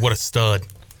studio today. What a stud."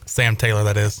 Sam Taylor,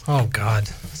 that is. Oh, God.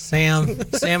 Sam,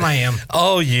 I am.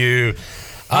 Oh, you.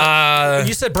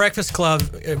 You said Breakfast Club.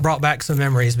 It brought back some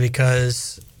memories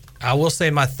because I will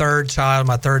say my third child,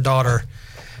 my third daughter,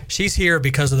 she's here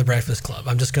because of the Breakfast Club.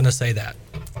 I'm just going to say that.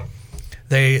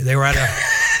 They were at a...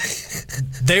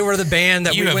 They were the band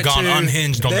that we went to. You have gone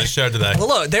unhinged on this show today. Well,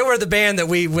 look, they were the band that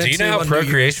we went to. Do you know how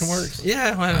procreation works?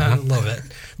 Yeah, a little bit.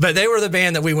 But they were the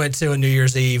band that we went to on New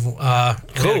Year's Eve. Cool. We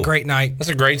had a great night. That's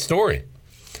a great story.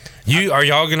 Are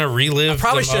y'all going to relive? I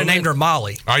probably should have named her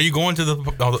Molly. Are you going to the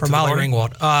for Molly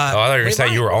Ringwald? I thought you were going to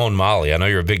say you were on Molly. I know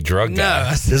you're a big drug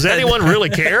guy. Does anyone really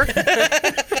care?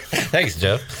 Thanks,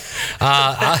 Jeff.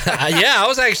 I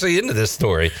was actually into this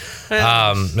story.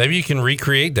 Maybe you can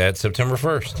recreate that September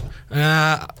 1st.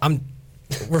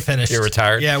 We're finished. You're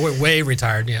retired? Yeah, we're way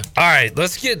retired, yeah. All right,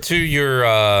 let's get to your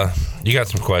you got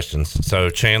some questions. So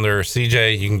Chandler,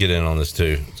 CJ, you can get in on this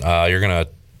too. You're going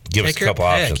to give us a couple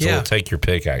options. Yeah. So we'll take your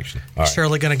pick action. All right.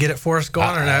 Shirley going to get it for us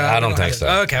going or no? I don't think so.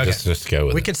 Okay. Just go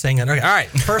with it. We can sing it. Okay. All right.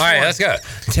 First All right, one. let's go.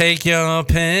 Take your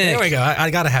pick. There we go.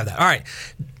 I got to have that. All right.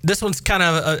 This one's kind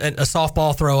of a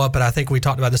softball throw up, but I think we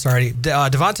talked about this already.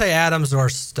 Devontae Adams or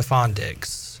Stephon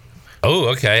Diggs? Oh,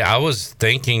 okay. I was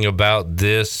thinking about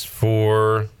this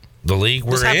for the league we're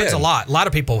in. This happens a lot. A lot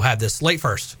of people have this late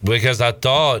first. Because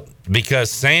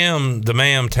Sam, the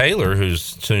ma'am Taylor,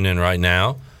 who's tuning in right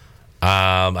now,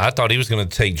 I thought he was going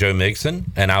to take Joe Mixon,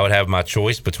 and I would have my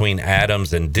choice between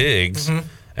Adams and Diggs. Mm-hmm.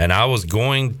 And I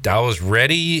was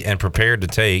ready and prepared to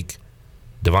take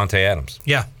Devontae Adams.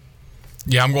 Yeah.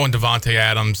 Yeah, I'm going Devontae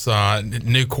Adams.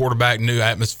 New quarterback, new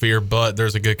atmosphere, but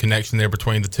there's a good connection there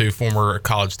between the two former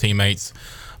college teammates.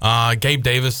 Gabe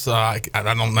Davis, I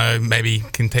don't know, maybe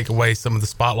can take away some of the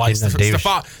spotlight.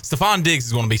 Stephon Diggs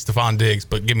is going to be Stephon Diggs,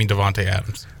 but give me Devontae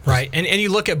Adams. Right, and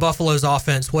you look at Buffalo's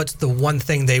offense, what's the one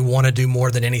thing they want to do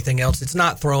more than anything else? It's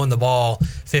not throwing the ball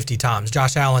 50 times.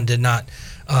 Josh Allen did not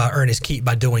earn his keep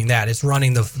by doing that. It's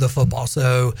running the football.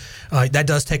 So that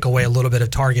does take away a little bit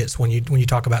of targets when you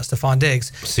talk about Stephon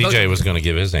Diggs. CJ was going to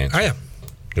give his answer. Oh, yeah.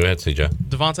 Go ahead, CJ.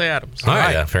 Devontae Adams. All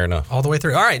right, yeah, fair enough. All the way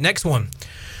through. All right, next one.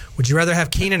 Would you rather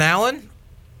have Keenan Allen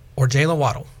or Jalen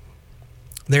Waddle?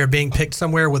 They're being picked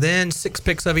somewhere within 6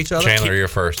 picks of each other. Chandler, you're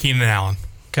first. Keenan Allen.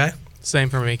 Okay. Same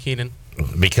for me, Keenan.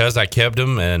 Because I kept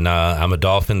him and I'm a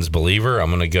Dolphins believer, I'm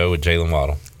going to go with Jalen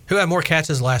Waddle. Who had more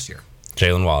catches last year?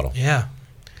 Jalen Waddle. Yeah.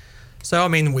 So, I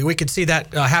mean, we could see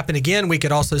that happen again. We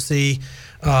could also see,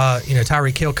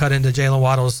 Tyreek Hill cut into Jalen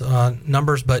Waddle's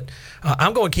numbers, but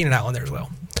I'm going Keenan Allen there as well.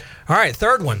 All right,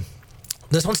 third one.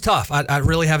 This one's tough. I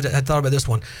really had thought about this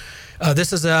one.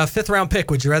 This is a 5th-round pick.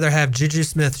 Would you rather have Juju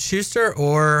Smith-Schuster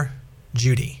or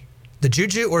Judy? The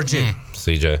Juju or Judy?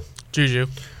 CJ. Juju.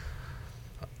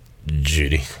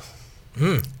 Judy.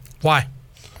 Why?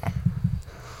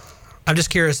 I'm just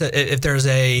curious if there's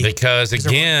a... Because,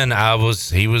 again,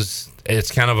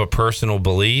 it's kind of a personal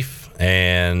belief,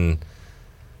 and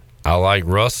I like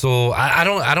Russell. I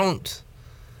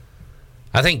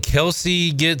think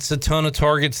Kelsey gets a ton of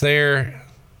targets there.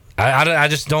 I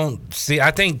just don't see.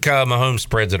 I think Mahomes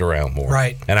spreads it around more.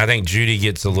 Right. And I think Judy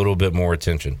gets a little bit more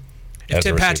attention. If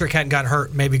Tim Patrick hadn't gotten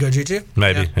hurt, maybe go Juju?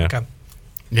 Maybe, yeah. Okay.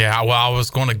 Yeah, well, I was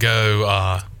going to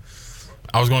go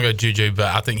Juju,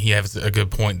 but I think he has a good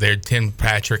point there. Tim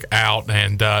Patrick out,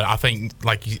 and I think,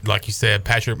 like you said,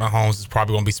 Patrick Mahomes is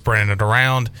probably going to be spreading it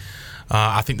around.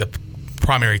 I think the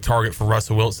primary target for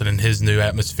Russell Wilson in his new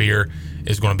atmosphere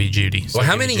is going to be Judy. So well,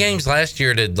 how many games last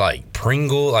year did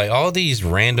Pringle, all these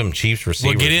random Chiefs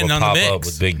receivers will pop up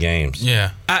with big games?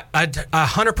 Yeah, I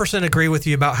 100% agree with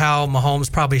you about how Mahomes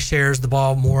probably shares the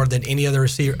ball more than any other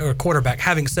receiver or quarterback.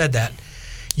 Having said that,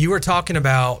 you were talking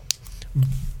about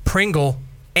Pringle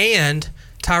and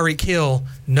Tyreek Hill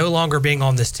no longer being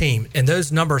on this team, and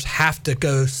those numbers have to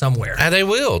go somewhere. They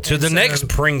will to the next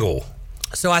Pringle.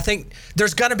 So I think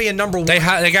there's got to be a number one. They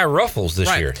got Ruffles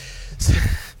this year.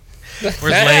 Where's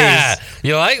Lays?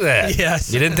 You like that?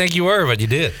 Yes. You didn't think you were, but you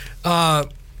did.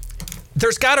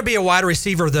 There's got to be a wide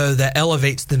receiver, though, that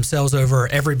elevates themselves over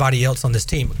everybody else on this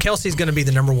team. Kelsey's going to be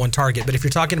the number one target, but if you're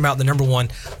talking about the number one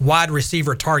wide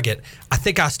receiver target, I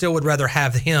think I still would rather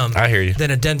have him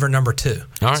than a Denver number 2.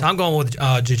 Right. So I'm going with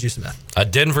Juju Smith. A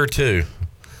Denver 2.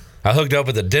 I hooked up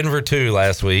with a Denver 2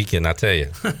 last week, and I tell you.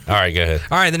 All right, go ahead.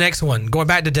 All right, the next one. Going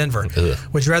back to Denver. Ugh.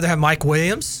 Would you rather have Mike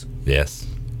Williams? Yes.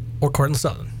 Or Courtland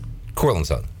Sutton? Courtland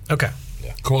Sutton. Okay.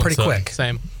 Yeah. Pretty quick.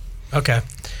 Same. Okay.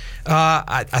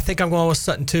 I think I'm going with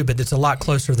Sutton too, but it's a lot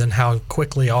closer than how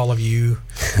quickly all of you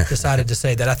decided to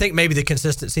say that. I think maybe the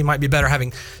consistency might be better.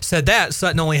 Having said that,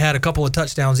 Sutton only had a couple of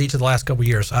touchdowns each of the last couple of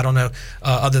years. I don't know,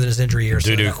 other than his injury years.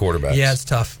 Doo-doo quarterbacks. Yeah, it's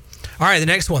tough. All right, the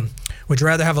next one. Would you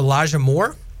rather have Elijah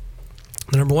Moore,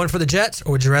 the number 1 for the Jets,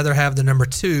 or would you rather have the number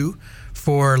 2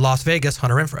 for Las Vegas,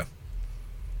 Hunter Renfrow?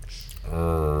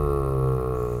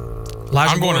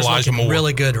 I'm going Elijah Moore.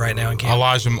 Really good right now in camp.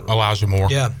 Elijah Moore.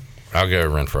 Yeah. I'll go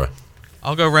Renfrow.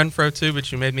 I'll go Renfrow too,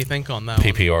 but you made me think on that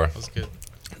PPR. one. That was good.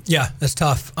 Yeah, that's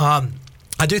tough.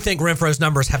 I do think Renfro's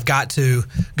numbers have got to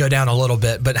go down a little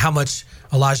bit, but how much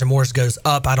Elijah Moore's goes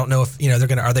up, I don't know if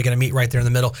are they gonna meet right there in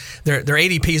the middle. Their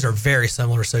ADPs are very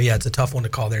similar, so yeah, it's a tough one to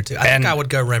call there too. I think I would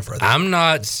go Renfro. I'm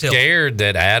not scared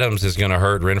that Adams is going to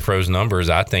hurt Renfro's numbers.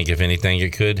 I think if anything,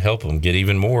 it could help him get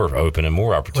even more open and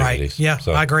more opportunities. Right? Yeah,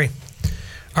 so. I agree.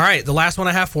 All right, the last one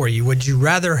I have for you. Would you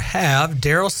rather have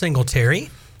Darryl Singletary?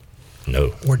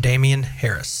 No. Or Damian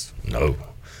Harris? No.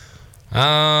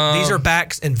 These are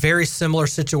backs in very similar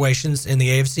situations in the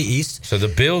AFC East. So the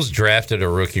Bills drafted a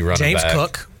rookie running back, James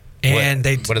Cook, and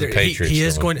what are the Patriots? He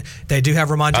is going. They do have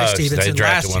Ramondre Stevenson. They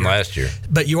drafted one last year.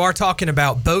 But you are talking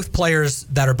about both players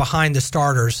that are behind the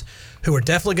starters, who are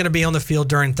definitely going to be on the field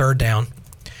during third down.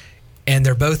 And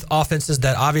they're both offenses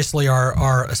that obviously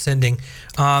are ascending.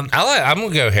 I'm going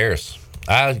to go Harris.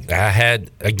 I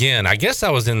guess I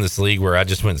was in this league where I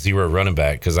just went 0 running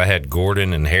back because I had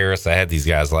Gordon and Harris. I had these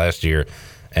guys last year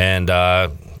and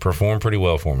performed pretty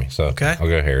well for me. So I'll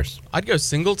go Harris. I'd go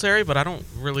Singletary, but I don't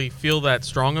really feel that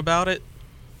strong about it.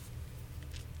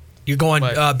 You're going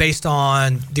based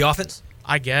on the offense?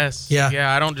 I guess. Yeah.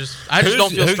 I just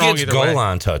don't feel strong either way. Who gets goal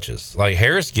line touches? Like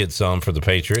Harris gets some for the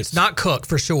Patriots. It's not Cook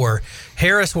for sure.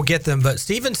 Harris will get them, but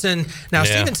Stevenson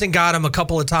got him a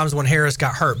couple of times when Harris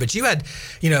got hurt. But you had,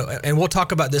 and we'll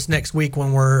talk about this next week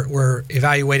when we're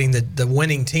evaluating the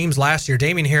winning teams last year.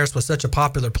 Damian Harris was such a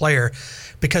popular player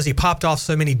because he popped off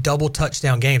so many double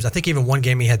touchdown games. I think even one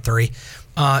game he had 3.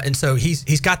 And so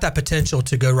he's got that potential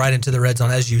to go right into the red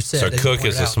zone, as you said. So Cook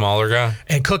is a smaller guy?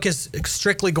 And Cook is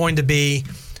strictly going to be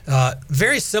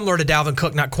Very similar to Dalvin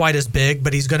Cook, not quite as big,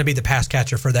 but he's going to be the pass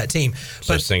catcher for that team.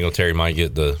 So Singletary might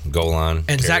get the goal line. And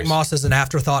carries. Zach Moss is an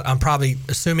afterthought. I'm probably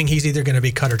assuming he's either going to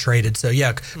be cut or traded. So,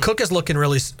 yeah, Cook is looking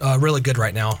really good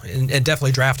right now and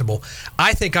definitely draftable.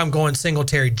 I think I'm going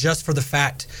Singletary just for the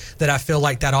fact that I feel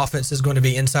like that offense is going to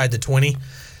be inside the 20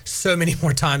 so many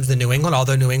more times than New England,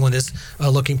 although New England is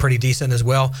looking pretty decent as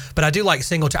well. But I do like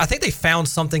Singletary. I think they found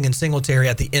something in Singletary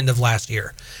at the end of last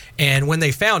year. And when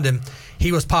they found him,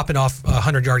 he was popping off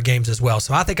 100-yard games as well.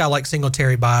 So I think I like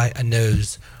Singletary by a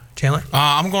nose. Chandler?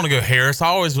 I'm going to go Harris.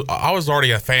 I was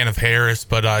already a fan of Harris,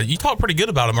 but you talked pretty good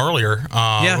about him earlier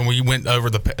when we went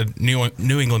over the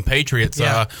New England Patriots.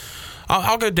 Yeah.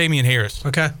 I'll go Damian Harris.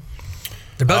 Okay.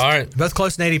 They're both, all right. Both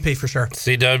close in ADP for sure.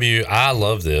 CW, I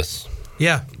love this.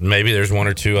 Yeah. Maybe there's one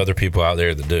or two other people out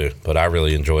there that do, but I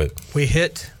really enjoy it. We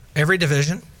hit every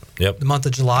division. Yep. The month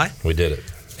of July. We did it.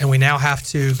 And we now have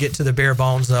to get to the bare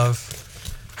bones of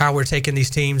how we're taking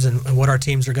these teams and what our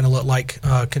teams are going to look like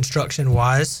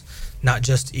construction-wise, not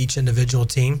just each individual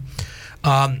team.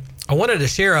 I wanted to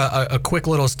share a quick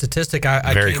little statistic.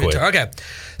 Very quick. Okay.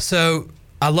 So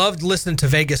I loved listening to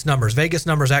Vegas numbers. Vegas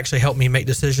numbers actually help me make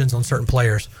decisions on certain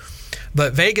players.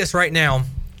 But Vegas right now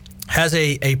has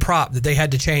a prop that they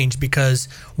had to change because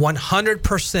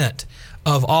 100%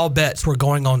 of all bets were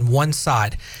going on one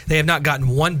side. They have not gotten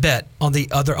one bet on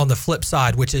the flip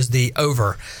side, which is the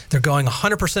over. They're going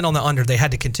 100% on the under. They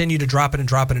had to continue to drop it and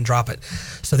drop it and drop it.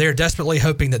 So they're desperately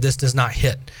hoping that this does not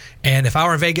hit. And if I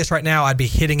were in Vegas right now, I'd be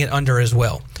hitting it under as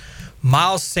well.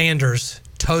 Miles Sanders,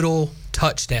 total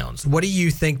touchdowns. What do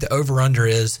you think the over-under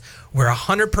is where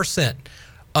 100%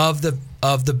 of the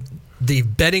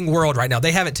betting world right now,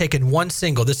 they haven't taken one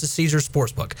single, this is Caesars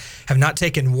Sportsbook, have not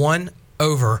taken one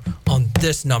over on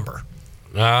this number?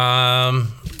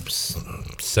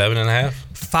 7.5?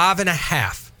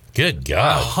 5.5. Good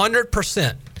God.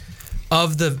 100%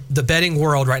 of the betting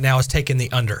world right now is taking the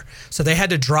under. So they had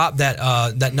to drop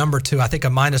that number to, I think, a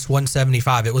minus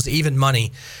 175. It was even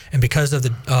money, and because of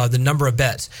the number of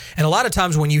bets. And a lot of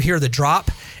times when you hear the drop,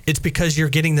 it's because you're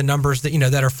getting the numbers that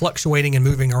that are fluctuating and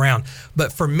moving around.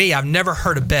 But for me, I've never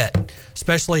heard a bet,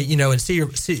 especially in Caesar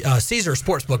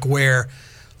Sportsbook, where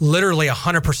literally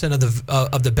 100% of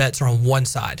the bets are on one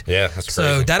side. Yeah, that's crazy.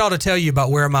 So that ought to tell you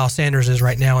about where Miles Sanders is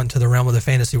right now into the realm of the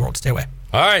fantasy world. Stay away.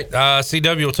 All right,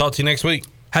 CW, we'll talk to you next week.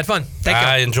 Had fun. Thank you.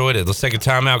 I enjoyed it. Let's take a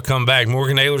timeout, come back.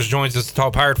 Morgan Ahlers joins us to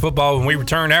talk Pirate football when we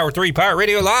return. Hour 3, Pirate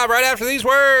Radio Live, right after these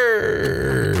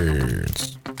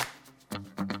words.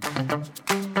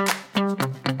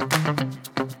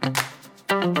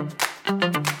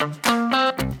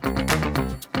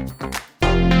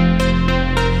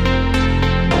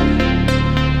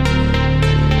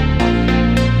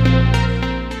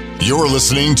 You're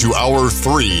listening to Hour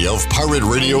 3 of Pirate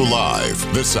Radio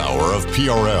Live. This hour of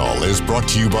PRL is brought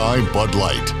to you by Bud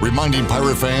Light, reminding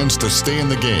Pirate fans to stay in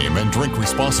the game and drink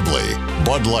responsibly.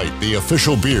 Bud Light, the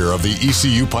official beer of the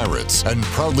ECU Pirates, and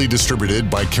proudly distributed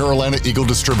by Carolina Eagle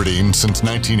Distributing since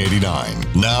 1989.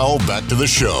 Now, back to the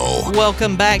show.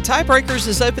 Welcome back. Tiebreakers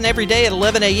is open every day at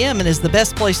 11 a.m. and is the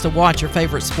best place to watch your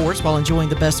favorite sports while enjoying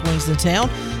the best wings in town,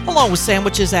 along with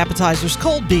sandwiches, appetizers,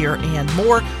 cold beer, and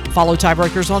more. Follow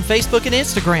Tiebreakers on Facebook and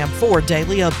Instagram for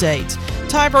daily updates.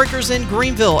 Tiebreakers in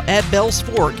Greenville at Bells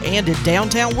Fork and in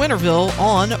downtown Winterville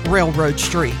on Railroad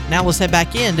Street. Now let's head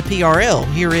back into PRL.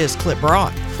 Here is Clip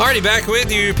Brock. Alrighty, back with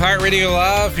you, Pirate Radio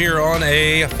Live here on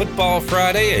a Football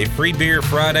Friday, a Free Beer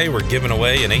Friday. We're giving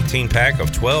away an 18-pack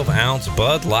of 12-ounce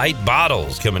Bud Light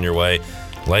bottles coming your way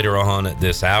later on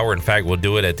this hour. In fact, we'll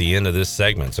do it at the end of this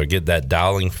segment. So get that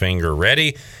dialing finger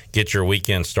ready. Get your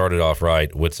weekend started off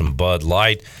right with some Bud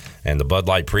Light. And the Bud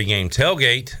Light pregame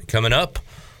tailgate coming up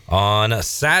on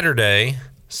Saturday,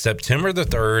 September the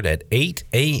 3rd at 8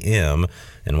 a.m.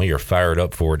 And we are fired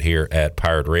up for it here at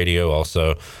Pirate Radio.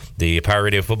 Also, the Pirate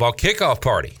Radio football kickoff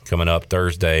party coming up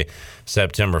Thursday,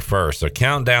 September 1st. So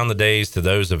count down the days to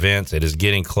those events. It is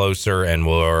getting closer, and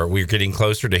we're getting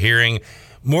closer to hearing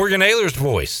Morgan Ahlers'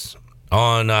 voice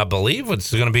on, I believe,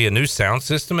 what's going to be a new sound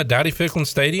system at Dowdy-Ficklin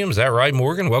Stadium. Is that right,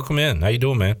 Morgan? Welcome in. How you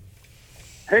doing, man?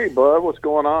 Hey, bud, what's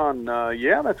going on?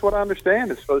 Yeah, that's what I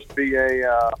understand. It's supposed to be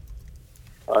a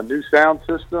new sound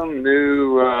system,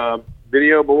 new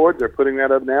video board. They're putting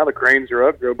that up now. The cranes are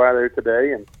up. Go by there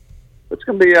today, and it's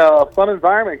going to be a fun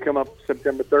environment come up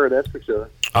September 3rd, that's for sure.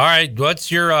 All right, what's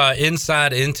your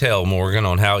inside intel, Morgan,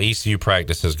 on how ECU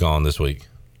practice has gone this week?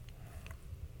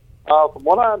 From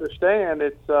what I understand,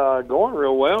 it's going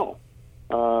real well.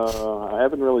 I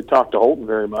haven't really talked to Holton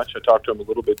very much. I talked to him a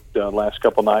little bit last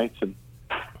couple nights, and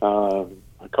I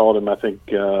called him, I think,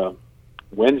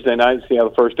 Wednesday night to see how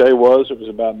the first day was. It was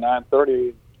about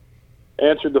 9:30.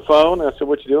 answered the phone. I said,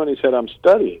 "What you doing?" He said, "I'm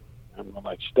studying." I'm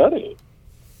like, "Studying?"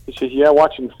 He said, "Yeah,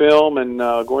 watching film and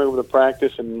going over the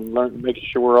practice and making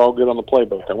sure we're all good on the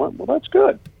playbook." I went, "Well, that's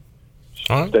good.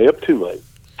 Stay up too late."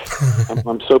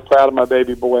 I'm so proud of my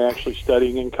baby boy actually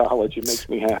studying in college. It makes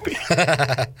me happy.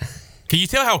 Can you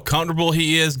tell how comfortable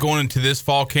he is going into this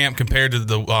fall camp compared to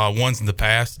the ones in the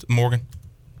past, Morgan?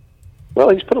 Well,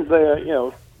 he's put there.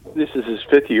 This is his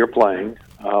 5th year playing,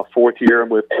 4th year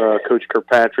with Coach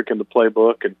Kirkpatrick in the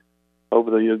playbook, and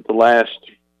over the last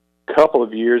couple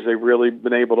of years, they've really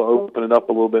been able to open it up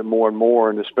a little bit more and more,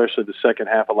 and especially the second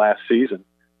half of last season.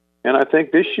 And I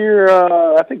think this year,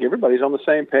 I think everybody's on the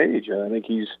same page. I think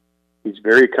he's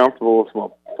very comfortable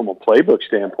from a playbook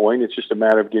standpoint. It's just a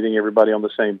matter of getting everybody on the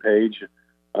same page.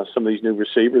 Some of these new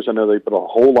receivers, I know they put a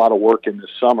whole lot of work in this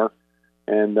summer,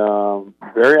 and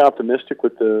very optimistic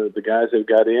with the guys they've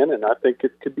got in, and I think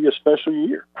it could be a special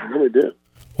year. I really do.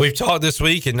 We've talked this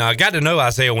week, and I got to know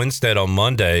Isaiah Winstead on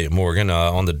Monday, Morgan,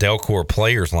 on the Delcor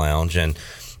Players Lounge, and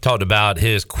talked about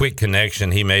his quick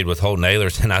connection he made with Holton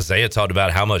Ahlers, and Isaiah talked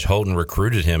about how much Holton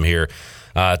recruited him here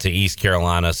to East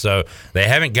Carolina. So they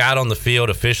haven't got on the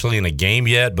field officially in a game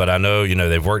yet, but I know,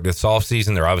 they've worked this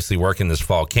offseason. They're obviously working this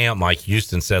fall camp. Mike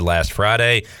Houston said last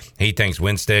Friday he thinks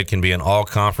Winstead can be an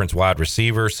all-conference wide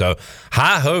receiver. So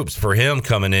high hopes for him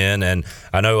coming in, and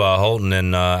I know Holton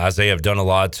and Isaiah have done a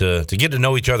lot to get to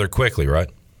know each other quickly, right?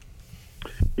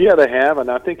 Yeah, they have,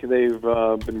 and I think they've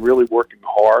been really working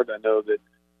hard. I know that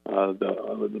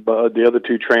the other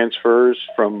 2 transfers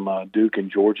from Duke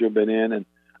and Georgia have been in and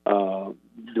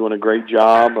doing a great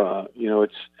job.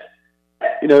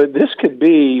 This could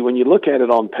be, when you look at it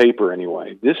on paper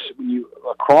anyway,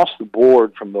 across the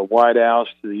board from the wide outs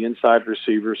to the inside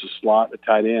receivers, the slot, the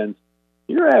tight ends,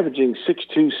 you're averaging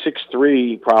 6'2",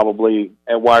 6'3", probably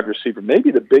at wide receiver.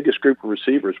 Maybe the biggest group of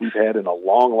receivers we've had in a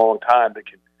long, long time that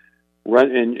can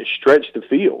run and stretch the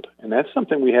field, and that's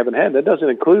something we haven't had. That doesn't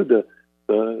include the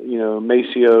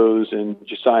Macios and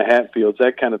Josiah Hatfields,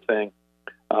 that kind of thing.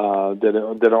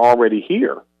 That are already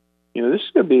here. This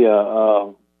is going to be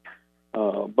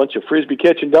a bunch of frisbee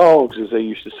catching dogs, as they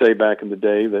used to say back in the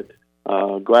day, that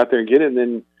go out there and get it, and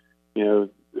then, who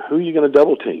are you going to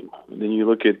double team? And then you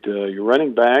look at your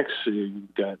running backs.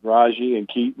 You've got Raji and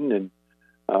Keaton and,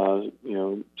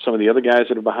 some of the other guys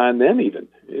that are behind them even.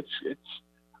 It's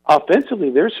offensively,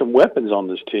 there's some weapons on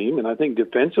this team, and I think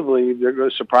defensively they're going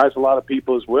to surprise a lot of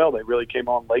people as well. They really came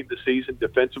on late in the season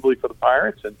defensively for the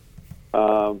Pirates, and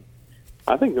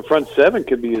I think the front 7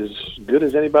 could be as good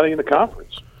as anybody in the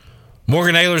conference.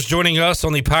 Morgan Ahlers joining us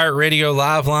on the Pirate Radio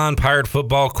Live Line. Pirate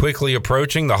football quickly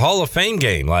approaching the Hall of Fame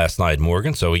game last night,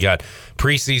 Morgan. So we got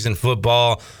preseason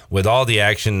football with all the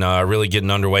action really getting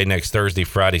underway next Thursday,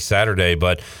 Friday, Saturday.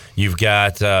 But you've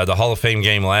got the Hall of Fame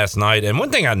game last night. And one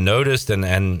thing I noticed,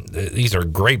 and these are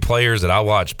great players that I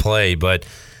watch play, but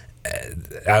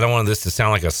I don't want this to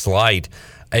sound like a slight,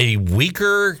 a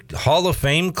weaker Hall of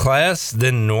Fame class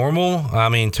than normal. I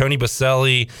mean, Tony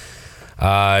Baselli,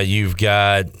 you've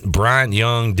got Bryant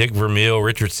Young, Dick Vermeil,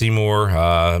 Richard Seymour,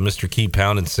 Mr. Keith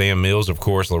Pound, and Sam Mills, of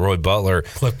course, Leroy Butler.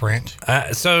 Cliff Branch.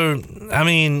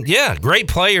 Great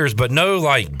players, but no,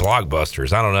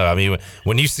 blockbusters. I don't know. I mean,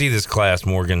 when you see this class,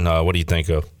 Morgan, what do you think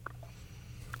of?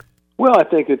 Well, I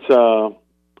think it's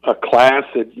a class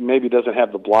that maybe doesn't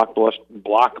have the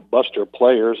blockbuster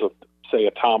players of, say,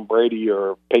 a Tom Brady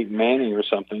or Peyton Manning or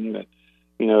something, that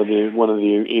one of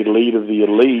the elite of the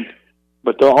elite.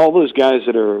 But all those guys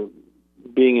that are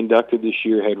being inducted this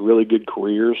year had really good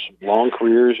careers, long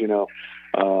careers.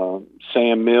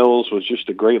 Sam Mills was just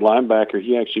a great linebacker.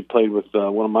 He actually played with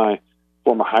one of my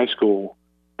former high school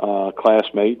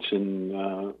classmates,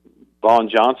 and Vaughn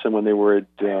Johnson, when they were at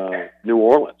New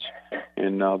Orleans.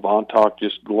 And Vaughn talked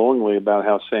just glowingly about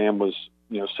how Sam was,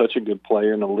 such a good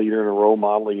player and a leader and a role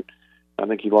model. I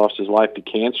think he lost his life to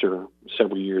cancer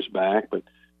several years back, but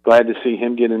glad to see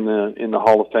him get in the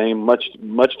Hall of Fame, much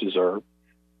deserved.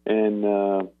 And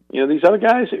these other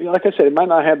guys, like I said, it might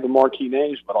not have the marquee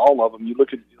names, but all of them, you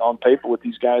look at on paper what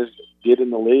these guys did in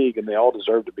the league, and they all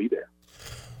deserve to be there.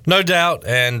 No doubt,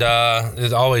 and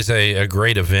it's always a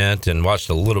great event, and watched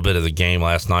a little bit of the game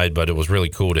last night, but it was really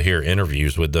cool to hear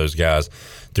interviews with those guys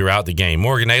throughout the game.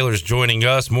 Morgan Ahlers joining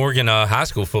us. Morgan, high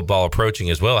school football approaching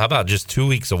as well. How about just 2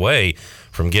 weeks away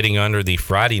from getting under the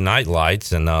Friday night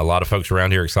lights, and a lot of folks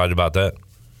around here excited about that?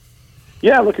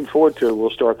 Yeah, looking forward to it. We'll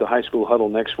start the high school huddle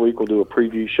next week. We'll do a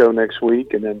preview show next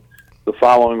week, and then the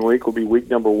following week will be week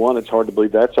number 1. It's hard to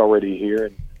believe that's already here.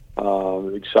 And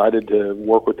excited to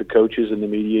work with the coaches and the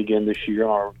media again this year on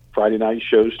our Friday night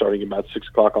show, starting about 6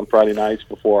 o'clock on Friday nights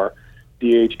before our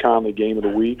D.H. Conley game of the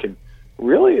week. And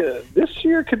really, this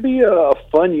year could be a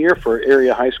fun year for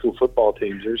area high school football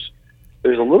teams.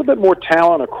 There's a little bit more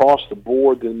talent across the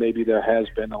board than maybe there has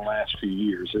been in the last few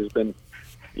years. There's been,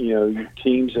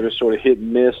 teams that are sort of hit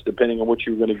and miss depending on what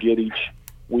you're going to get each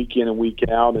week in and week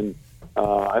out. And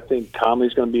I think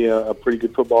Conley's going to be a pretty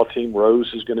good football team.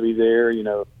 Rose is going to be there.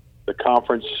 The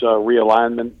conference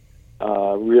realignment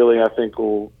really, I think,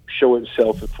 will show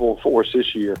itself in full force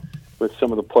this year with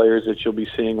some of the players that you'll be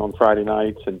seeing on Friday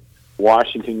nights. And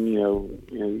Washington,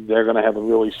 they're going to have a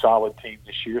really solid team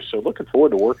this year. So looking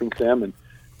forward to working with them and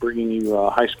bringing you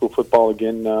high school football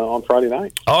again on Friday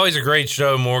night. Always a great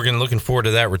show, Morgan. Looking forward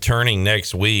to that returning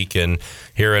next week and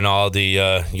hearing all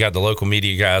the you got the local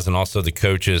media guys and also the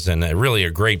coaches, and really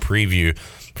a great preview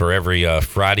for every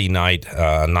Friday night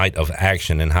night of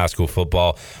action in high school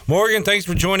football. Morgan, thanks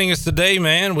for joining us today,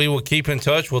 man. We will keep in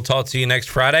touch. We'll talk to you next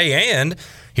Friday and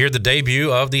hear the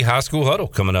debut of the high school huddle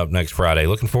coming up next Friday.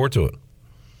 Looking forward to it.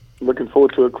 Looking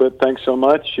forward to it, Clip. Thanks so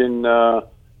much. And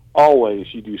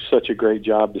always, you do such a great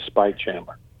job despite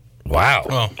Chandler. Wow.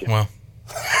 Oh, well.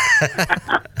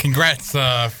 Congrats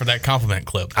for that compliment,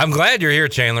 Clip. I'm glad you're here,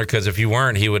 Chandler, because if you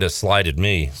weren't, he would have slighted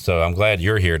me. So I'm glad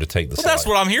you're here to take the slide. That's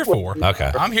what I'm here for.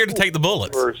 Okay. I'm here to take the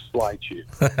bullets. Never slight you.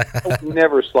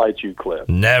 Never slight you, Clip.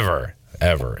 Never,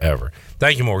 ever, ever.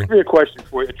 Thank you, Morgan. I have a question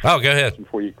for you. Oh, go ahead.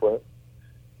 For you, Clip.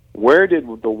 Where did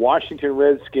the Washington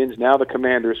Redskins, now the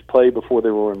Commanders, play before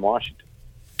they were in Washington?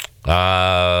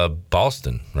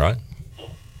 Boston, right?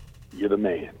 You're the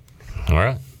man. All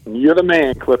right. You're the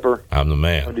man, Clipper. I'm the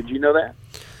man. Oh, did you know that?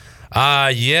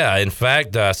 Yeah. In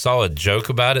fact, I saw a joke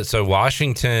about it. So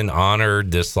Washington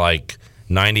honored this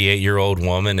 98-year-old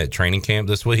woman at training camp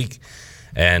this week,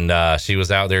 and she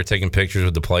was out there taking pictures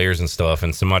with the players and stuff.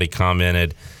 And somebody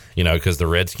commented, because the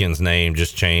Redskins name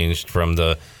just changed from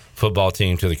the football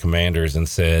team to the Commanders, and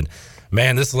said,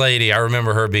 "Man, this lady, I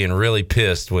remember her being really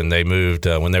pissed when they moved,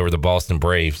 when they were the Boston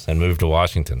Braves and moved to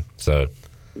Washington." So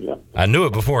yeah. I knew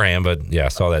it beforehand, but yeah, I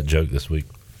saw that joke this week.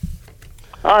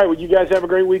 All right, well, you guys have a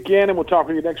great weekend, and we'll talk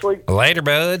with you next week. Later,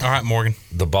 bud. All right, Morgan.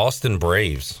 The Boston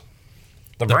Braves.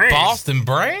 The Boston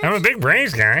Braves? I'm a big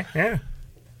Braves guy, yeah.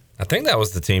 I think that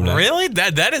was the team name. Really?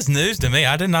 That is news to me.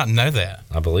 I did not know that.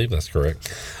 I believe that's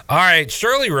correct. All right,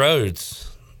 Shirley Rhodes,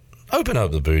 open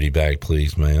up the booty bag,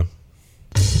 please, ma'am.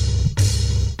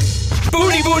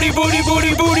 Booty, booty, booty,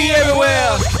 booty, booty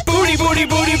everywhere. Booty, booty,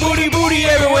 booty, booty, booty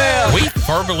everywhere. We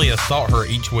verbally assault her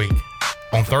each week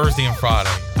on Thursday and Friday.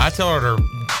 I tell her to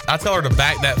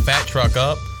back that fat truck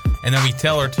up, and then we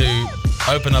tell her to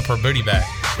open up her booty bag.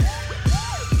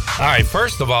 All right,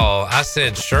 first of all, I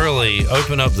said, Shirley,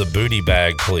 open up the booty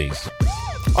bag, please.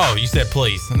 Oh, you said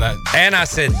please. And I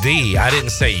said I didn't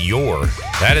say your.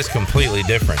 That is completely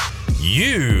different.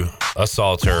 You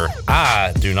assault her.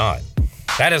 I do not.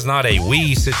 That is not a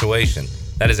we situation.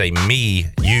 That is a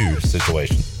me-you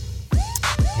situation.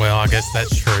 Well, I guess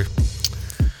that's true.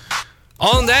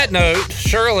 On that note,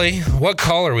 Shirley, what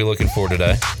call are we looking for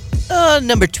today?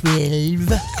 Number 12.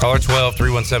 Caller 12,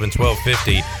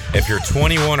 317-1250. If you're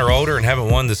 21 or older and haven't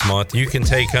won this month, you can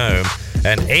take home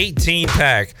an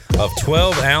 18-pack of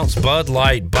 12-ounce Bud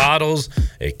Light bottles.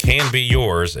 It can be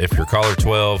yours if you're caller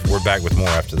 12. We're back with more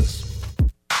after this.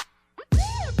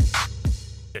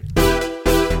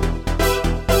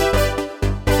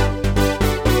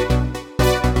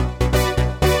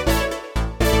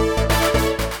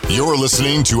 You're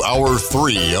listening to Hour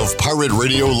 3 of Pirate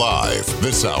Radio Live.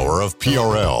 This hour of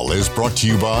PRL is brought to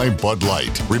you by Bud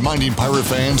Light, reminding Pirate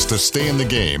fans to stay in the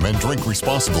game and drink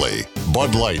responsibly.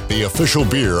 Bud Light, the official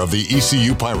beer of the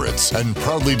ECU Pirates, and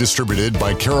proudly distributed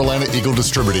by Carolina Eagle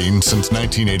Distributing since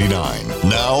 1989.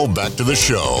 Now, back to the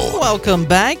show. Welcome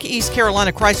back. East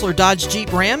Carolina Chrysler Dodge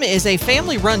Jeep Ram is a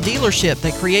family-run dealership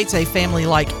that creates a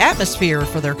family-like atmosphere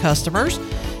for their customers.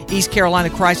 East Carolina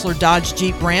Chrysler Dodge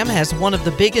Jeep Ram has one of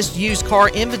the biggest used car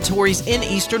inventories in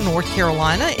eastern North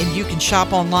Carolina, and you can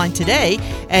shop online today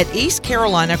at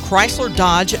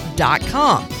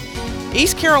eastcarolinachrysler.dodge.com.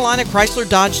 East Carolina Chrysler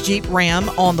Dodge Jeep Ram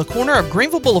on the corner of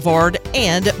Greenville Boulevard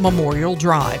and Memorial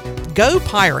Drive. Go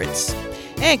Pirates!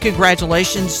 And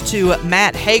congratulations to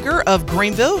Matt Hager of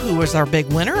Greenville, who was our big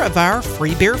winner of our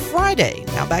Free Beer Friday.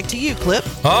 Now back to you, Clip.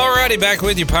 All righty, back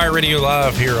with you, Pirate Radio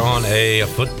Live here on a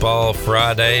Football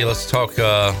Friday. Let's talk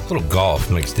a little golf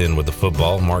mixed in with the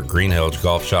football. Mark Greenhill's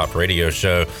Golf Shop Radio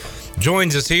Show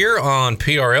joins us here on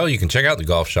PRL. You can check out the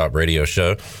Golf Shop Radio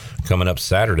Show coming up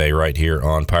Saturday right here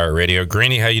on Pirate Radio.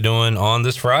 Greeny, how you doing on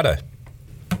this Friday?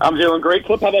 I'm doing great,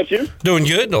 Clip. How about you? Doing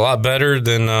good. A lot better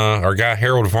than our guy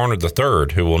Harold Varner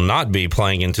III, who will not be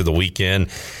playing into the weekend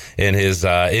in his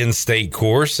in-state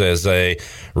course. As a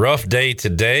rough day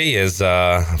today, as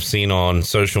I've seen on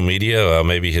social media,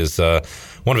 maybe his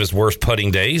one of his worst putting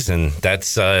days, and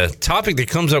that's a topic that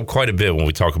comes up quite a bit when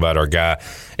we talk about our guy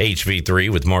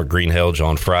HV3 with Mark Greenhelge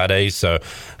on Friday. So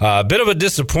a bit of a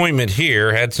disappointment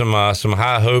here. Had some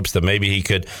high hopes that maybe he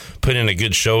could put in a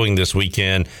good showing this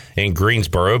weekend in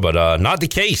Greensboro, but not the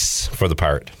case for the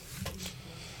Pirate.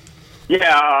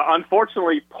 Yeah,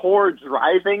 unfortunately, poor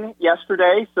driving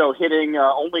yesterday, so hitting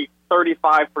only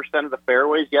 35% of the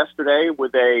fairways yesterday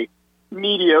with a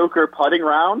mediocre putting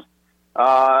round.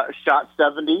 Shot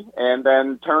 70 and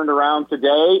then turned around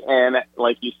today, and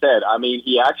like you said, I mean,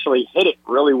 he actually hit it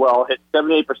really well, hit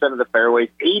 78% of the fairways,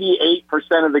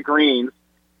 88% of the greens,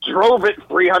 drove it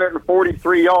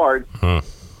 343 yards,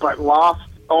 but lost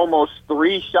almost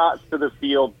 3 shots to the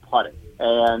field putting.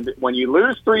 And when you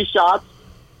lose 3 shots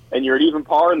and you're at even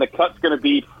par and the cut's going to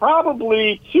be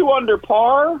probably 2 under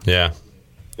par, yeah,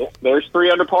 there's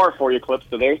 3 under par for you, Clip,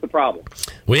 so there's the problem.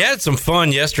 We had some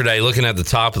fun yesterday looking at the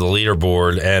top of the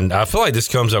leaderboard, and I feel like this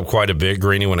comes up quite a bit,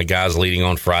 Greeny, when a guy's leading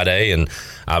on Friday, and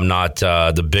I'm not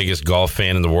the biggest golf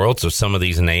fan in the world, so some of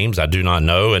these names I do not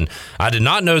know, and I did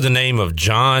not know the name of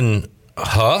John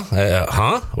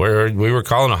where we were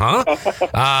calling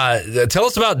Tell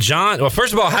us about John. Well,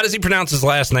 first of all, how does he pronounce his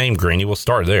last name, Greeny? We'll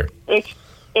start there.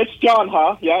 It's John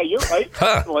Yeah, you're right.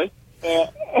 Definitely.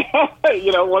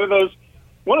 You know, one of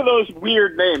those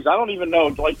weird names. I don't even know,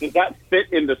 like, does that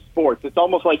fit into sports? It's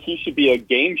almost like he should be a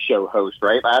game show host,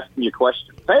 right? Asking you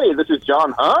questions. Hey, this is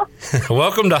John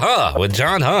Welcome to with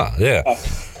John Yeah.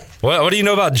 What do you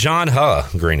know about John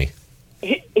Greeny?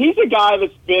 He's a guy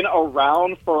that's been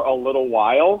around for a little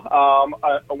while.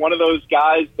 One of those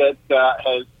guys that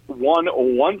has won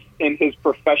once in his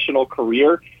professional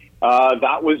career.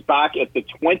 That was back at the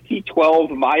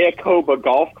 2012 Mayakoba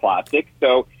Golf Classic.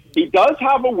 So he does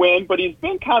have a win, but he's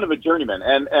been kind of a journeyman,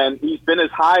 and he's been as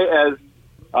high as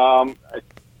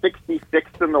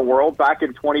 66th in the world back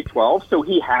in 2012. So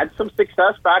he had some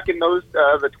success back in those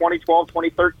the 2012,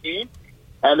 2013,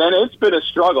 and then it's been a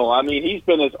struggle. I mean, he's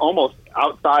been almost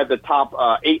outside the top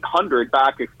 800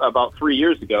 back about 3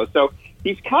 years ago. So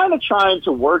he's kind of trying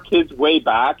to work his way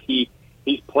back. He's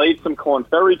played some Korn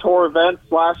Ferry Tour events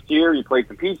last year. He played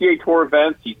some PGA Tour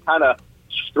events. He's kind of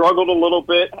struggled a little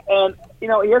bit, and you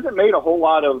know, he hasn't made a whole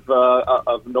lot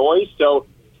of noise. So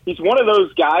he's one of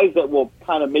those guys that will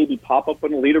kind of maybe pop up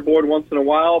on the leaderboard once in a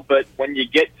while, but when you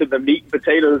get to the meat and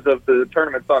potatoes of the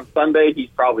tournaments on Sunday, he's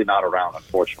probably not around,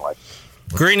 unfortunately.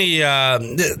 Greeny,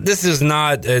 this is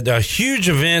not a huge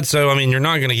event, so, I mean, you're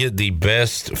not going to get the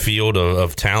best field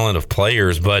of talent of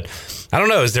players, but I don't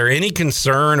know, is there any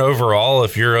concern overall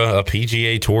if you're a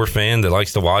PGA Tour fan that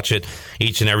likes to watch it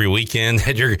each and every weekend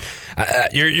that you're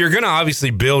going to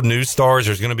obviously build new stars?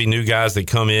 There's going to be new guys that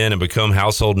come in and become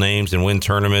household names and win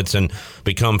tournaments and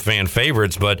become fan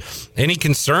favorites, but any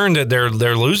concern that they're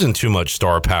losing too much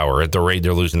star power at the rate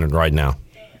they're losing it right now?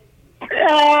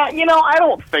 You know, I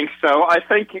don't think so. I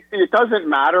think it doesn't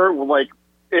matter. Like,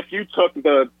 if you took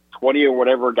the 20 or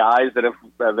whatever guys that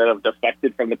have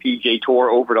defected from the PGA Tour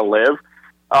over to LIV,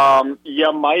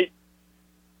 you might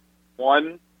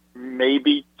 1,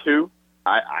 maybe 2.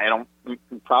 I don't,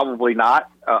 probably not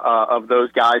of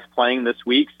those guys playing this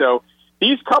week. So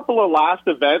these couple of last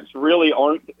events really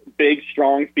aren't big,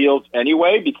 strong fields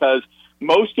anyway, because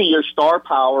most of your star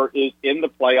power is in the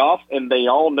playoffs, and they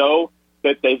all know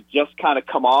that they've just kind of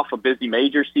come off a busy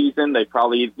major season. They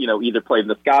probably, you know, either played in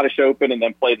the Scottish Open and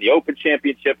then played the Open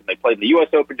Championship, and they played in the U.S.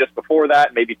 Open just before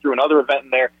that, maybe threw another event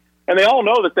in there. And they all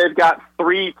know that they've got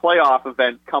 3 playoff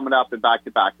events coming up in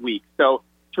back-to-back weeks. So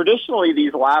traditionally,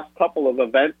 these last couple of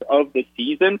events of the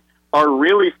season are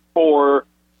really for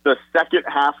the second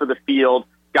half of the field,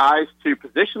 guys to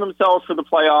position themselves for the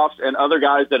playoffs and other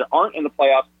guys that aren't in the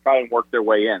playoffs to try and work their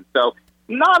way in. So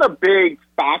not a big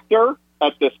factor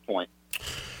at this point.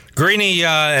 Greeny,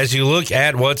 as you look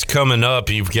at what's coming up,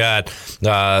 you've got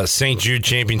St. Jude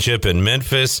Championship in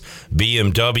Memphis,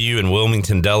 BMW in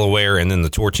Wilmington, Delaware, and then the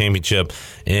Tour Championship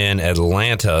in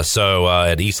Atlanta, so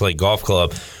at East Lake Golf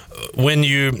Club.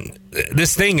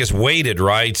 This thing is weighted,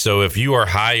 right? So if you are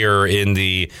higher in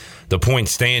the point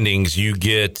standings, you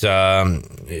get,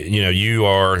 you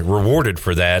are rewarded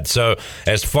for that. So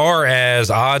as far as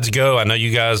odds go, I know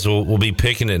you guys will be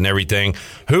picking it and everything.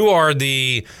 Who are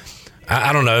the,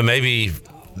 I don't know, maybe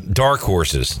dark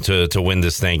horses to win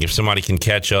this thing if somebody can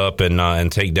catch up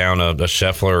and take down a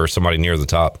Scheffler or somebody near the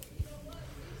top?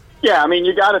 Yeah, I mean,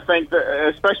 you got to think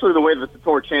that, especially the way that the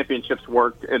Tour Championships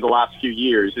worked in the last few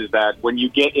years, is that when you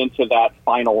get into that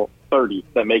final 30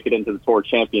 that make it into the Tour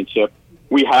Championship,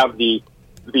 we have the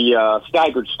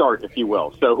staggered start, if you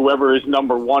will. So whoever is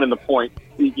number one in the point,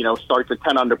 starts at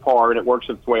 10 under par, and it works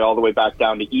its way all the way back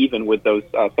down to even with those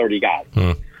 30 guys.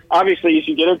 Obviously, as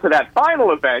you get into that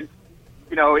final event,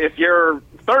 if you're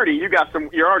 30,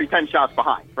 you're already 10 shots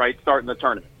behind, right, starting the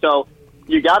tournament. So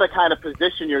you got to kind of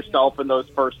position yourself in those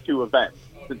first two events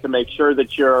to make sure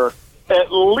that you're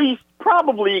at least,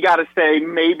 probably you got to say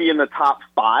maybe in the top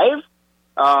 5.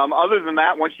 Other than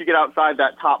that, once you get outside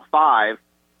that top 5,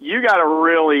 you got to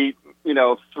really,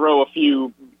 throw a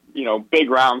few, big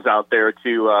rounds out there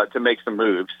to make some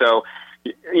moves. So,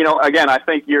 again, I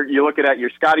think you're looking at your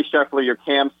Scotty Scheffler, your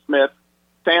Cam Smith,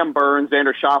 Sam Burns,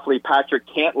 Xander Schauffele, Patrick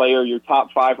Cantlay are your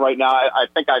top 5 right now. I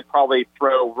think I'd probably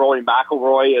throw Rory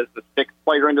McIlroy as the 6th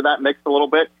player into that mix a little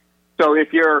bit. So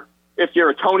if you're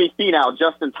a Tony Finau,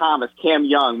 Justin Thomas, Cam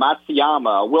Young,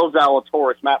 Matsuyama, Will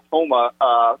Zalatoris, Matt Homa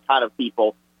kind of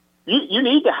people, you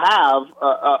need to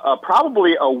have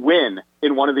probably a win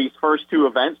in one of these first two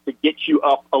events to get you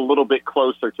up a little bit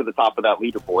closer to the top of that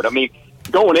leaderboard. I mean,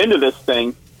 going into this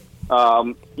thing,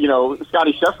 Scotty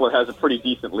Scheffler has a pretty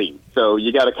decent lead, so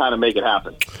you got to kind of make it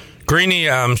happen. Greeny,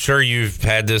 I'm sure you've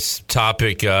had this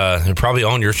topic probably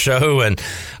on your show and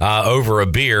over a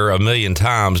beer a million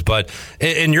times, but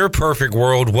in your perfect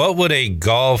world, what would a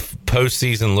golf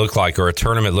postseason look like or a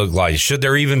tournament look like? Should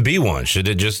there even be one? Should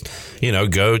it just,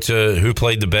 go to who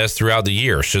played the best throughout the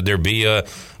year? Should there be a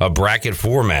bracket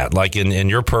format? Like in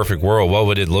your perfect world, what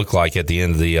would it look like at the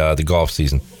end of the golf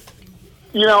season?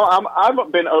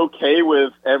 I've been okay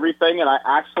with everything, and I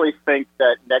actually think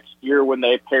that next year when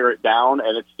they pare it down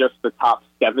and it's just the top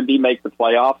 70 make the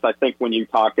playoffs, I think when you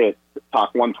talk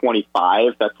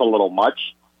 125, that's a little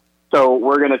much. So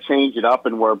we're going to change it up,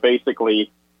 and we're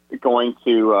basically going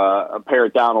to pare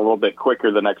it down a little bit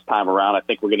quicker the next time around. I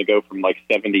think we're going to go from like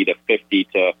 70 to 50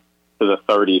 to the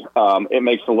 30. It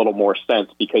makes a little more sense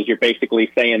because you're basically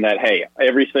saying that, hey,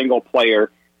 every single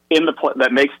player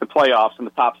that makes the playoffs in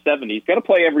the top 70 is going to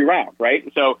play every round,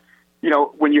 right? So,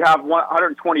 when you have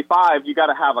 125, you got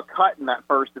to have a cut in that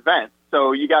first event.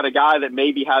 So you got a guy that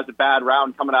maybe has a bad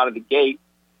round coming out of the gate,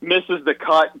 misses the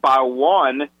cut by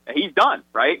 1, he's done,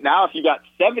 right? Now, if you got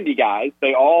 70 guys,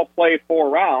 they all play 4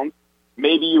 rounds.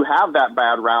 Maybe you have that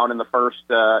bad round in the first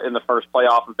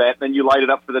playoff event, then you light it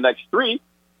up for the next 3,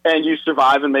 and you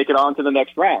survive and make it on to the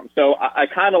next round. So I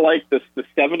kind of like the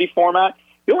 70 format.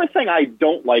 The only thing I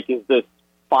don't like is this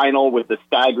final with the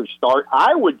staggered start.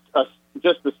 I would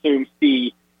just assume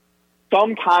see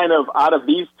some kind of, out of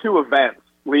these 2 events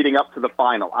leading up to the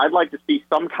final, I'd like to see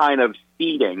some kind of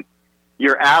seeding,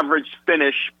 your average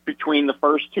finish between the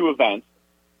first 2 events,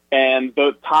 and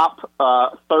the top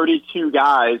 32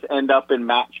 guys end up in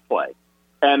match play.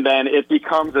 And then it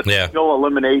becomes a single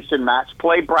elimination match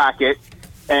play bracket,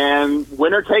 and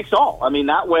winner takes all. I mean,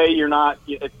 that way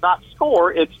it's not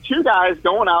score. It's 2 guys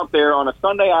going out there on a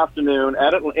Sunday afternoon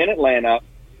in Atlanta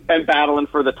and battling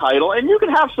for the title. And you can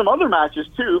have some other matches,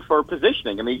 too, for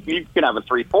positioning. I mean, you can have a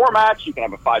 3-4 match. You can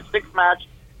have a 5-6 match,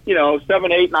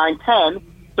 7, 8, 9, 10,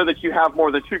 so that you have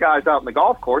more than 2 guys out in the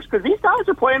golf course, because these guys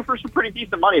are playing for some pretty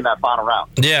decent money in that final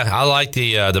round. Yeah, I like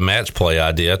the match play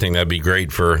idea. I think that'd be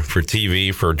great for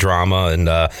TV, for drama, and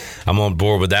I'm on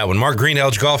board with that one. Mark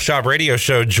Greenhalgh, Golf Shop Radio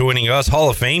Show, joining us. Hall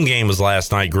of Fame game was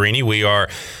last night, Greeny. We are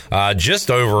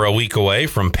just over a week away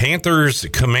from Panthers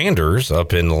Commanders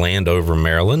up in Landover,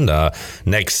 Maryland,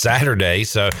 next Saturday.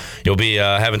 So you'll be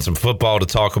having some football to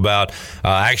talk about,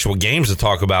 actual games to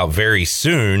talk about very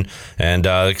soon, and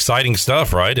exciting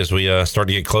stuff, right, as we start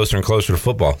to get closer and closer to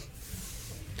football.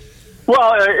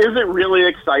 Well, is it really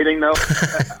exciting, though?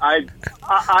 I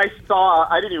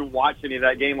didn't even watch any of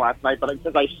that game last night, but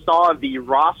because I saw the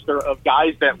roster of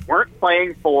guys that weren't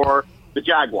playing for the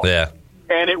Jaguars. Yeah.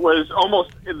 And it was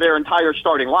almost their entire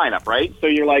starting lineup, right? So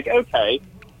you're like, okay,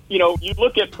 you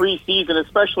look at preseason,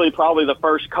 especially probably the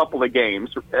first couple of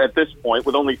games at this point,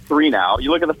 with only 3 now.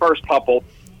 You look at the first couple,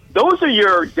 those are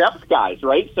your depth guys,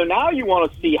 right? So now you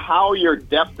want to see how your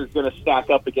depth is going to stack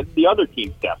up against the other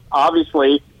team's depth.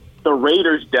 Obviously, the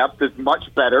Raiders' depth is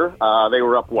much better. They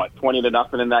were up,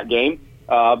 20-0 in that game.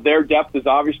 Their depth is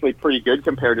obviously pretty good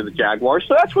compared to the Jaguars.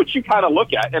 So that's what you kind of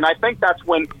look at. And I think that's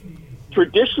when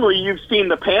traditionally you've seen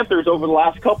the Panthers over the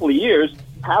last couple of years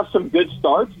have some good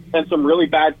starts and some really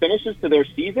bad finishes to their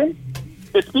season.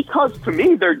 It's because, to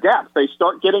me, their depth. They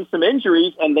start getting some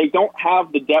injuries, and they don't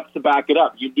have the depth to back it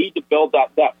up. You need to build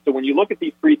that depth. So when you look at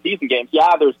these preseason games,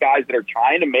 there's guys that are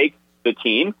trying to make the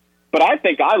team, But I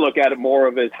think I look at it more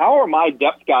of as how are my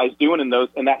depth guys doing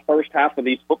in that first half of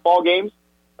these football games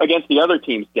against the other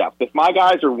team's depth. If my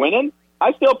guys are winning,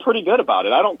 I feel pretty good about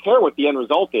it. I don't care what the end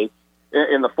result is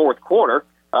in the fourth quarter,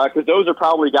 because those are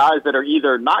probably guys that are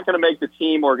either not going to make the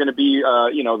team or going to be,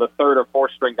 the third or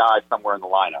fourth string guys somewhere in the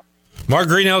lineup. Mark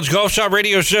Greenhalgh, Golf Shop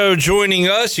Radio Show, joining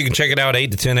us. You can check it out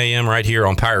 8 to 10 a.m. right here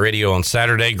on Pirate Radio on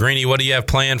Saturday. Greeny, what do you have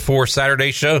planned for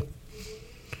Saturday's show?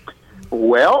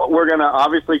 Well, we're going to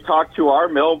obviously talk to our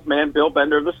man, Bill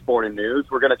Bender of the Sporting News.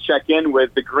 We're going to check in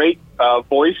with the great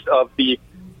voice of the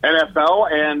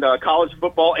NFL and college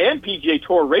football and PGA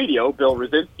Tour radio, Bill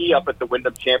Rosinski, up at the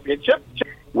Wyndham Championship.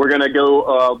 We're going to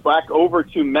go back over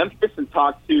to Memphis and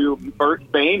talk to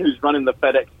Bert Bain, who's running the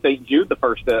FedEx St. Jude, the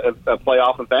first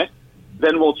playoff event.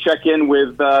 Then we'll check in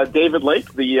with David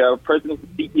Lake, the president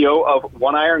and CEO of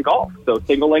One Iron Golf, so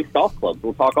Single Length Golf Club.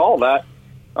 We'll talk all that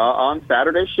on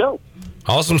Saturday's show.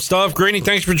 Awesome stuff. Greeny,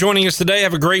 thanks for joining us today.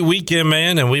 Have a great weekend,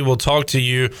 man, and we will talk to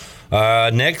you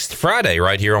next Friday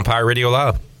right here on Pirate Radio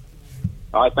Live.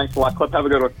 All right, thanks a lot, Clip. Have a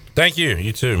good one. Thank you.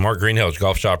 You too. Mark Greenhalgh,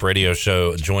 Golf Shop Radio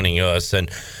Show, joining us. And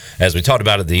as we talked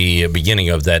about at the beginning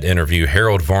of that interview,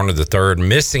 Harold Varner III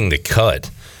missing the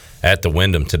cut at the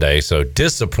Wyndham today, so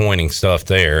disappointing stuff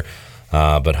there.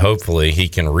 But hopefully he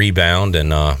can rebound and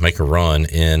make a run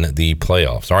in the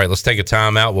playoffs. All right, let's take a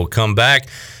timeout. We'll come back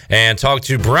and talk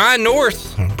to Brian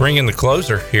North, bringing the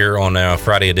closer here on our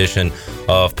Friday edition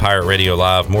of Pirate Radio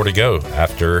Live. More to go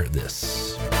after this.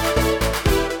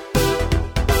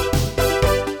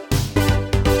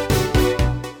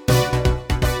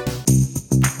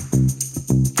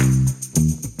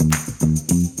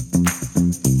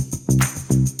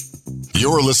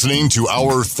 You're listening to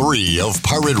Hour 3 of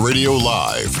Pirate Radio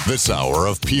Live. This hour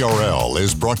of PRL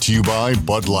is brought to you by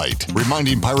Bud Light,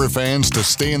 reminding Pirate fans to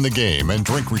stay in the game and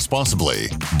drink responsibly.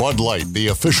 Bud Light, the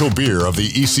official beer of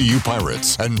the ECU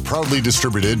Pirates, and proudly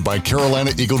distributed by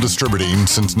Carolina Eagle Distributing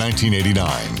since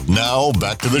 1989. Now,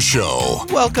 back to the show.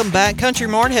 Welcome back. Country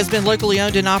Mart has been locally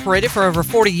owned and operated for over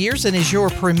 40 years and is your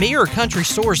premier country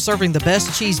store serving the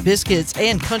best cheese, biscuits,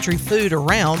 and country food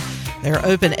around. They're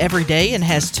open every day and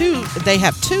they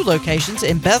have two locations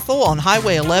in Bethel on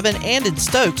Highway 11 and in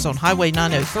Stokes on Highway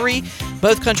 903.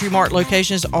 Both Country Mart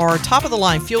locations are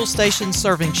top-of-the-line fuel stations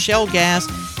serving Shell gas,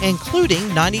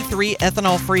 including 93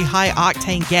 ethanol-free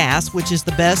high-octane gas, which is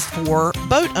the best for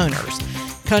boat owners.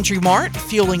 Country Mart,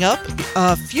 fueling you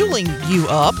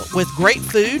up with great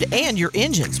food and your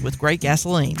engines with great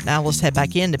gasoline. Now let's head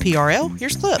back into PRL.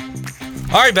 Here's Clip.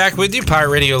 All right, back with you, Pirate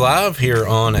Radio Live here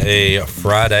on a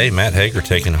Friday. Matt Hager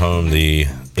taking home the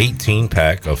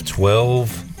 18-pack of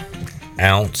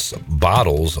 12-ounce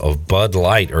bottles of Bud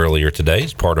Light earlier today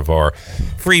as part of our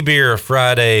Free Beer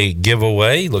Friday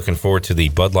giveaway. Looking forward to the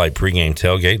Bud Light pregame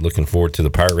tailgate. Looking forward to the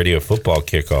Pirate Radio football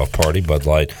kickoff party. Bud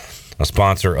Light, a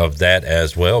sponsor of that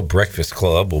as well. Breakfast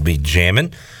Club will be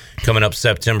jamming coming up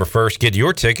September 1st. Get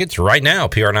your tickets right now,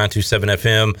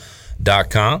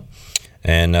 pr927fm.com.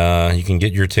 And you can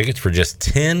get your tickets for just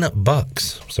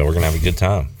 $10. So we're going to have a good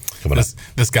time.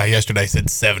 This guy yesterday said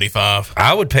 $75.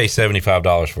 I would pay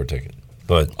 $75 for a ticket.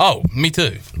 But me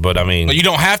too. But I mean, but you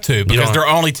don't have to because they're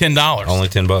only $10. Only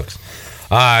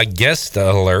 $10. Guest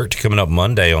alert coming up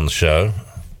Monday on the show.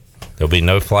 There'll be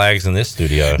no flags in this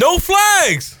studio. No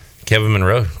flags. Kevin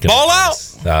Monroe. Ball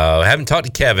out. I haven't talked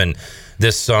to Kevin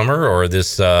this summer or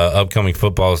this upcoming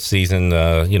football season,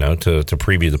 to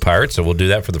preview the Pirates. So we'll do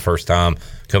that for the first time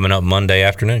coming up Monday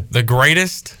afternoon. The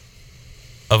greatest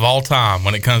of all time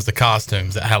when it comes to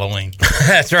costumes at Halloween.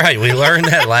 That's right. We learned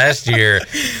that last year.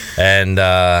 And,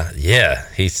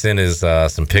 he sent us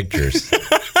some pictures.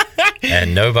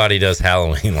 And nobody does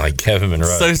Halloween like Kevin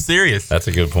Monroe. So serious. That's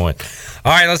a good point.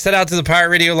 All right, let's head out to the Pirate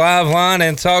Radio Live line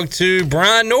and talk to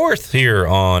Brian North here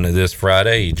on this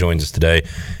Friday. He joins us today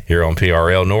here on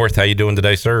PRL. North, how you doing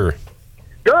today, sir?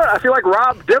 Good. I feel like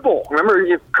Rob Dibble.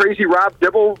 Remember crazy Rob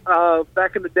Dibble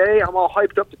back in the day? I'm all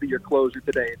hyped up to be your closer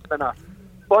today. It's been a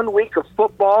fun week of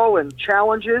football and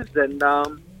challenges, and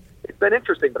it's been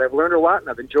interesting, but I've learned a lot, and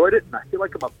I've enjoyed it, and I feel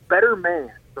like I'm a better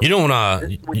man. You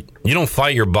don't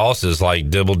fight your bosses like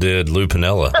Dibble did Lou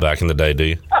Piniella back in the day, do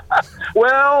you?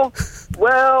 Well,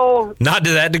 not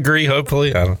to that degree,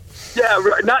 hopefully. I don't. Yeah,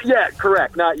 not yet.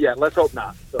 Correct, not yet. Let's hope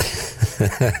not. So.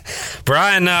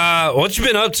 Brian, what you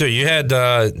been up to? You had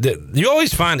you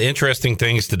always find interesting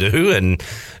things to do and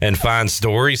find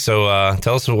stories. So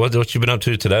tell us what you've been up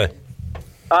to today.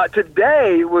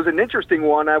 Today was an interesting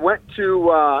one. I went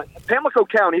to Pamlico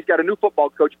County. He's got a new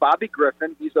football coach, Bobby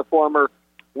Griffin. He's a former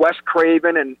West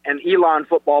Craven and Elon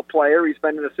football player. He's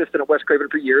been an assistant at West Craven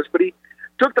for years, but he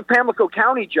took the Pamlico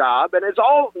County job, and as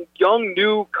all young,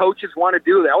 new coaches want to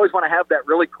do, they always want to have that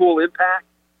really cool impact.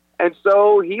 And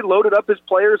so he loaded up his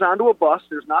players onto a bus.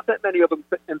 There's not that many of them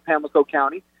in Pamlico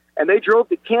County. And they drove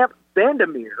to Camp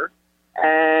Vandermeer,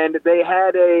 and they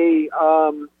had a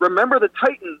Remember the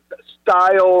Titans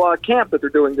style camp that they're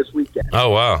doing this weekend. Oh,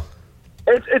 wow.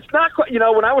 It's not quite,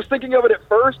 when I was thinking of it at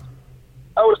first,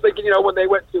 I was thinking, when they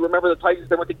went to Remember the Titans,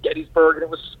 they went to Gettysburg, and it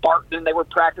was Spartan, and they were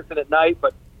practicing at night.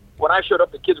 But when I showed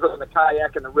up, the kids were in the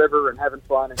kayak in the river and having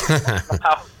fun. And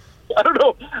I don't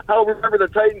know how Remember the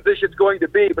Titans this shit's going to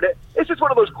be, but it's just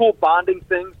one of those cool bonding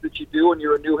things that you do when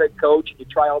you're a new head coach and you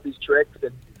try all these tricks.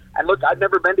 And look, I've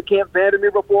never been to Camp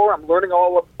Vandermeer before. I'm learning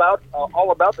all about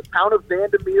the town of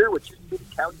Vandermeer, which used to be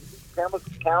the county,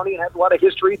 Pamlico County, and has a lot of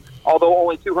history. Although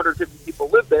only 250 people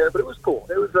live there, but it was cool.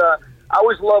 It was. I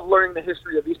always love learning the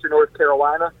history of Eastern North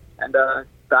Carolina, and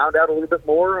found out a little bit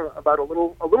more about a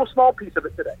little small piece of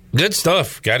it today. Good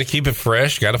stuff. Got to keep it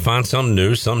fresh. Got to find something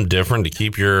new, something different to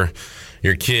keep your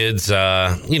kids,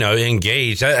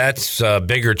 engaged. That's a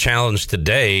bigger challenge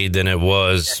today than it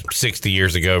was 60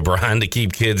 years ago, Brian, to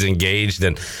keep kids engaged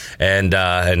and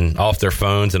off their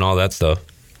phones and all that stuff.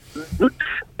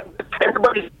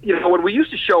 Everybody, when we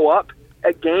used to show up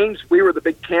at games, we were the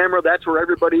big camera. That's where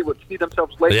everybody would see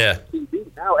themselves later on TV.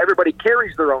 Now everybody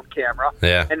carries their own camera.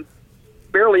 Yeah. And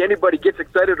barely anybody gets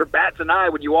excited or bats an eye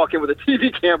when you walk in with a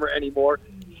TV camera anymore.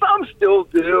 Some still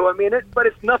do. But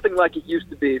it's nothing like it used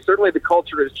to be. Certainly the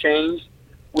culture has changed.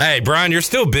 Hey, Brian, you're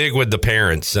still big with the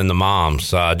parents and the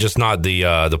moms, just not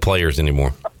the players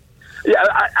anymore. Yeah,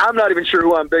 I'm not even sure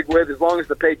who I'm big with. As long as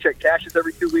the paycheck cashes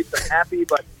every 2 weeks, I'm happy.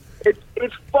 But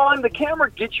it's fun. The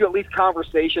camera gets you at least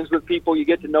conversations with people. You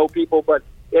get to know people, but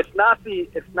it's not the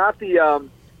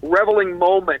reveling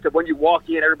moment of when you walk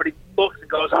in, everybody looks and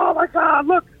goes, "Oh my God,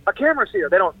 look, a camera's here."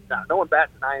 They don't. No one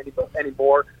bats an eye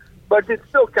anymore. But it's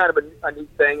still kind of a neat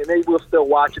thing, and they will still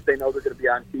watch it. They know they're going to be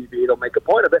on TV. They'll make a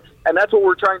point of it, and that's what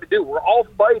we're trying to do. We're all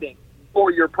fighting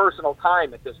for your personal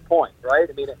time at this point, right?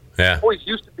 It always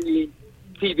used to be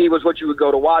TV was what you would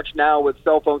go to watch. Now with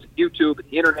cell phones and YouTube and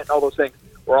the internet and all those things,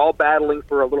 we're all battling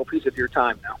for a little piece of your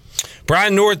time now.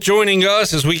 Brian North joining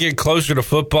us as we get closer to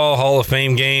football Hall of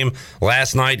Fame game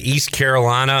last night. East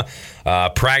Carolina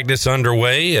practice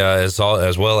underway as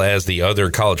well as the other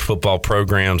college football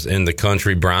programs in the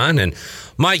country, Brian. And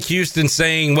Mike Houston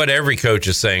saying what every coach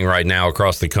is saying right now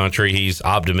across the country. He's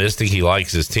optimistic. He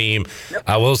likes his team. Yep.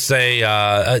 I will say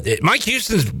Mike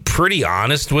Houston's pretty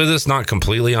honest with us, not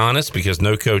completely honest because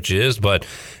no coach is, but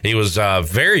he was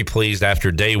very pleased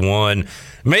after day one.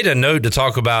 Made a note to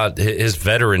talk about his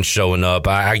veterans showing up.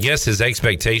 I guess his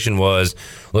expectation was,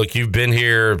 look, you've been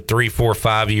here 3, 4,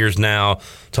 5 years now,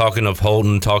 talking of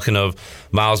Holton, talking of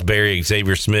Miles Berry,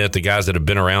 Xavier Smith, the guys that have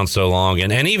been around so long.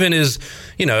 And even his,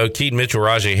 Keaton Mitchell,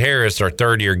 Rajay Harris are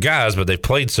third-year guys, but they've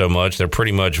played so much. They're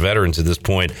pretty much veterans at this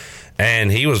point.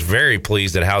 And he was very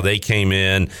pleased at how they came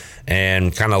in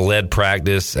and kind of led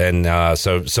practice. And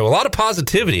so a lot of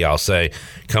positivity, I'll say,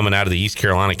 coming out of the East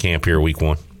Carolina camp here week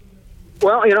one.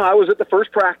 Well, I was at the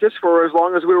first practice for as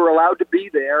long as we were allowed to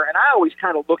be there, and I always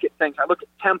kind of look at things. I look at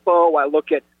tempo, I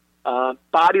look at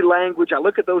body language, I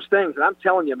look at those things, and I'm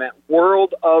telling you, man,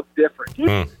 world of difference.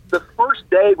 The first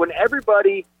day when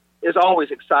everybody is always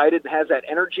excited and has that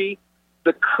energy,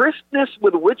 the crispness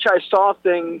with which I saw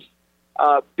things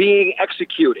being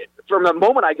executed. From the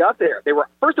moment I got there,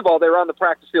 first of all, they were on the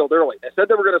practice field early. They said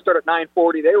they were going to start at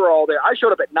 9:40. They were all there. I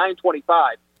showed up at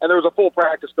 9:25, and there was a full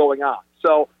practice going on.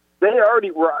 So they already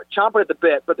were chomping at the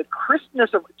bit, but the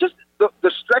crispness of just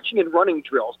the stretching and running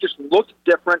drills just looked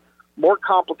different, more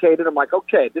complicated. I'm like,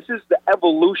 okay, this is the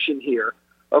evolution here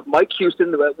of Mike Houston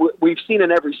that we've seen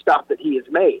in every stop that he has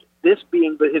made. This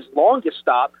being his longest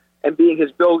stop and being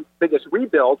his biggest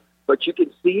rebuild, but you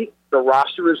can see the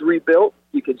roster is rebuilt.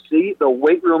 You can see the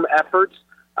weight room efforts.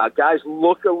 Guys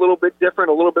look a little bit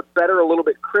different, a little bit better, a little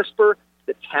bit crisper.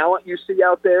 The talent you see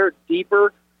out there,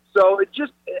 deeper. So it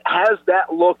has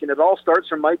that look, and it all starts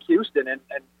from Mike Houston. And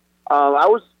I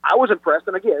was impressed.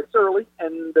 And again, it's early,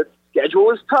 and the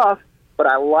schedule is tough, but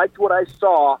I liked what I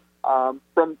saw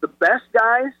from the best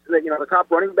guys. The top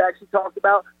running backs he talked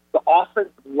about. The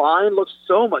offensive line looks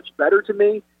so much better to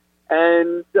me,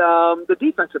 and the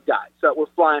defensive guys that were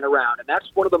flying around. And that's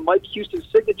one of the Mike Houston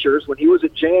signatures when he was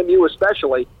at JMU,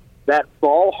 especially that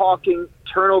ball hawking,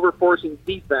 turnover forcing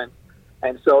defense.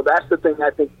 And so that's the thing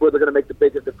I think where they're going to make the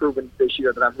biggest improvement this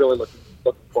year that I'm really looking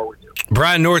forward to.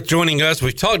 Brian North joining us.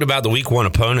 We've talked about the Week 1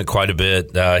 opponent quite a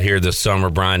bit here this summer,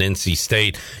 Brian, NC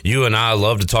State. You and I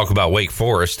love to talk about Wake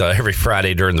Forest every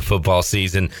Friday during the football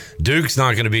season. Duke's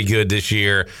not going to be good this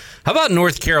year. How about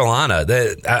North Carolina?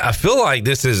 I feel like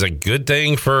this is a good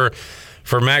thing for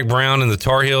Mack Brown and the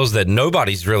Tar Heels that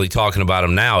nobody's really talking about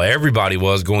them now. Everybody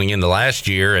was going into last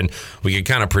year, and we could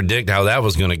kind of predict how that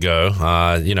was going to go.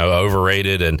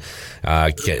 Overrated and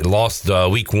lost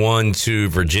Week 1 to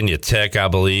Virginia Tech, I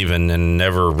believe, and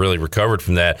never really recovered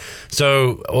from that.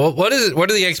 So what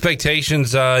are the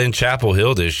expectations in Chapel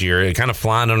Hill this year? It kind of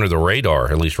flying under the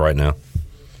radar, at least right now.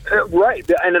 Right,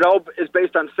 and it all is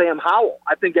based on Sam Howell.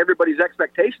 I think everybody's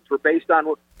expectations were based on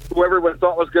who everyone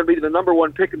thought was going to be the number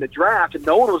one pick in the draft, and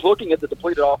no one was looking at the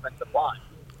depleted offensive line.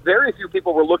 Very few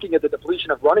people were looking at the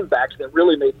depletion of running backs that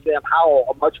really made Sam Howell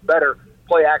a much better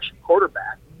play-action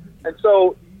quarterback. And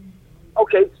so,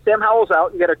 okay, Sam Howell's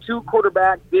out. You got a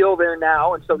 2-quarterback deal there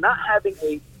now, and so not having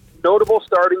a notable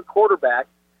starting quarterback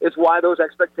is why those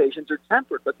expectations are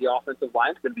tempered. But the offensive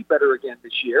line is going to be better again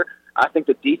this year. I think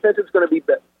the defense is going to be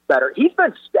better. He's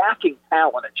been stacking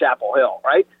talent at Chapel Hill,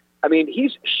 right? I mean,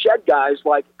 he's shed guys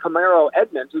like Camaro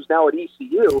Edmonds, who's now at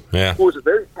ECU, who was a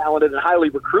very talented and highly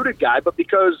recruited guy, but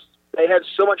because they had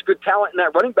so much good talent in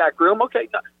that running back room,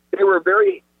 they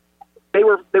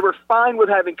were fine with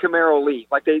having Camaro leave.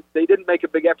 Like they didn't make a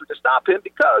big effort to stop him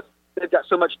because they've got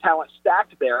so much talent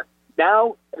stacked there.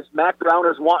 Now, as Mack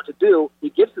Browners want to do, he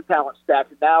gets the talent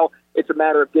stacked, and now it's a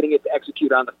matter of getting it to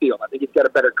execute on the field. I think he's got a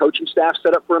better coaching staff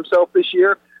set up for himself this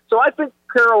year. So I think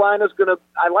Carolina's going to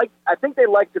 – I think they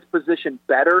like this position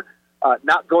better,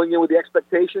 not going in with the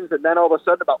expectations, and then all of a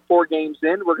sudden about 4 games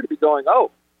in, we're going to be going,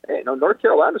 North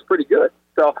Carolina's pretty good.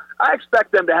 So I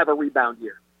expect them to have a rebound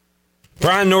year.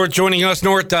 Brian North joining us.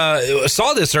 North,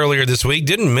 saw this earlier this week,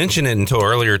 didn't mention it until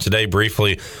earlier today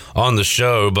briefly on the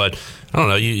show, but I don't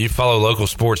know, you follow local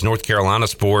sports, North Carolina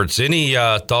sports. Any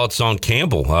thoughts on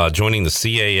Campbell joining the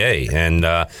CAA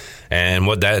and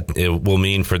what that will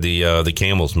mean for the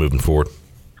Camels moving forward?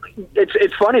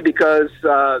 It's funny because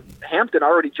Hampton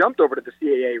already jumped over to the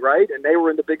CAA, right? And they were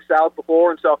in the Big South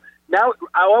before, and so now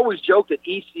I always joke that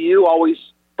ECU always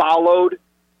followed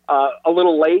a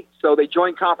little late, so they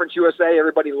joined Conference USA.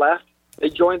 Everybody left. They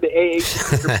joined the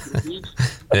AAC.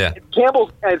 Yeah. Campbell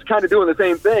is kind of doing the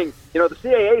same thing. The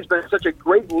CAA has been such a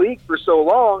great league for so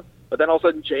long, but then all of a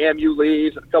sudden JMU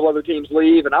leaves and a couple other teams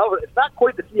leave, and it's not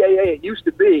quite the CAA it used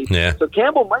to be. Yeah. So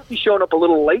Campbell might be showing up a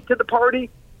little late to the party,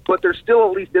 but they're still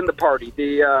at least in the party.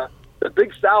 The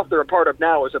Big South they're a part of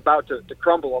now is about to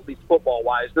crumble, at least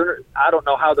football-wise. I don't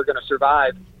know how they're going to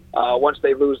survive once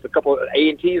they lose the couple of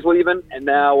A&T's leaving, and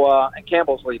now and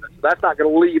Campbell's leaving. So that's not going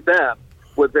to leave them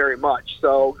with very much.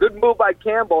 So good move by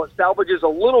Campbell. It salvages a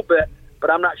little bit,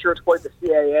 but I'm not sure it's quite the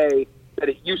CAA that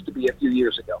it used to be a few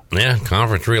years ago. Yeah,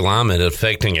 conference realignment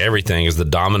affecting everything as the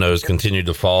dominoes continue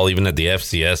to fall, even at the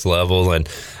FCS level. And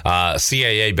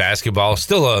CAA basketball,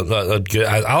 still a good –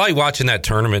 I like watching that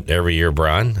tournament every year,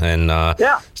 Brian, and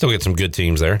still get some good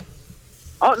teams there.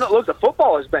 Oh, no, look, the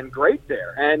football has been great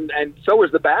there, and so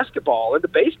has the basketball. And the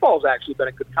baseball has actually been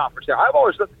a good conference there. I've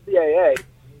always thought the CAA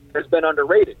has been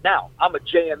underrated. Now, I'm a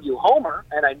JMU homer,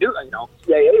 and I knew,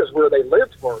 CAA is where they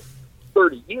lived for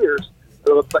 30 years,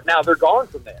 but now they're gone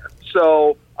from there.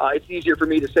 So it's easier for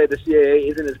me to say the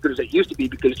CAA isn't as good as it used to be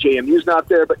because JMU's not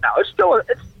there. But now it's still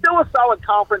a solid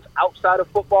conference outside of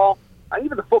football.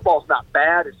 Even the football's not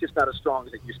bad. It's just not as strong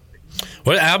as it used to be.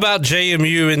 Well, how about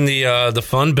JMU in the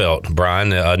Fun Belt,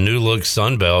 Brian? A new look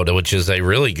Sun Belt, which is a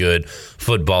really good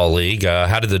football league.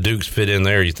 How did the Dukes fit in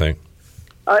there, you think?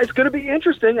 It's going to be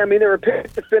interesting. I mean, they were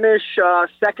picked to finish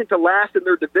second to last in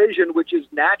their division, which is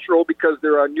natural because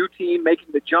they're a new team making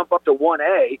the jump up to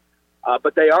 1A.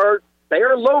 But they are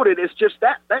loaded. It's just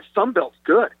that Sun Belt's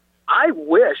good. I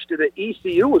wished that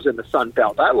ECU was in the Sun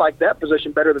Belt. I like that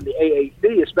position better than the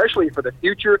AAC, especially for the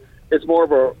future. It's more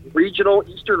of a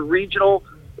Eastern regional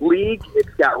league. It's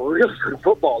got really good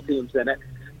football teams in it.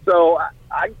 So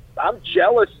I'm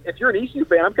jealous. If you're an ECU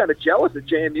fan, I'm kind of jealous that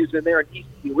JMU's in there and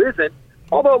ECU isn't.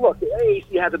 Although, look, the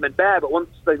AAC hasn't been bad, but once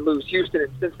they lose Houston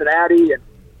and Cincinnati and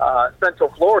Central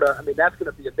Florida, I mean, that's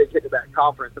going to be a big hit to that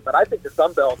conference. But I think the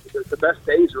Sun Belt, the best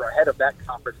days are ahead of that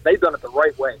conference. They've done it the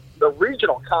right way. The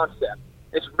regional concept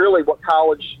is really what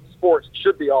college sports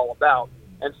should be all about.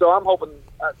 And so I'm hoping,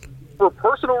 for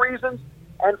personal reasons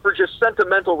and for just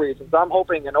sentimental reasons, I'm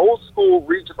hoping an old-school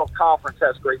regional conference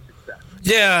has great success.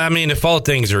 Yeah, I mean, if all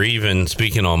things are even,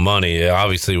 speaking on money,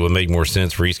 obviously it would make more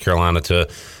sense for East Carolina to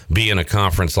be in a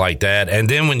conference like that. And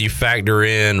then when you factor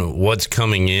in what's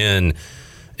coming in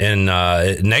in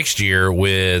next year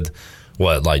with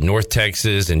like North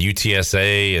Texas and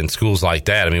UTSA and schools like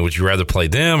that. I mean, would you rather play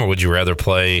them or would you rather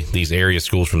play these area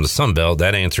schools from the Sun Belt?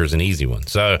 That answer is an easy one.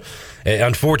 So,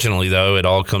 unfortunately, though, it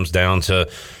all comes down to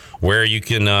where you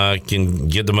can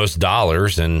get the most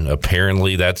dollars, and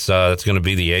apparently that's going to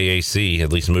be the AAC,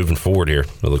 at least moving forward here,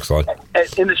 it looks like.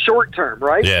 In the short term,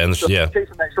 right? Yeah,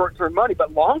 chasing that short-term money.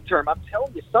 But long-term, I'm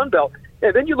telling you, Sun Belt,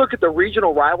 and then you look at the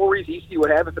regional rivalries ECU would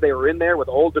have if they were in there with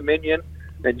Old Dominion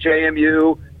and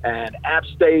JMU and App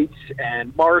State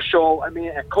and Marshall, and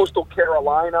Coastal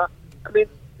Carolina. They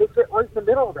fit right in the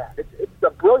middle of that. It's a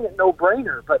brilliant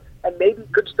no-brainer, and maybe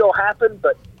it could still happen,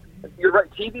 but you're right,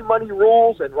 TV money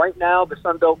rules, and right now the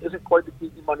Sun Belt isn't quite the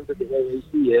TV money that the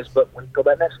AAC is, but until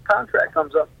that next contract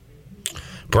comes up.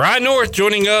 Brian North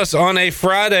joining us on a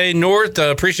Friday. North,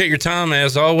 appreciate your time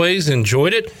as always.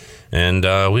 Enjoyed it. And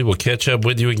we will catch up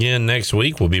with you again next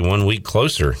week. We'll be 1 week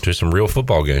closer to some real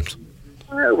football games.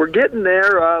 We're getting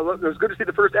there. It was good to see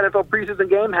the first NFL preseason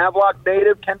game. Havelock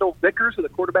native Kendall Vickers with the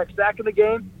quarterback sack in the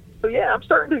game. So, yeah, I'm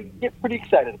starting to get pretty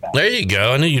excited about it. There you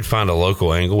go. I knew you'd find a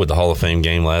local angle with the Hall of Fame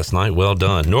game last night. Well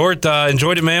done. North,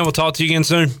 enjoyed it, man. We'll talk to you again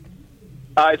soon.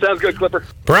 All right, sounds good, Clipper.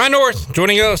 Brian North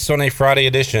joining us on a Friday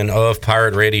edition of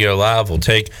Pirate Radio Live. We'll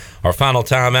take our final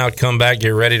timeout, come back, get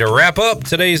ready to wrap up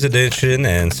today's edition,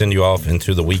 and send you off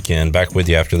into the weekend. Back with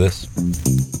you after this.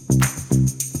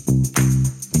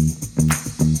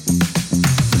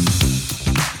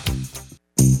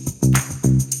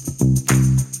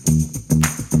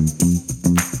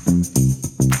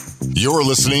 You're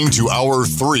listening to Hour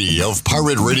 3 of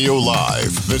Pirate Radio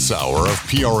Live. This hour of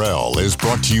PRL is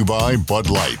brought to you by Bud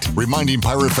Light, reminding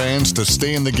Pirate fans to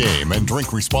stay in the game and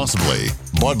drink responsibly.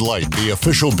 Bud Light, the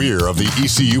official beer of the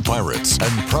ECU Pirates,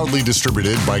 and proudly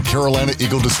distributed by Carolina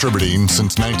Eagle Distributing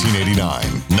since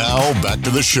 1989. Now, back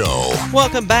to the show.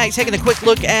 Welcome back. Taking a quick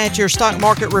look at your stock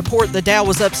market report. The Dow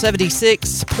was up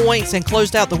 76 points and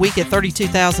closed out the week at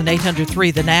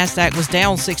 32,803. The NASDAQ was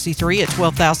down 63 at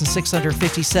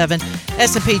 12,657.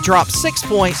 S&P dropped 6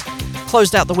 points,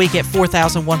 closed out the week at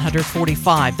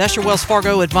 4,145. That's your Wells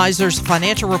Fargo Advisors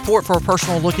financial report. For a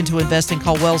personal look into investing,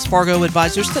 call Wells Fargo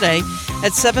Advisors today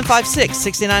at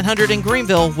 756-6900 in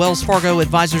Greenville. Wells Fargo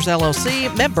Advisors,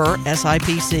 LLC, member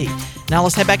SIPC. Now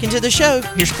let's head back into the show.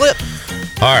 Here's Clip.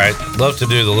 All right. Love to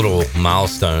do the little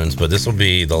milestones, but this will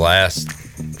be the last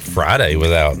Friday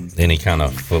without any kind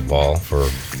of football for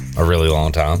a really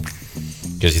long time.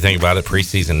 Because you think about it,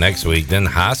 preseason next week, then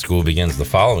high school begins the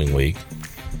following week.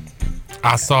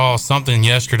 I saw something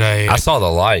yesterday. I saw the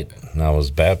light, and I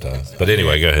was baptized. But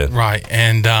anyway, go ahead. Right,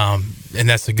 and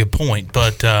that's a good point.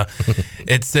 But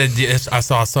it said, I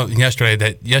saw something yesterday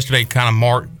that kind of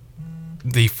marked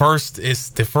the first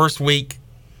week.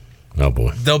 Oh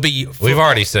boy, there'll be. We've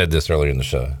already said this earlier in the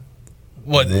show.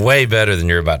 What? Way better than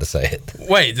you're about to say it.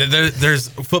 Wait, there's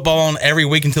football on every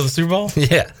week until the Super Bowl?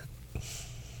 Yeah.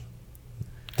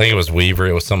 I think it was Weaver.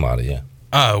 It was somebody, yeah.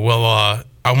 Oh, well,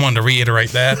 I wanted to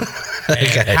reiterate that.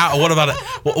 Okay.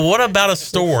 What about a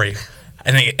story?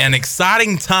 An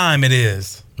exciting time it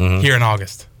is here in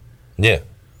August. Yeah.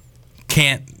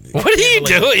 What are you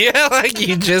doing? Yeah, like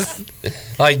you just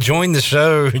joined the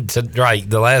show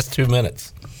the last 2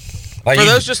 minutes. For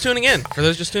those just tuning in.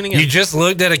 You just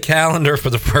looked at a calendar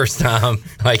for the first time.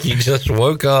 Like you just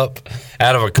woke up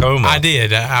out of a coma. I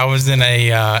did. I was in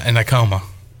a coma.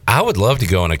 I would love to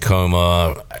go in a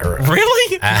coma.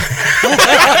 Really? What?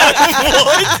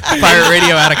 Pirate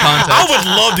Radio out of context. I would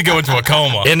love to go into a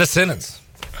coma. In a sentence.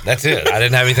 That's it. I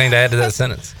didn't have anything to add to that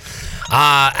sentence.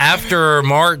 After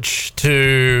March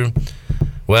I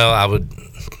would,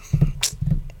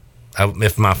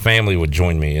 if my family would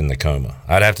join me in the coma,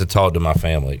 I'd have to talk to my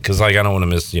family because I don't want to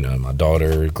miss, my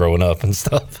daughter growing up and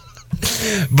stuff.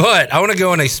 But I want to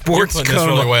go in a sports coma. This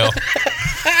really well.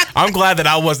 I'm glad that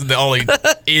I wasn't the only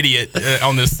idiot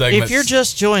on this segment. If you're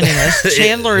just joining us,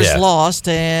 Chandler is lost,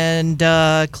 and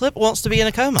Clip wants to be in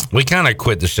a coma. We kind of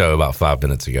quit the show about 5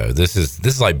 minutes ago. This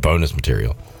is like bonus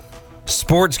material.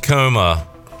 Sports coma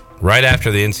right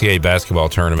after the NCAA basketball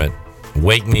tournament.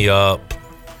 Wake me up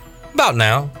about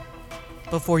now.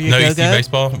 Before you go ECU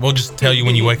baseball? We'll just tell you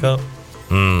when you wake up.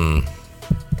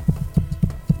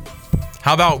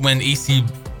 How about when ECU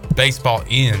baseball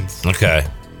ends? Okay.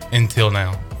 Until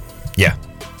now. Yeah.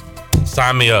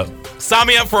 Sign me up. Sign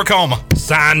me up for a coma.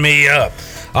 Sign me up.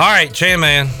 All right, Chan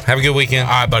Man, have a good weekend.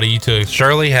 All right, buddy, you too.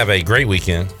 Shirley, have a great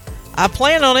weekend. I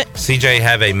plan on it. CJ,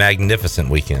 have a magnificent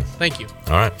weekend. Thank you.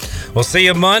 All right. We'll see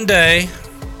you Monday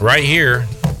right here,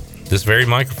 this very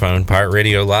microphone, Pirate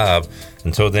Radio Live.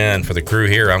 Until then, for the crew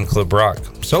here, I'm Clip Brock.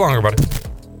 So long, everybody.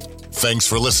 Thanks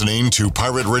for listening to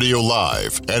Pirate Radio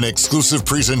Live, an exclusive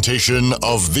presentation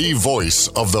of the voice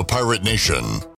of the Pirate Nation.